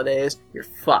the holidays, you're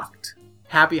fucked.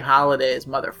 Happy holidays,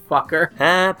 motherfucker.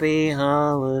 Happy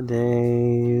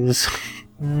holidays.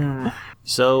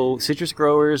 So, citrus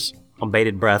growers on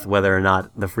bated breath whether or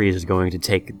not the freeze is going to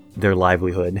take their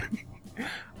livelihood.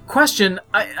 Question,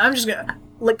 I'm just gonna,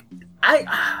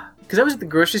 because I was at the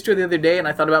grocery store the other day and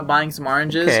I thought about buying some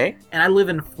oranges. Okay. And I live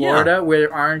in Florida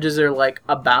where oranges are,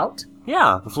 about.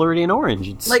 Yeah, the Floridian orange.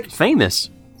 It's famous.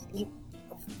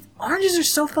 Oranges are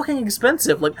so fucking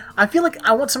expensive. I feel like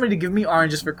I want somebody to give me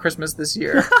oranges for Christmas this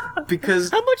year.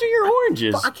 Because... How much are your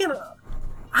oranges?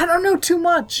 I don't know, too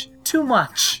much. Too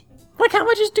much. How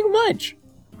much is too much?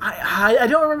 I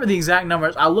don't remember the exact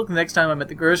numbers. I'll look next time I'm at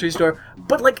the grocery store.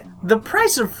 But, the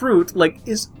price of fruit,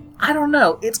 is... I don't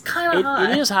know. It's kind of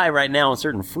high. It is high right now on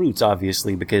certain fruits,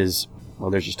 obviously, because,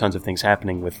 there's just tons of things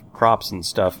happening with crops and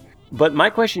stuff. But my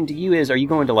question to you is, are you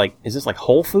going to, is this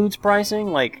Whole Foods pricing?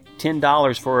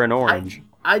 $10 for an orange?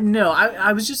 I know.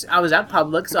 I was at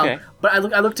Publix, Okay. But I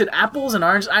looked at apples and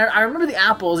oranges. I remember the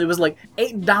apples. It was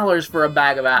 $8 for a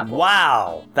bag of apples.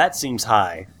 Wow, that seems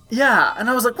high. Yeah, and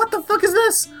I was like, what the fuck is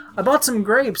this? I bought some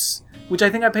grapes, which I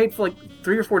think I paid for $3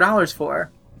 or $4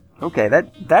 for. Okay,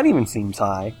 that even seems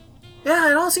high.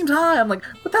 Yeah, it all seems high. I'm like,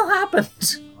 what the hell happened?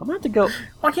 I'm going to have to go...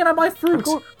 Why can't I buy fruit?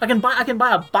 I can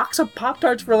buy a box of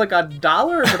Pop-Tarts for $1,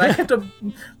 but I have to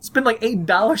spend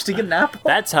 $8 to get an apple.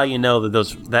 That's how you know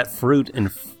that that fruit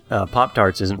and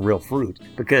Pop-Tarts isn't real fruit,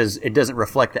 because it doesn't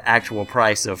reflect the actual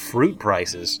price of fruit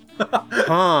prices.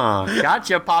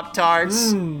 Gotcha,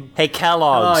 Pop-Tarts. Hey,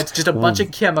 Kellogg's. Oh, it's just a bunch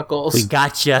of chemicals. We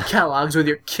gotcha. Kellogg's with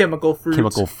your chemical fruit.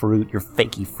 Chemical fruit, your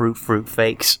fakey fruit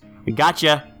fakes. We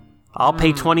gotcha. I'll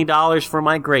pay $20 for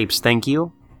my grapes, thank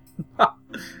you.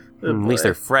 At least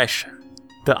they're fresh.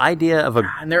 The idea of a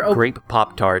grape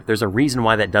Pop-Tart, there's a reason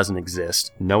why that doesn't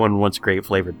exist. No one wants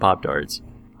grape-flavored Pop-Tarts.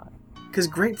 Because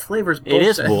grape flavor's bullshit. It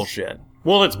is bullshit.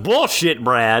 Well, it's bullshit,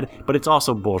 Brad, but it's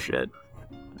also bullshit.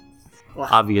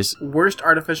 Well, worst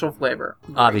artificial flavor.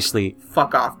 Grape. Obviously.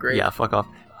 Fuck off, grape. Yeah, fuck off.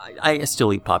 I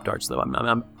still eat Pop-Tarts, though.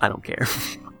 I don't care.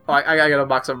 Oh, I got a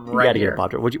box of them right here. You gotta get a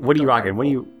Pop-Tart. What are you rocking? What are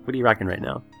you rocking right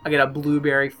now? I get a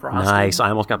blueberry frosting. Nice. I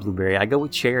almost got blueberry. I go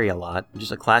with cherry a lot.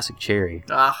 Just a classic cherry.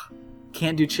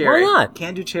 Can't do cherry. Why not?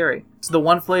 Can't do cherry. It's the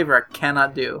one flavor I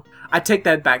cannot do. I take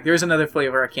that back. There's another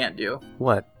flavor I can't do.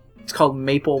 What? It's called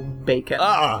maple bacon.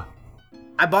 I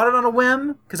bought it on a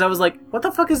whim because I was like, what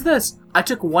the fuck is this? I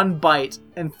took one bite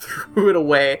and threw it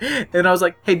away. And I was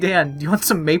like, hey, Dan, do you want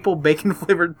some maple bacon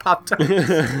flavored Pop-Tarts?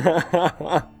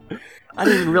 I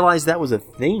didn't even realize that was a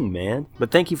thing, man.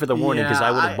 But thank you for the warning, because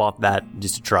I would have bought that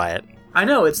just to try it. I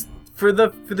know, it's for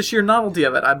the sheer novelty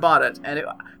of it. I bought it, and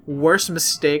worst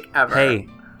mistake ever. Hey,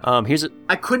 here's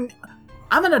I couldn't.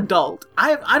 I'm an adult.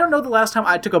 I don't know the last time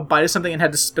I took a bite of something and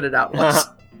had to spit it out once.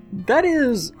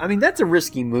 That's a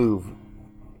risky move.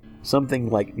 Something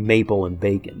like maple and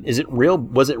bacon. Was it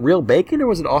real bacon, or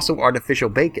was it also artificial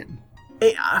bacon?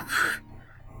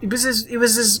 It was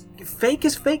as fake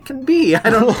as fake can be.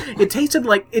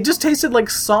 It just tasted like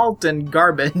salt and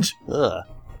garbage. Ugh.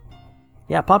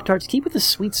 Yeah, Pop-Tarts, keep with the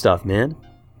sweet stuff, man.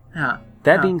 Yeah.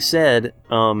 That being said,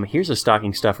 here's a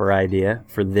stocking stuffer idea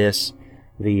for this,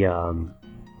 the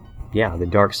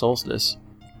Dark Solstice.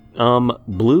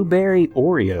 Blueberry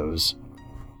Oreos.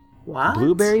 What?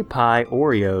 Blueberry pie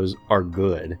Oreos are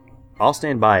good. I'll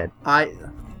stand by it.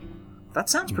 That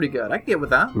sounds pretty good. I can get with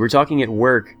that. We were talking at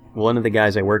work. One of the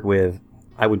guys I work with,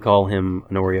 I would call him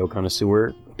an Oreo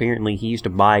connoisseur. Apparently, he used to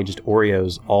buy just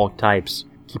Oreos, all types,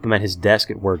 keep them at his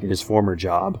desk at work at his former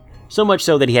job. So much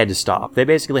so that he had to stop. They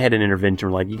basically had an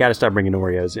intervention like, you got to stop bringing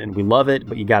Oreos in. We love it,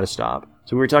 but you got to stop.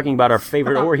 So we were talking about our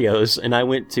favorite Oreos, and I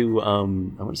went to, I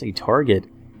want to say Target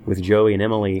with Joey and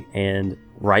Emily, and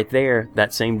right there,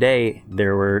 that same day,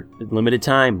 there were limited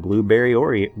time blueberry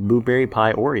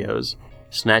pie Oreos.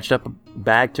 Snatched up a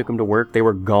bag, took them to work. They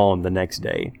were gone the next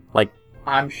day. Like,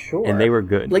 I'm sure. And they were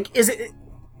good. Like, is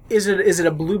it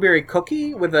a blueberry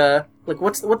cookie with a, like,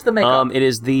 what's the makeup? It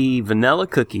is the vanilla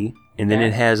cookie, and then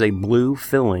it has a blue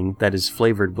filling that is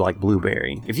flavored like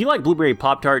blueberry. If you like blueberry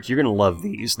Pop-Tarts, you're gonna love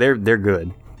these. They're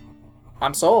good.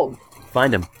 I'm sold.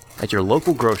 Find them at your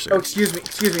local grocer. Oh, excuse me.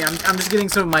 I'm just getting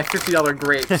some of my $50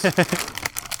 grapes.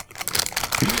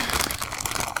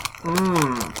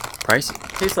 Price?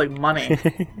 Tastes like money.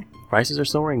 Prices are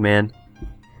soaring, man.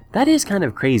 That is kind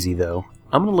of crazy, though.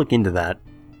 I'm gonna look into that.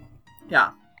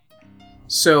 Yeah.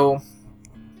 So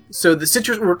the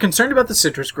citrus. We're concerned about the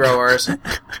citrus growers.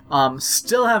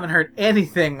 Still haven't heard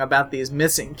anything about these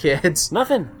missing kids.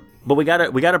 Nothing. But we got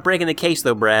a break in the case,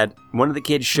 though, Brad. One of the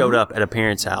kids showed up at a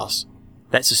parent's house.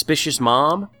 That suspicious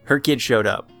mom, her kid showed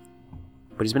up.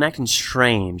 But he's been acting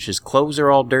strange. His clothes are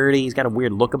all dirty. He's got a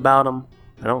weird look about him.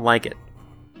 I don't like it.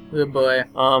 Good boy.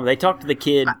 They talked to the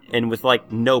kid, and with, like,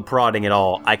 no prodding at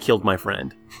all, I killed my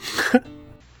friend.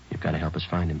 You've got to help us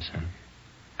find him, son.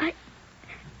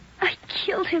 I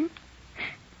killed him.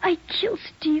 I killed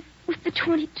Steve with the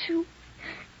 .22.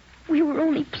 We were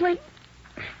only playing.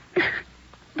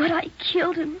 But I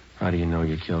killed him. How do you know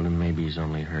you killed him? Maybe he's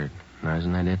only hurt. Now,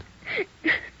 isn't that it?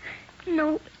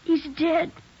 No, he's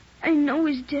dead. I know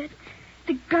he's dead.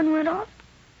 The gun went off.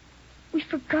 We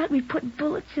forgot we put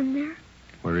bullets in there.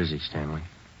 Where is he, Stanley?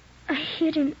 I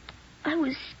hid him. I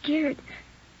was scared.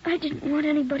 I didn't want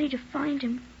anybody to find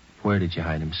him. Where did you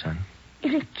hide him, son?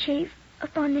 In a cave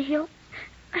up on the hill.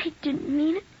 I didn't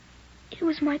mean it. It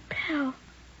was my pal.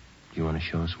 You want to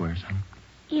show us where, son?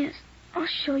 Yes, I'll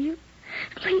show you.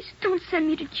 Please don't send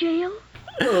me to jail.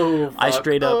 Oh, fuck. I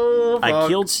straight up, I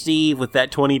killed Steve with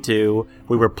that .22.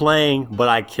 We were playing, but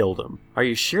I killed him. Are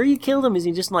you sure you killed him? Is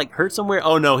he just, like, hurt somewhere?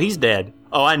 Oh, no, he's dead.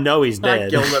 Oh, I know he's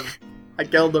dead. I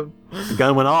killed him. The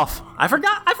gun went off. I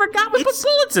forgot we put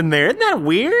bullets in there. Isn't that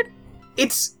weird?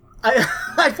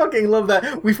 I fucking love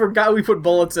that. We forgot we put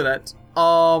bullets in it.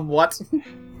 What?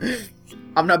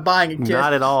 I'm not buying it, kid.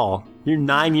 Not at all. You're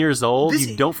 9 years old.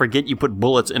 You don't forget you put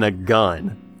bullets in a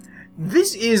gun.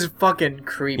 This is fucking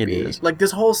creepy. It is. Like,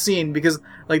 this whole scene, because,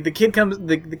 like, the kid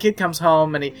comes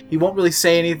home, and he won't really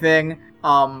say anything.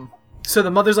 So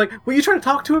the mother's like, will you try to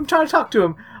talk to him? Try to talk to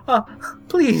him.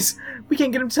 Please. We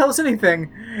can't get him to tell us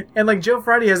anything. And, like, Joe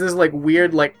Friday has this, like,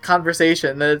 weird, like,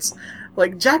 conversation that it's,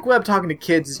 like, Jack Webb talking to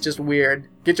kids is just weird.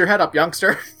 Get your head up,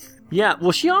 youngster. Yeah,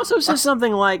 well, she also says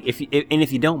something like, if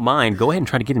you don't mind, go ahead and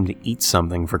try to get him to eat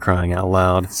something, for crying out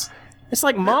loud. It's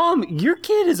like, Mom, your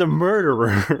kid is a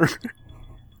murderer.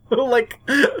 Like,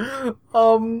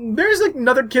 there's, like,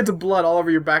 another kid's blood all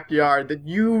over your backyard that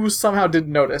you somehow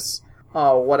didn't notice.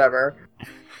 Oh, whatever.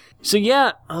 So,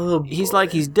 yeah, he's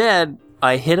like, he's dead.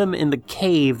 I hit him in the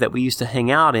cave that we used to hang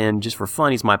out in just for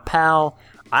fun. He's my pal.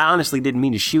 I honestly didn't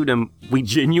mean to shoot him. We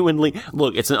genuinely...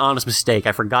 Look, it's an honest mistake.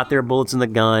 I forgot there were bullets in the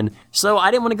gun. So I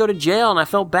didn't want to go to jail, and I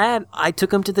felt bad. I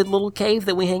took him to the little cave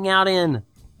that we hang out in.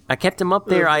 I kept him up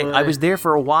there. I was there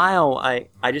for a while.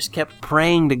 I just kept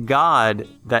praying to God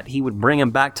that he would bring him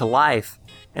back to life,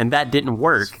 and that didn't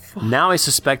work. Now I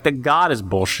suspect that God is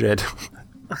bullshit.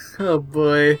 Oh,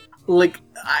 boy. Like,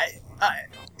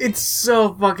 it's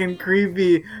so fucking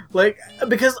creepy. Like,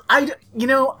 because I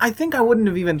think I wouldn't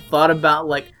have even thought about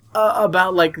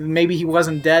maybe he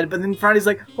wasn't dead, but then Friday's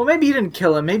like, well, maybe he didn't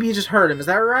kill him, maybe he just hurt him. Is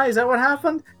that right? Is that what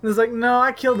happened? And it's like, no,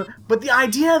 I killed him. But the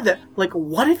idea that, like,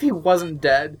 what if he wasn't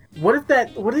dead? What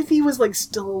if he was, like,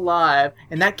 still alive,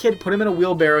 and that kid put him in a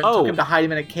wheelbarrow and took him to hide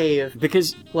him in a cave?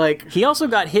 Because, like, he also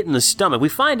got hit in the stomach. We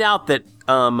find out that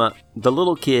the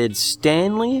little kid,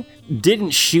 Stanley,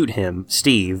 didn't shoot him,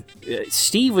 Steve.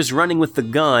 Steve was running with the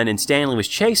gun, and Stanley was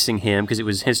chasing him because it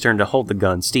was his turn to hold the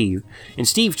gun, Steve. And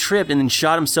Steve tripped and then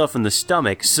shot himself in the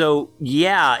stomach. So,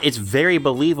 yeah, it's very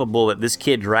believable that this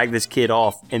kid dragged this kid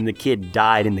off and the kid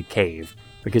died in the cave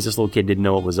because this little kid didn't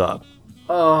know what was up.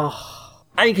 Oh.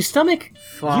 I mean, 'cause stomach,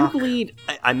 Fuck. you bleed.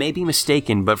 I may be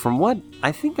mistaken, but from what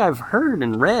I think I've heard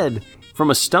and read,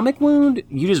 from a stomach wound,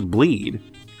 you just bleed.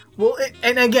 Well,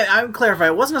 and again, I would clarify,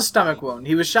 it wasn't a stomach wound.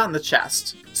 He was shot in the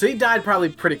chest. So he died probably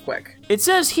pretty quick. It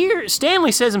says here,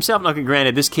 Stanley says himself, okay,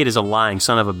 granted, this kid is a lying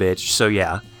son of a bitch, so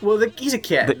yeah. Well, he's a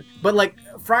kid. But, like,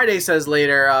 Friday says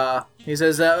later, he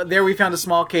says, there we found a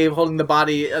small cave holding the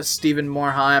body of Stephen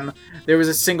Morheim. There was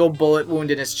a single bullet wound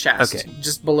in his chest. Okay.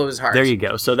 Just below his heart. There you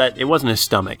go. So that, it wasn't his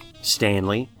stomach,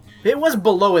 Stanley. It was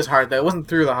below his heart, though. It wasn't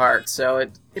through the heart, so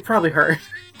it probably hurt.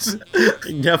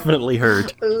 It definitely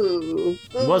hurt. Ooh.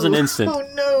 It wasn't instant. Oh,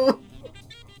 no.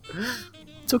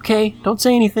 It's okay. Don't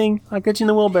say anything. I'll get you in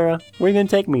the wheelbarrow. Where are you going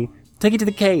to take me? Take you to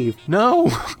the cave.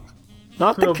 No.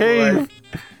 Not the Oh, cave. boy.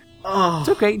 Oh. It's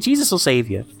okay. Jesus will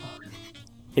save you.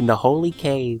 In the holy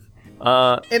cave.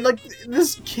 And, like,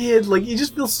 this kid, like, you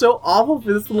just feel so awful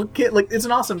for this little kid. Like, it's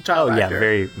an awesome child Yeah, actor.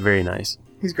 very, very nice.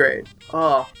 He's great.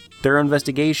 Oh. Thorough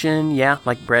investigation, yeah,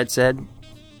 like Brad said,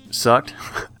 sucked.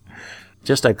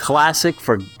 Just a classic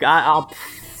forgot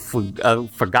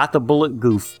the bullet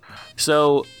goof.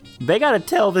 So they gotta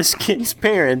tell this kid's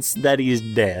parents that he's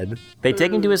dead. They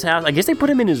take him to his house. I guess they put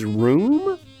him in his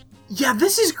room. Yeah,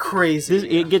 this is crazy.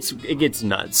 It gets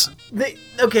nuts.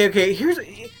 Okay.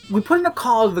 We put in a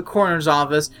call to the coroner's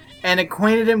office and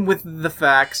acquainted him with the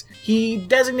facts. He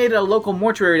designated a local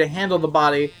mortuary to handle the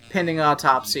body pending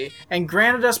autopsy and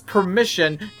granted us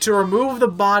permission to remove the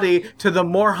body to the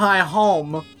Morheim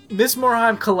home. Miss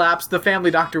Morheim collapsed. The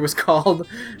family doctor was called.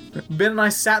 Ben and I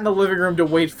sat in the living room to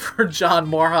wait for John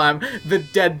Morheim, the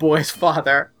dead boy's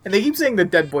father. And they keep saying the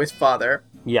dead boy's father.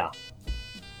 Yeah.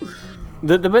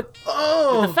 But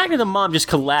the fact that the mom just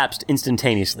collapsed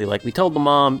instantaneously, like we told the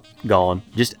mom, gone,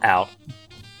 just out.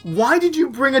 Why did you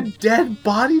bring a dead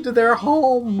body to their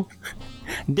home?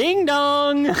 Ding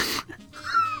dong!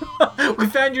 We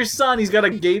found your son. He's got a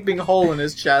gaping hole in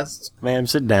his chest. Ma'am,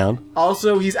 sit down.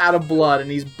 Also, he's out of blood and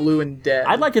he's blue and dead.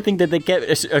 I'd like to think that they kept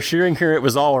assuring her it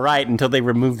was all right until they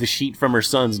removed the sheet from her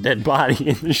son's dead body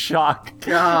in the shock.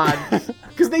 God.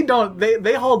 Because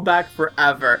they hold back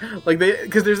forever. Like,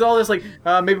 because there's all this, like,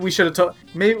 maybe we should have told,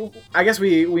 I guess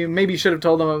we maybe should have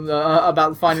told them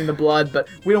about finding the blood, but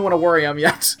we don't want to worry them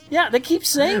yet. Yeah, they keep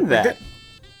saying that.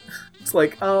 It's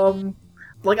like,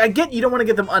 I get you don't want to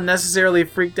get them unnecessarily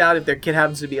freaked out if their kid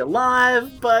happens to be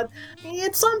alive, but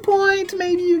at some point,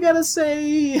 maybe you gotta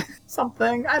say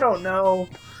something. I don't know.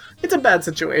 It's a bad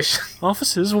situation.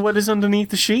 Officers, what is underneath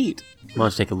the sheet? Why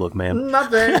don't you take a look, ma'am?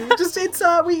 Nothing.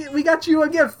 We got you a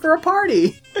gift for a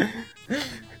party.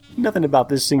 Nothing about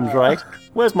this seems right.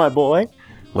 Where's my boy?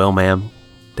 Well, ma'am,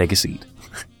 take a seat.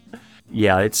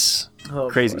 Yeah, it's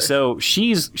crazy. Boy. So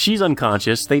she's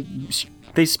unconscious.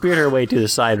 They speared her way to the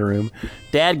side room.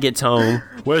 Dad gets home.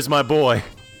 Where's my boy?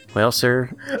 Well, sir.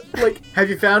 Like, have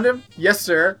you found him? Yes,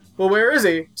 sir. Well, where is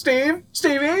he? Steve?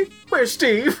 Stevie? Where's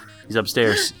Steve? He's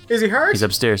upstairs. Is he hurt? He's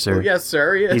upstairs, sir. Oh, yes,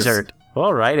 sir. He is. He's hurt.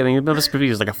 All right. I mean, it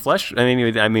was like a flesh.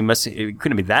 It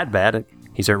couldn't be that bad.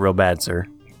 He's hurt real bad, sir.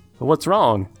 Well, what's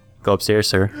wrong? Go upstairs,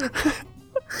 sir.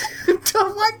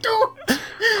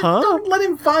 Don't let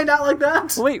him find out like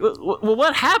that. Wait. Well,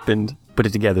 what happened? Put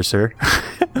it together, sir.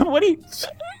 What do you?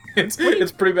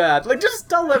 It's pretty bad. Like, just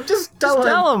tell him. Just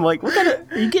tell him. Like, what kind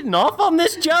of? Are you getting off on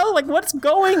this, Joe? Like, what's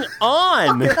going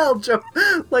on? Fucking hell, Joe.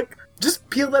 Like, just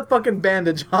peel that fucking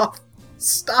bandage off.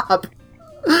 Stop.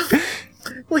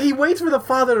 Well, he waits for the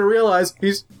father to realize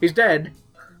he's dead.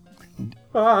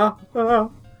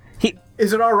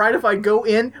 Is it all right if I go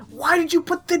in? Why did you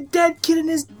put the dead kid in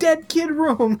his dead kid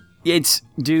room?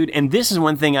 Dude, and this is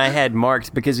one thing I had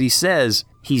marked because he says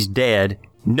he's dead.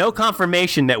 No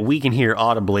confirmation that we can hear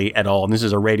audibly at all. And this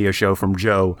is a radio show from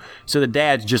Joe. So the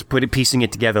dad's just piecing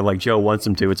it together like Joe wants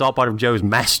him to. It's all part of Joe's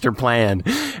master plan.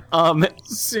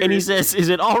 And he says, is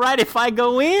it all right if I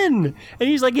go in? And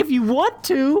he's like, if you want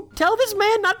to, tell this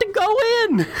man not to go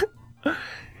in.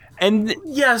 And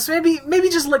yes, maybe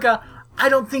just like I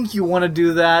don't think you want to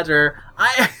do that, or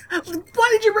why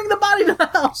did you bring the body to the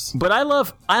house? But I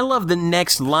love the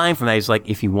next line from that. He's like,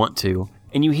 if you want to.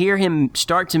 And you hear him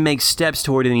start to make steps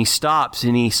toward it, and he stops,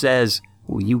 and he says,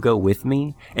 will you go with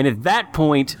me? And at that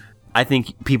point, I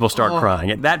think people start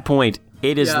crying. At that point,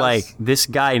 it is like, this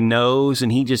guy knows,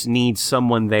 and he just needs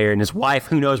someone there, and his wife,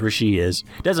 who knows where she is,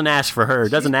 doesn't ask for her,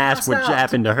 doesn't ask what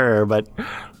happened to her, but...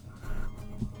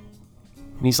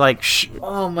 And he's like,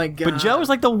 Oh my god. But Joe is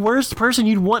like the worst person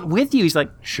you'd want with you. He's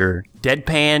like, sure.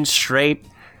 Deadpan, straight,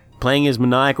 playing his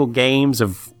maniacal games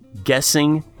of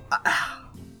guessing.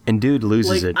 And dude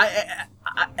loses it.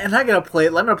 I'm gonna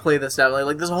play this out.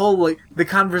 Like this whole, like, the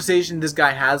conversation this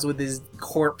guy has with his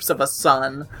corpse of a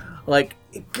son. Like,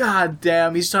 god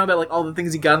damn, he's talking about, like, all the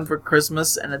things he got him for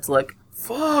Christmas, and it's like,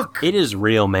 fuck. It is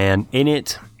real, man. In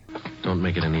it. Don't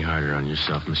make it any harder on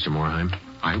yourself, Mr. Morheim.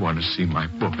 I want to see my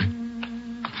boy.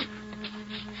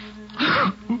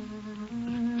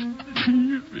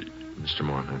 Stevie. Mr.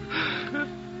 Morheim.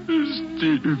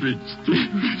 Stevie.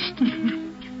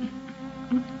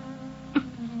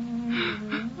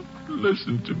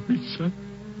 Listen to me, son.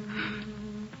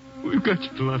 We've got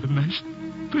you a lot of nice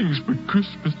things for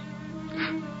Christmas.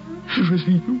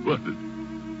 Everything you wanted.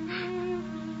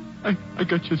 I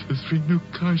got you the 3 new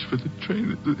cars for the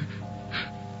train.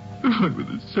 The one with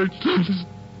the searchlight is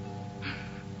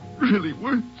really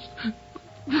works.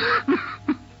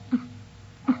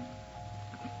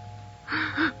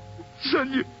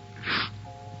 Son,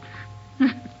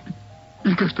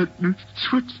 you got that new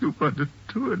switch you wanted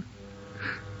to, and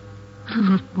a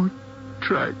lot more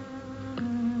track.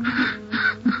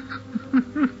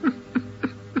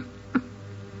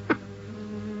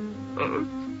 Oh,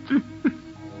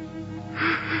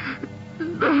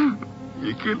 now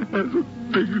you can have a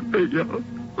big layout.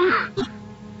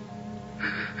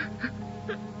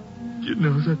 You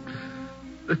know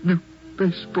that new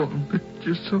baseball mitt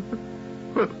you saw?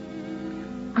 Well,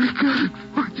 I got it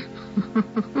for you.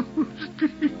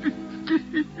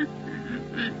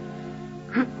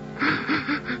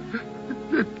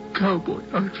 That cowboy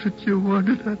outfit you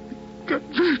wanted, I got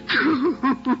that too.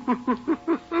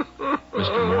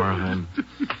 Mr. Morheim.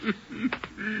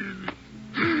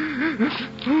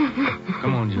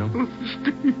 Come on, Joe.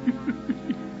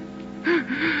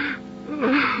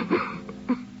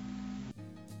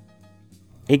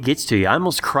 It gets to you. I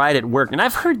almost cried at work. And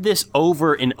I've heard this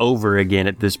over and over again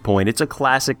at this point. It's a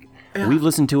classic. Yeah. We've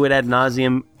listened to it ad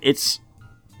nauseum.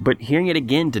 But hearing it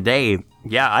again today,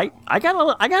 yeah, I got a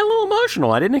little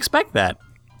emotional. I didn't expect that.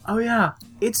 Oh yeah.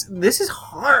 This is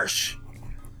harsh.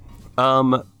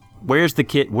 Where's the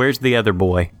kid? Where's the other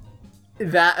boy?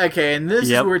 And this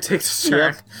is where it takes a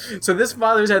turn. Yep. So this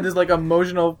father's had this, like,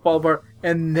 emotional fall apart,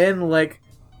 and then, like,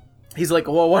 he's like,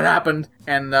 well, what happened?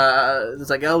 And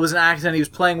it's like, oh, it was an accident. He was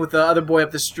playing with the other boy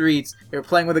up the streets. They were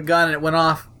playing with a gun, and it went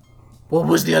off. What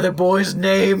was the other boy's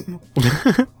name?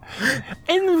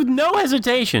 And with no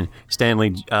hesitation,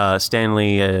 Stanley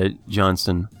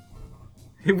Johnston.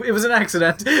 It was an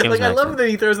accident. I love that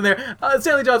he throws in there,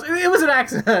 Stanley Johnston. It was an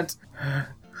accident.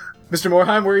 Mr.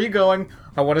 Morheim, where are you going?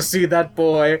 I want to see that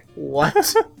boy.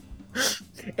 What?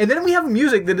 And then we have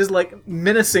music that is, like,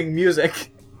 menacing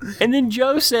music. And then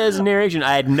Joe says in narration,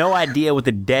 I had no idea what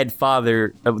the dead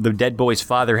boy's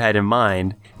father had in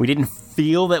mind. We didn't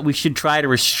feel that we should try to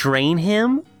restrain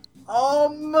him?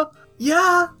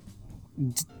 Yeah.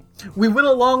 We went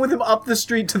along with him up the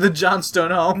street to the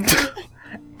Johnstone home.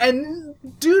 And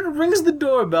dude rings the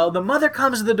doorbell. The mother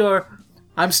comes to the door.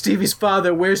 I'm Stevie's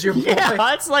father. Where's your boy?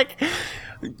 Yeah, it's like...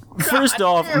 First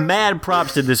off, mad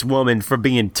props to this woman for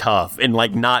being tough and,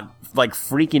 like, not, like,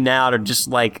 freaking out or just,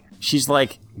 like... She's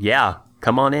like, yeah,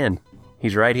 come on in.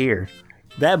 He's right here.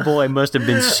 That boy must have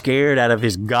been scared out of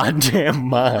his goddamn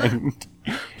mind.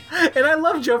 And I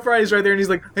love Joe Friday's right there, and he's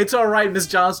like, it's all right, Miss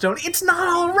Johnstone. It's not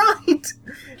all right.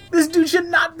 This dude should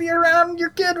not be around your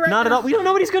kid right now. Not at all. We don't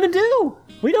know what he's going to do.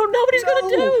 We don't know what he's going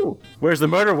to do. Where's the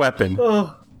murder weapon?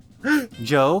 Oh.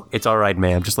 Joe, it's all right,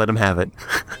 ma'am. Just let him have it.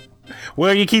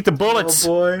 Where you keep the bullets? Oh,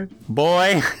 boy.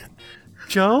 Boy.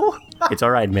 Joe? It's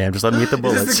all right, ma'am. Just let him get the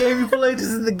bullets. This is the game you played? This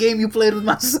is the game you played with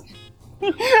my son?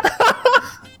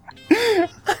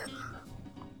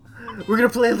 We're going to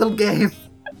play a little game.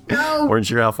 No. Weren't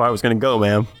sure how far I was going to go,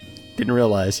 ma'am. Didn't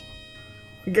realize.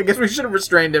 I guess we should have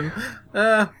restrained him.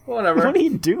 Whatever. What do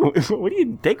you do? What do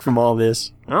you take from all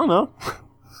this? I don't know.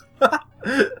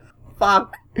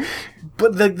 Fuck.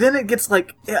 But then it gets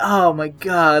like, oh my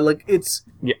god, like it's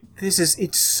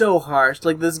so harsh.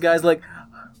 Like this guy's like,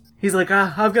 he's like,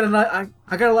 I got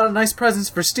a lot of nice presents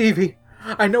for Stevie.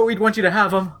 I know he'd want you to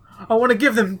have them. I want to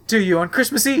give them to you on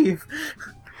Christmas Eve.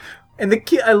 And the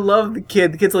kid, I love the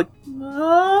kid. The kid's like,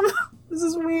 Mom, this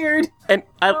is weird. And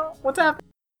what's happening?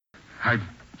 I'm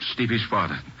Stevie's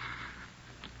father.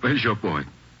 Where's your boy?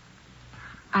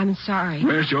 I'm sorry.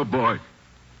 Where's your boy?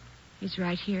 He's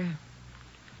right here.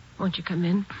 Won't you come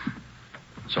in?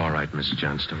 It's all right, Mrs.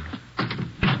 Johnstone.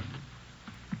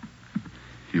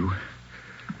 You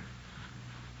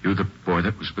the boy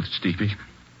that was with Stevie?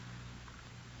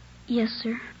 Yes,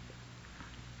 sir.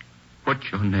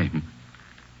 What's your name?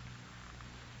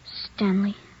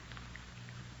 Stanley.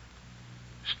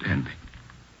 Stanley.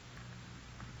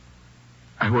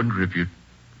 I wonder if you'd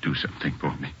do something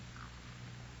for me.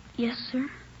 Yes, sir.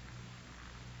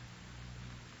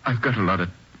 I've got a lot of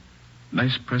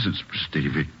nice presents for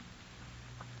Stevie.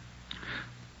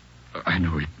 I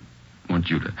know he'd want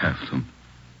you to have them.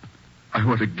 I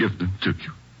want to give them to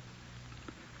you.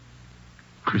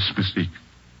 Christmas Eve.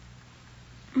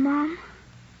 Mom?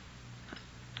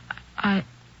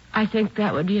 I think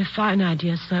that would be a fine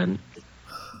idea, son.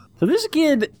 So this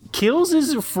kid kills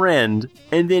his friend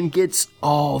and then gets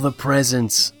all the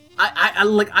presents.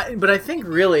 But I think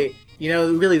really,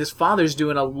 this father's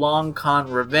doing a long con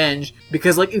revenge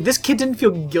because, this kid didn't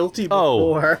feel guilty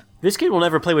before. Oh, this kid will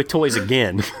never play with toys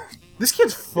again. This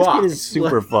kid's fucked. This kid is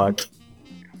super fucked.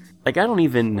 I don't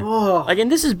even... Again,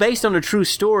 this is based on a true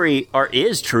story, or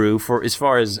is true, for as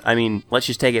far as, let's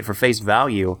just take it for face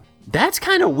value. That's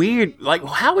kind of weird.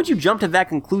 How would you jump to that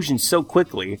conclusion so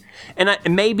quickly? And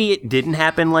maybe it didn't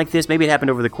happen like this. Maybe it happened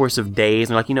over the course of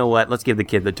days. And you know what? Let's give the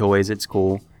kid the toys. It's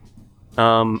cool.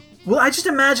 Well, I just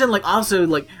imagine,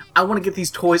 I want to get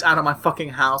these toys out of my fucking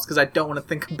house because I don't want to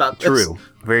think about this. True.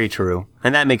 Very true.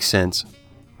 And that makes sense.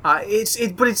 Oh my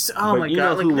god. You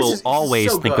know who will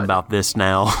always think about this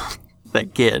now?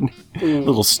 That kid.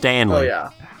 Little Stanley. Oh,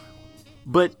 yeah.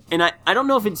 But, and I don't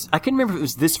know if I couldn't remember if it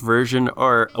was this version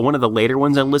or one of the later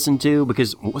ones I listened to,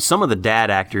 because some of the dad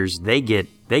actors, they get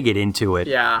into it.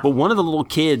 Yeah. But one of the little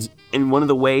kids, in one of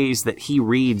the ways that he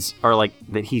reads, or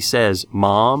that he says,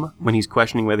 Mom, when he's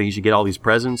questioning whether he should get all these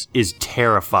presents, is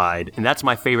terrified. And that's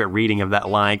my favorite reading of that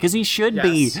line, because he should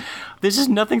be. There's just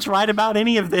nothing's right about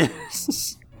any of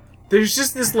this. There's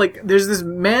just this, there's this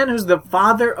man who's the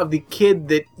father of the kid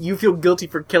that you feel guilty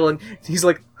for killing. He's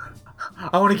like,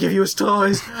 I want to give you his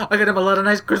toys. I got him a lot of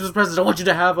nice Christmas presents. I want you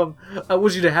to have them. I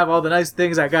want you to have all the nice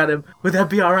things I got him. Would that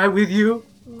be alright with you?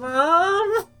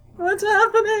 Mom? What's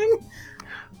happening?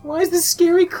 Why is this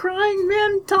scary crying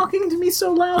man talking to me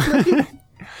so loudly?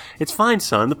 It's fine,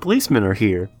 son. The policemen are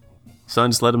here. Son,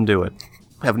 just let him do it.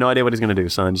 I have no idea what he's going to do,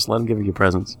 son. Just let him give you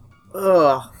presents.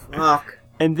 Ugh, fuck.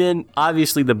 And then,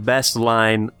 obviously, the best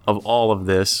line of all of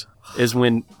this is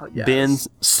when Ben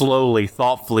slowly,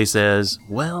 thoughtfully says,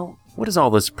 well, what does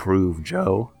all this prove,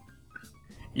 Joe?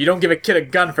 You don't give a kid a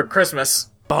gun for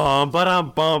Christmas. Bum,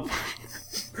 ba-dum, bum.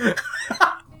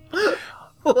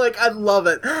 I love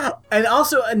it. And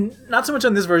also, not so much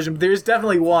on this version, but there's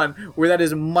definitely one where that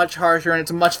is much harsher and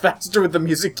it's much faster with the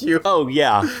music cue. Oh,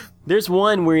 yeah. There's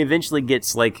one where he eventually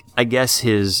gets, I guess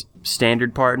his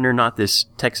standard partner, not this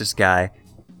Texas guy,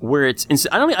 where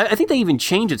I think they even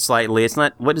change it slightly. It's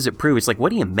not, what does it prove? It's what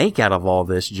do you make out of all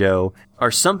this, Joe? Or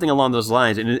something along those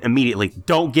lines. And immediately,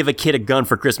 don't give a kid a gun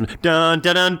for Christmas. Dun,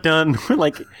 dun, dun,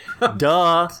 dun.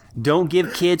 Duh. Don't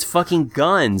give kids fucking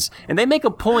guns. And they make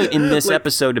a point in this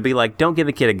episode to be don't give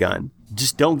a kid a gun.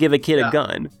 Just don't give a kid a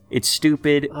gun. It's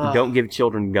stupid. Don't give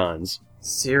children guns.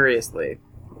 Seriously.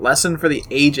 Lesson for the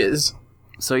ages.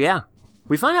 So yeah.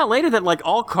 We find out later that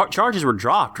all charges were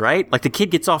dropped, right? The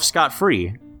kid gets off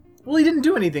scot-free. Well, he didn't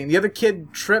do anything. The other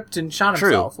kid tripped and shot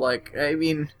himself.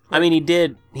 He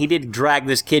did drag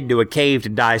this kid to a cave to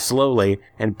die slowly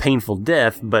and painful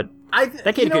death, but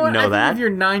that kid couldn't know that. If you're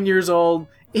 9 years old,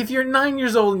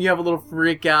 and you have a little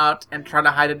freak out and try to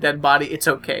hide a dead body, it's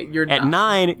okay. At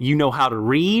 9, you know how to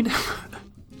read,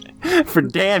 for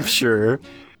damn sure.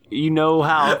 You know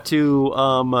how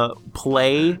to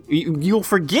play. You'll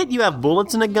forget you have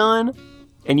bullets in a gun,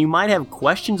 and you might have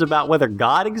questions about whether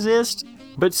God exists.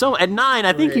 But at 9,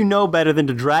 I think you know better than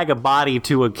to drag a body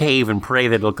to a cave and pray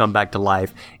that it'll come back to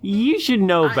life. You should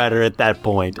know better at that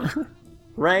point.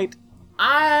 Right?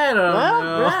 I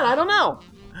don't know.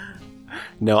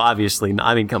 No, obviously.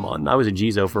 Come on. I was a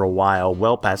Jizo for a while,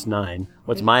 well past 9.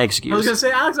 What's my excuse? I was going to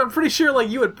say, Alex, I'm pretty sure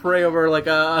you would pray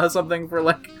over something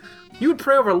for you would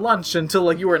pray over lunch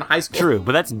until you were in high school. True,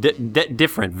 but that's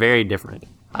different, very different.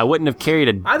 I wouldn't have carried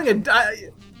a... I think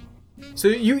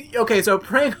so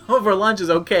praying over lunch is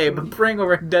okay, but praying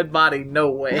over a dead body,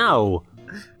 no way. No.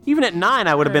 Even at 9,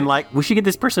 I would have been we should get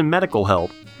this person medical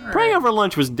help. Praying over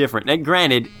lunch was different. And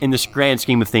granted, in the grand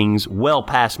scheme of things, well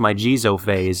past my Jizo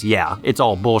phase, yeah, it's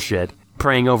all bullshit.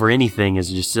 Praying over anything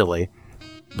is just silly.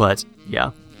 But,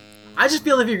 yeah. I just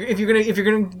feel if you're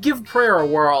gonna give prayer a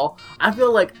whirl, I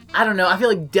feel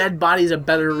dead body is a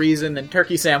better reason than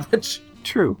turkey sandwich.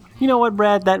 True. You know what,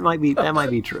 Brad? That might be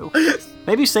true.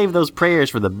 Maybe save those prayers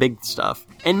for the big stuff.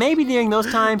 And maybe during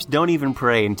those times, don't even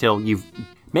pray until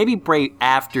maybe pray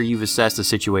after you've assessed the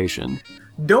situation.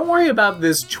 don't worry about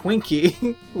this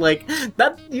Twinkie. Like,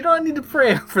 that, you don't need to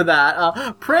pray for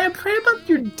that. Pray about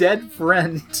your dead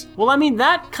friend. Well, I mean,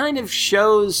 that kind of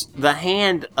shows the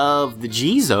hand of the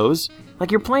Jizos.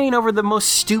 Like, you're playing over the most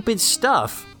stupid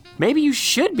stuff. Maybe you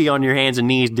should be on your hands and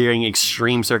knees during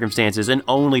extreme circumstances, and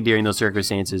only during those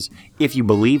circumstances, if you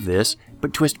believe this.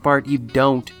 But Twist Part, you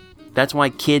don't. That's why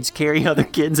kids carry other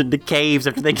kids into caves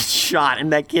after they get shot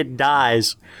and that kid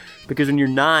dies. Because when you're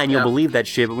 9, you'll believe that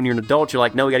shit, but when you're an adult, you're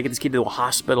like, no, we gotta get this kid to a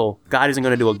hospital. God isn't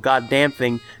gonna do a goddamn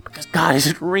thing, because God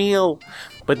isn't real.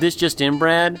 But this just in,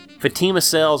 Brad, Fatima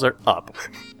sales are up.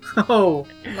 Oh,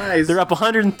 nice. They're up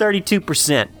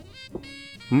 132%.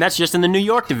 And that's just in the New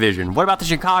York division. What about the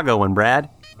Chicago one, Brad?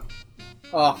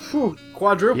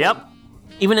 Quadruple. Yep.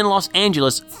 Even in Los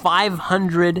Angeles,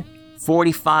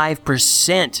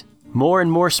 545%. More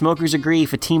and more smokers agree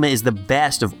Fatima is the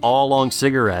best of all long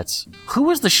cigarettes. Who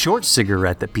was the short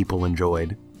cigarette that people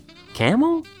enjoyed?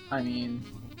 Camel? I mean...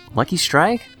 Lucky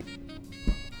Strike?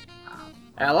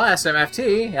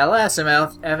 LSMFT.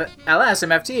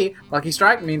 Lucky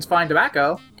Strike means fine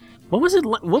tobacco. What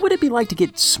would it be like to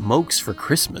get smokes for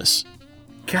Christmas?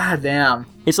 God damn.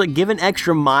 It's like giving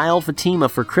extra mild Fatima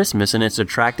for Christmas in its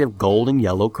attractive gold and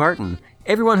yellow carton.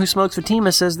 Everyone who smokes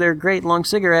Fatima says they're a great long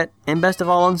cigarette, and best of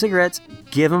all long cigarettes,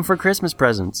 give them for Christmas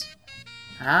presents.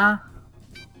 Huh?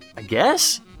 I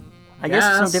guess? I guess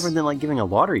it's no different than like giving a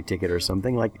lottery ticket or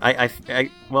something. Like,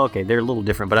 well, okay, they're a little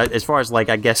different, but as far as like,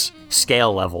 I guess,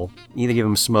 scale level, either give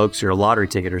them smokes or a lottery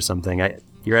ticket or something.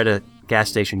 You're at a gas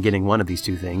station getting one of these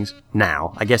two things.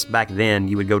 Now, I guess back then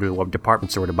you would go to a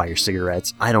department store to buy your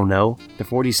cigarettes. I don't know. The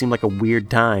 40s seemed like a weird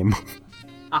time.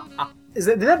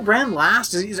 Did that brand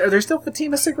last? Are there still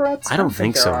Fatima cigarettes? I don't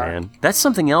think so, man. That's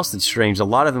something else that's strange. A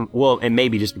lot of them, well, and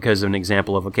maybe just because of an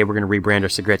example of, okay, we're going to rebrand our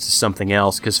cigarettes to something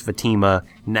else because Fatima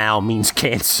now means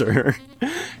cancer.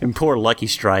 And poor Lucky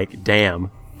Strike,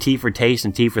 damn. T for taste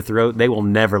and T for throat, they will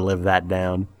never live that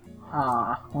down.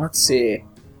 Let's see.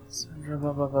 There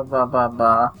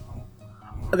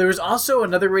was also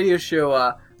another radio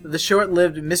show, the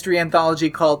short-lived mystery anthology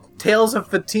called Tales of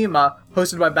Fatima,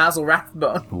 hosted by Basil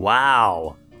Rathbone.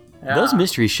 Wow. Yeah. Those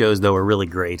mystery shows, though, are really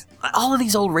great. All of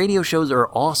these old radio shows are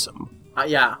awesome.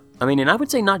 Yeah. I mean, and I would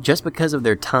say not just because of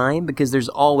their time, because there's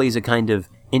always a kind of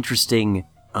interesting,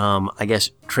 I guess,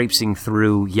 traipsing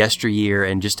through yesteryear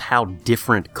and just how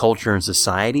different culture and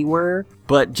society were,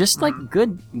 but just like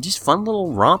good, just fun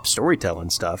little romp storytelling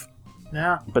stuff.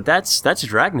 Yeah. But that's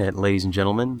Dragnet, ladies and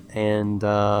gentlemen, and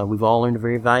we've all learned a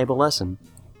very valuable lesson.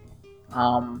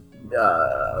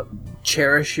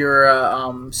 Cherish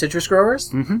your citrus growers.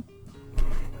 Mm-hmm.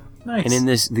 Nice. And in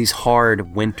these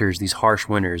hard winters, these harsh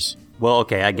winters, well,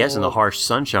 okay, I guess in the harsh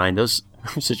sunshine, those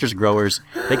citrus growers,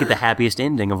 they get the happiest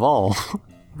ending of all.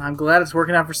 I'm glad it's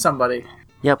working out for somebody.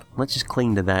 Yep, let's just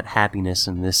cling to that happiness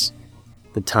in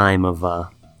the time of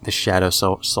the shadow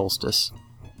solstice.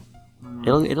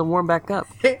 It'll warm back up.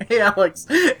 Hey, Alex,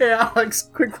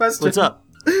 quick question. What's up?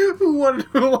 Who won,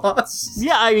 who lost?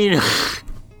 Yeah, I mean,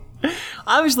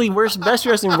 obviously, best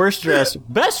dressed and worst dressed.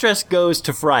 Best dressed goes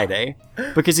to Friday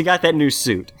because he got that new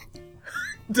suit.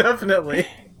 Definitely.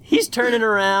 He's turning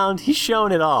around. He's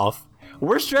showing it off.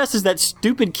 Worst dressed is that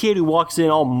stupid kid who walks in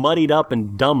all muddied up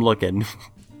and dumb looking.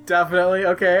 Definitely.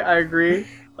 Okay, I agree.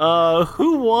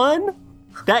 Who won?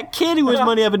 That kid who was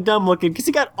muddied up and dumb looking because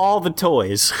he got all the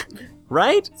toys.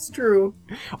 Right? It's true.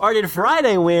 Or did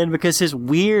Friday win because his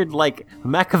weird, like,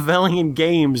 Machiavellian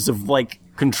games of, like,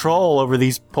 control over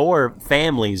these poor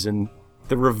families and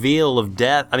the reveal of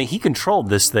death? I mean, he controlled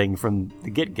this thing from the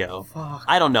get-go. Fuck.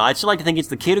 I don't know. I'd still like to think it's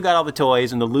the kid who got all the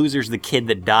toys and the loser's the kid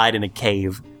that died in a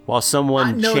cave while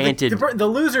someone chanted... The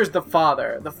loser's the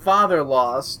father. The father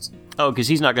lost. Oh, because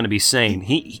he's not going to be sane.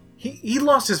 He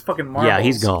lost his fucking marbles. Yeah,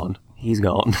 he's gone. He's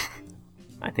gone.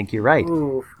 I think you're right.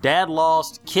 Oof. Dad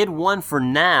lost. Kid won for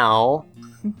now.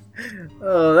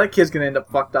 Oh, that kid's gonna end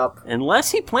up fucked up. Unless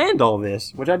he planned all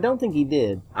this, which I don't think he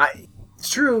did.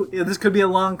 It's true. This could be a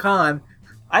long con.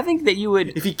 I think that you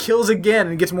would... If he kills again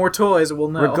and gets more toys, we'll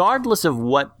know. Regardless of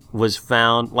what was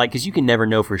found, like, because you can never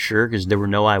know for sure because there were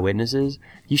no eyewitnesses,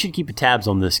 you should keep tabs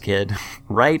on this kid,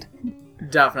 right?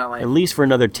 Definitely. At least for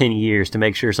another 10 years to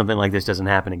make sure something like this doesn't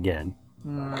happen again.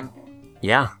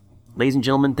 Yeah. Ladies and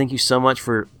gentlemen, thank you so much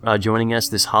for joining us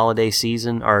this holiday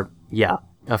season, for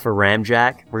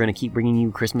Ramjack. We're going to keep bringing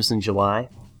you Christmas in July.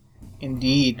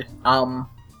 Indeed.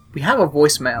 We have a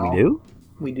voicemail. We do?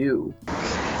 We do.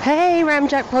 Hey,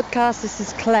 Ramjack Podcast, this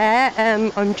is Claire.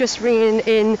 I'm just ringing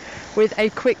in with a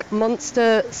quick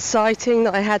monster sighting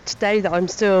that I had today that I'm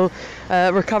still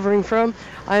recovering from.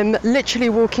 I'm literally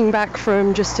walking back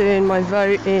from just doing my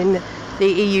vote in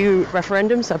the EU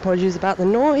referendum, so apologies about the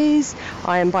noise.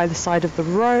 I am by the side of the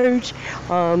road.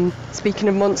 Speaking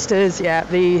of monsters, yeah,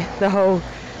 the whole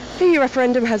EU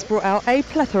referendum has brought out a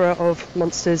plethora of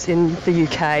monsters in the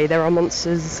UK. There are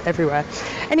monsters everywhere.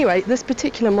 Anyway, this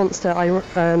particular monster I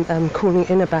am calling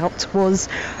in about was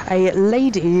a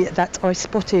lady that I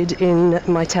spotted in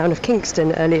my town of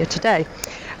Kingston earlier today.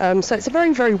 So it's a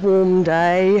very, very warm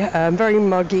day, very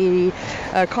muggy,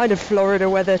 kind of Florida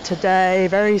weather today,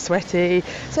 very sweaty.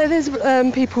 So there's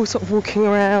people sort of walking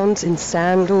around in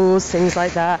sandals, things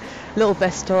like that, little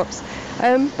vest tops.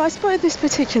 But I spotted this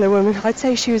particular woman. I'd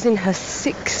say she was in her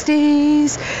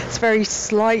 60s. It's a very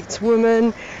slight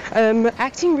woman,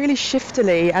 acting really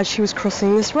shiftily as she was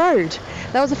crossing this road.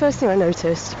 That was the first thing I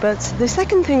noticed. But the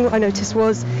second thing I noticed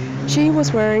was she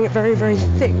was wearing very, very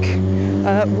thick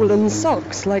woolen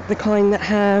socks, like the kind that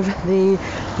have the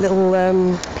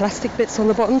little plastic bits on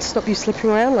the bottom to stop you slipping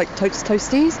around, like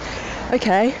toasties.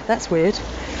 Okay, that's weird.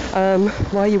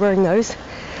 Why are you wearing those?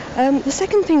 The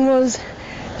second thing was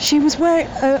she was wearing,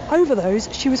 over those,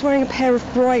 she was wearing a pair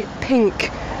of bright pink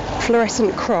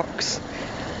fluorescent Crocs.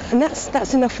 And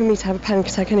that's enough for me to have a panic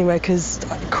attack anyway, because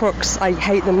Crocs, I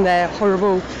hate them, they're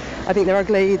horrible. I think they're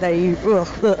ugly,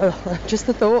 just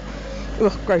the thought,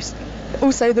 gross.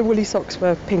 Also, the woolly socks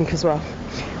were pink as well.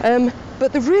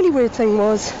 But the really weird thing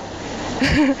was,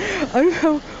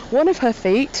 over one of her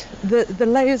feet, the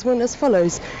layers went as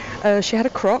follows. She had a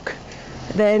Croc,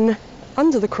 then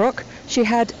under the Croc, she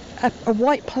had a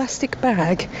white plastic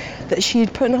bag that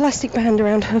she'd put an elastic band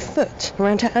around her foot,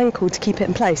 around her ankle to keep it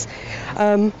in place,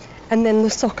 and then the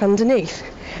sock underneath.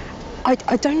 I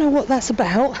don't know what that's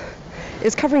about.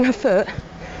 It's covering her foot,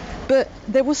 but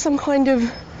there was some kind of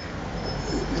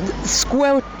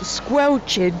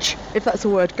squelchage, if that's a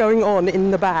word, going on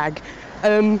in the bag.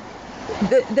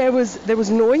 There was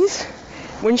noise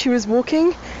when she was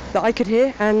walking that I could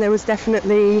hear, and there was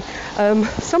definitely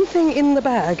something in the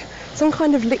bag, some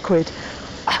kind of liquid.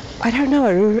 I don't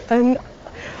know, and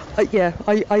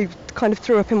I kind of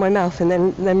threw up in my mouth and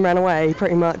then ran away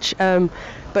pretty much.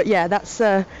 But yeah, that's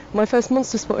my first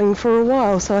monster spotting for a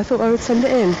while, so I thought I would send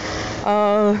it in.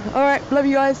 Alright, love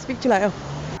you guys, speak to you later.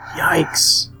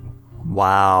 Yikes.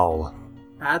 Wow.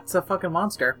 That's a fucking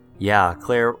monster. Yeah,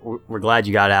 Claire, we're glad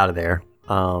you got out of there.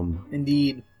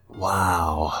 Indeed.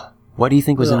 Wow. What do you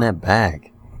think was in that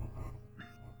bag?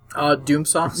 Doom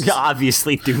sauce. Yeah,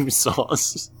 obviously Doom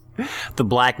sauce. The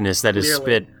blackness that is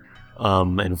spit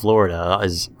in Florida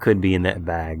could be in that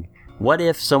bag. What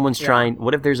if someone's trying...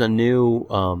 What if there's a new,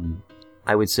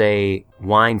 I would say,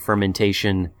 wine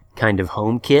fermentation kind of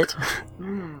home kit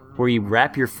where you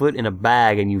wrap your foot in a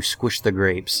bag and you squish the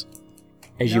grapes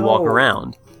as you walk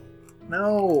around?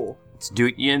 No.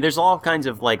 There's all kinds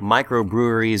of like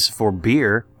microbreweries for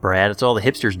beer, Brad. It's all the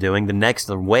hipsters doing. The next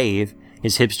wave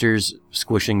is hipsters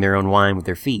squishing their own wine with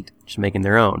their feet, just making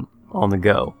their own on the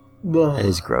go. Ugh. That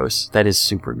is gross. That is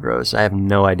super gross. I have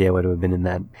no idea what would have been in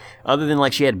that. Other than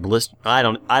like she had blister. I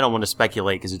don't want to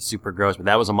speculate because it's super gross, but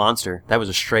that was a monster. That was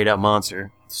a straight up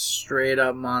monster. Straight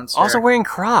up monster. Also wearing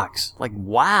Crocs. Like,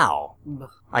 wow.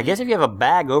 I guess if you have a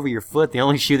bag over your foot, the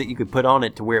only shoe that you could put on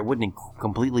it to where it wouldn't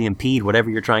completely impede whatever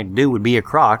you're trying to do would be a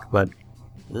Croc, but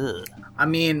ugh. I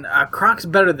mean, Croc's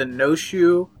better than no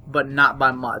shoe, but not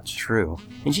by much. True.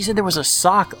 And she said there was a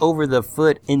sock over the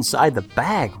foot inside the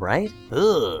bag, right?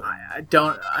 Ugh. I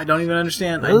don't even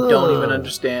understand. Ugh. I don't even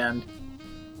understand.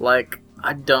 Like,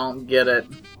 I don't get it.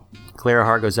 Claire,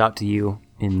 heart goes out to you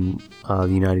in the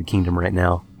United Kingdom right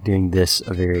now, doing this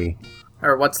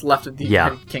or what's left of the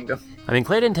United Kingdom. I mean,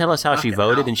 Claire didn't tell us how she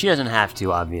voted, and she doesn't have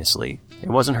to, obviously. It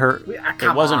wasn't her.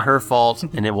 It wasn't her fault,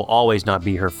 and it will always not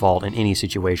be her fault in any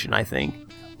situation, I think.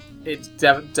 It's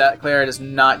Claire, it is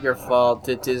not your fault.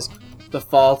 It is the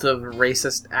fault of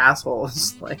racist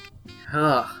assholes. Like,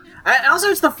 ugh. Also,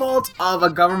 it's the fault of a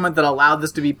government that allowed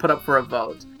this to be put up for a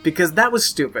vote, because that was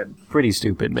stupid. Pretty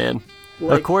stupid, man.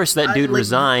 Like, of course, that dude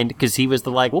resigned because he was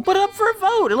we'll put it up for a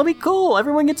vote. It'll be cool.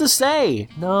 Everyone gets a say.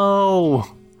 No.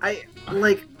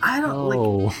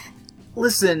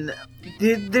 Listen,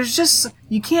 there's just,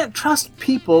 you can't trust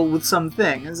people with some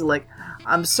things. Like,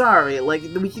 I'm sorry,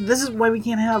 this is why we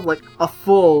can't have, a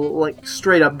full,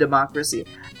 straight-up democracy.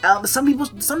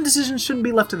 Some decisions shouldn't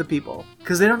be left to the people,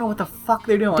 because they don't know what the fuck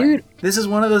they're doing. Dude. This is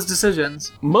one of those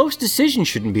decisions. Most decisions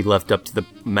shouldn't be left up to the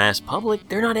mass public.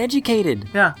 They're not educated.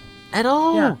 Yeah. At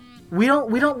all. Yeah. We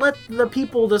don't let the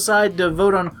people decide to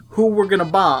vote on who we're gonna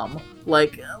bomb.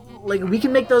 We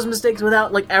can make those mistakes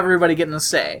without, everybody getting a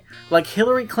say.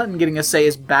 Hillary Clinton getting a say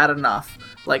is bad enough.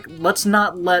 Let's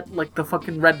not let, the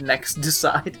fucking rednecks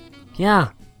decide.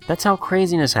 Yeah, that's how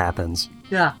craziness happens.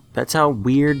 Yeah. That's how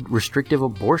weird, restrictive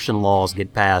abortion laws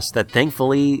get passed that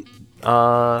thankfully,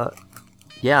 the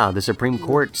Supreme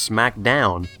Court smacked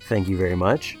down. Thank you very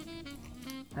much.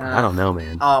 I don't know,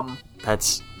 man.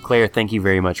 That's Claire, thank you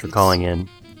very much for calling in.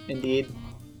 Indeed.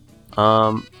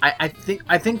 I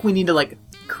think we need to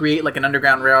create an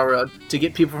underground railroad to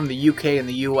get people from the UK and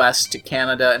the US to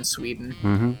Canada and Sweden.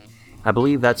 Mm-hmm. I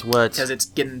believe that's what... Because it's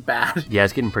getting bad. Yeah,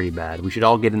 it's getting pretty bad. We should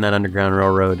all get in that underground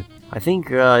railroad. I think,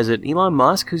 is it Elon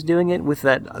Musk who's doing it with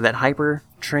that hyper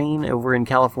train over in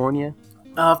California?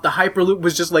 If the Hyperloop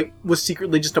was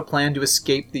secretly just a plan to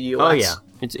escape the US. Oh, yeah.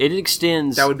 It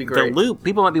extends... That would be great. The loop,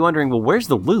 people might be wondering, well, where's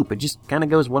the loop? It just kind of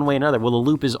goes one way or another. Well, the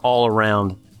loop is all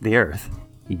around the Earth.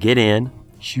 You get in,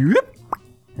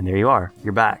 and there you are.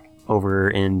 You're back over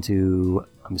into,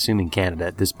 I'm assuming, Canada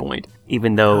at this point.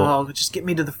 Even though... Oh, just get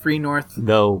me to the free north.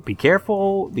 Though, be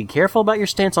careful about your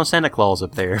stance on Santa Claus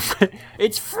up there.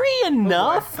 It's free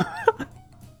enough!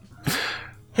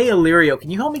 Hey, Illyrio,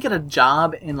 can you help me get a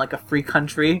job in, a free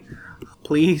country?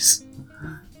 Please?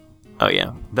 Oh,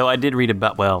 yeah. Though I did read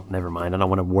about... Well, never mind. I don't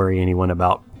want to worry anyone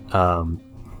about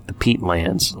the peat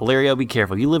lands. Illyrio, be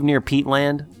careful. You live near peat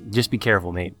land, just be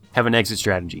careful, mate. Have an exit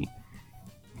strategy.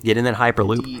 Get in that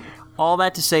Hyperloop. Indeed. All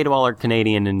that to say to all our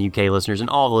Canadian and UK listeners and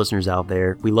all the listeners out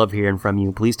there, we love hearing from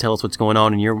you. Please tell us what's going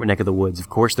on in your neck of the woods. Of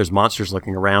course, there's monsters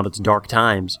lurking around. It's dark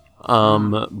times.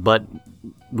 But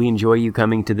we enjoy you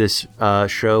coming to this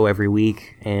show every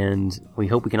week, and we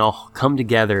hope we can all come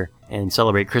together and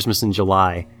celebrate Christmas in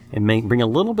July and bring a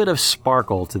little bit of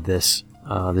sparkle to this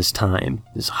time,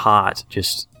 this hot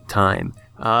time.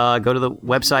 Go to the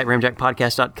website,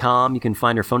 ramjackpodcast.com. You can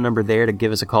find our phone number there to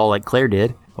give us a call like Claire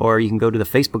did, or you can go to the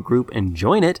Facebook group and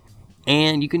join it,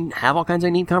 and you can have all kinds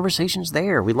of neat conversations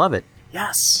there. We love it.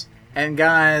 Yes. And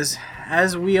guys,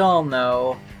 as we all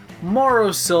know,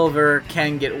 Moro Silver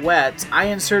can get wet. I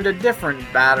insert a different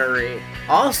battery.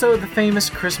 Also, the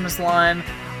famous Christmas line,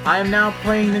 I am now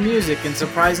playing the music, and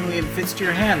surprisingly it fits to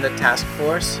your hand, the task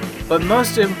force. But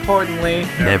most importantly...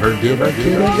 Never give a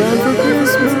kid a gun for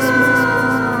Christmas.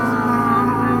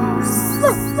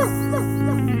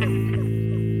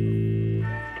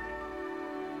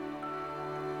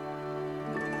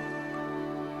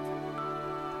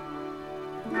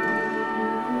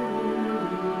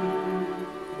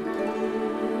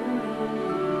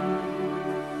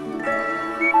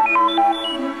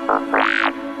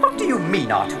 What do you mean,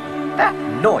 Artu? That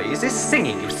noise is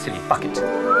singing, you silly bucket.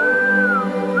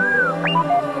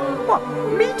 What,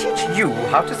 me teach you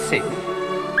how to sing?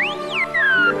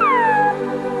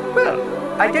 Well,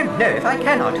 I don't know if I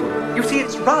can, Artu. You see,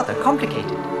 it's rather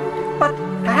complicated. But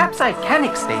perhaps I can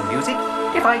explain music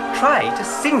if I try to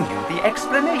sing you the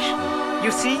explanation.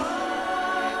 You see,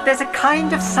 there's a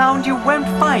kind of sound you won't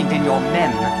find in your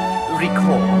mem.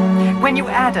 Recall, when you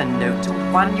add a note to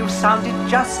one you sounded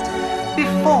just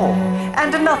before,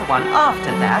 and another one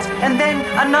after that, and then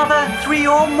another 3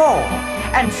 or more,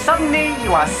 and suddenly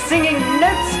you are singing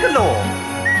notes galore.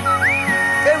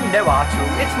 Oh no, Artu,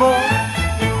 it's more,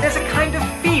 there's a kind of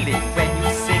feeling when you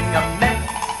sing a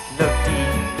melody,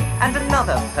 and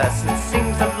another person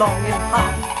sings along in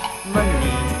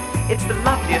harmony. It's the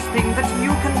loveliest thing that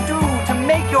you can do to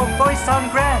make your voice sound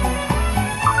grand.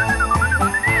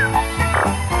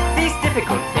 These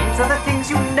difficult things are the things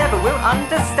you never will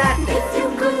understand. If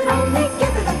you could only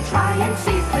give it a try and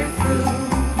see it through,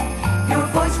 your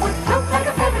voice would float like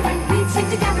a feather and we'd sing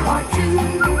together or two.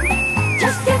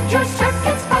 Just get your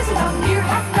circuits buzzing, a mere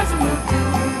half dozen will do.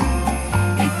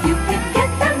 If you can get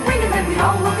them ringing, then we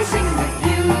all will be singing with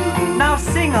you. Now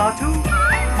sing, Artu.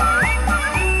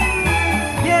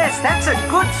 Yes, that's a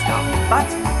good start, but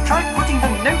try putting the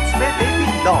notes where they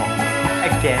belong.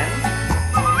 Again.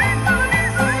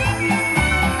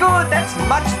 Good, that's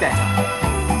much better.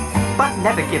 But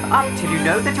never give up till you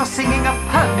know that you're singing a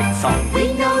perfect song.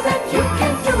 We know that you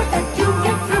can do it, that you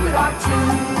get through it, Artu.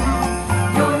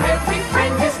 Your every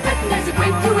friend is betting there's a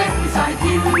great duet beside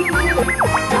you.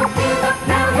 Don't give up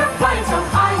now, you're flying so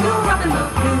high, you're up in the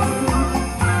blue.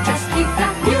 Just keep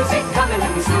that music coming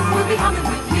and we soon will be humming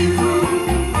with you.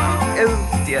 Oh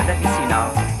dear, let me see now.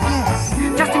 Yes,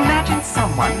 just imagine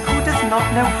someone who does not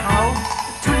know how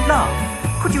to love.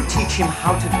 Could you teach him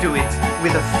how to do it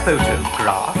with a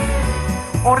photograph?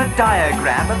 Or a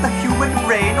diagram of the human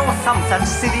brain or some such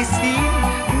silly scheme?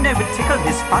 No, but tickle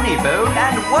his funny bone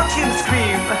and watch him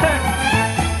scream.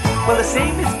 Well, the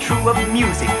same is true of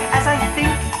music, as I think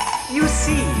you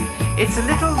see. It's a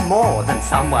little more than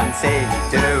someone saying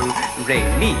do, re,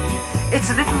 mi. It's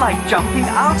a little like jumping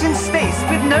out in space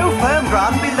with no firm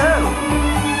ground below.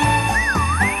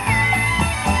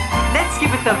 Let's give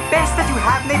with the best that you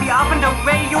have, maybe up and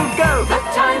away you'll go. The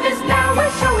time is now,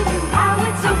 we're showing you how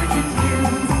it's over to you.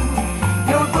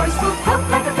 Your voice will pop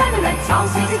like a feather, let's all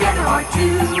sing together our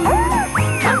tune.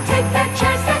 Come take that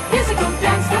chance, that musical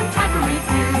dance, no time for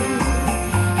review.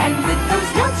 And with those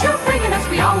notes you're bringing us,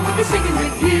 we all will be singing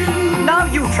with you. Now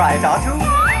you try it, Artu.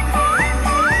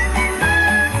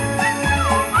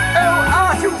 Oh,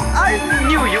 Artu, I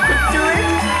knew you could do it.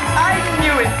 I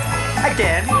knew it.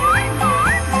 Again.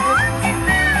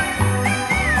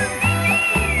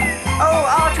 Oh,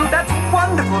 Artu, that's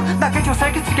wonderful. Now get your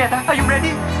circuits together. Are you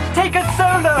ready? Take a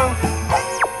solo.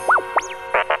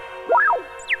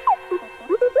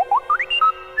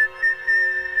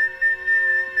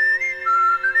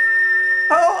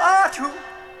 Oh, Artu,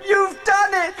 you've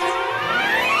done it.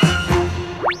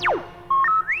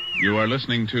 You are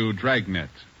listening to Dragnet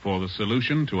for the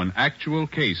solution to an actual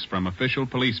case from official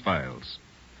police files.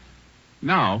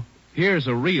 Now, here's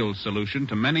a real solution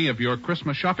to many of your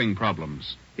Christmas shopping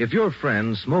problems. If your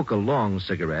friends smoke a long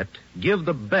cigarette, give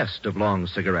the best of long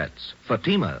cigarettes,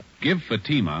 Fatima. Give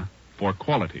Fatima for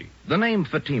quality. The name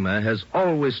Fatima has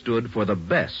always stood for the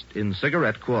best in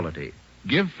cigarette quality.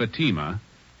 Give Fatima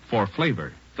for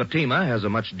flavor. Fatima has a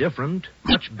much different,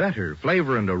 much better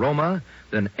flavor and aroma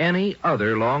than any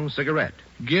other long cigarette.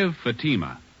 Give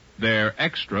Fatima. They're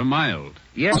extra mild.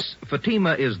 Yes,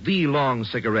 Fatima is the long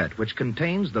cigarette which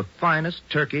contains the finest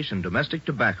Turkish and domestic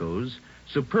tobaccos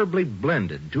superbly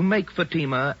blended to make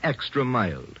Fatima extra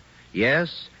mild.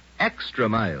 Yes, extra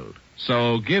mild.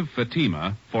 So give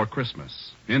Fatima for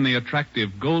Christmas in the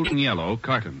attractive golden yellow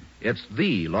carton. It's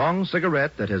the long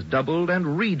cigarette that has doubled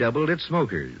and redoubled its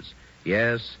smokers.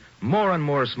 Yes, more and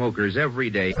more smokers every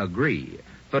day agree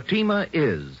Fatima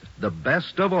is the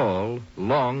best of all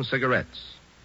long cigarettes.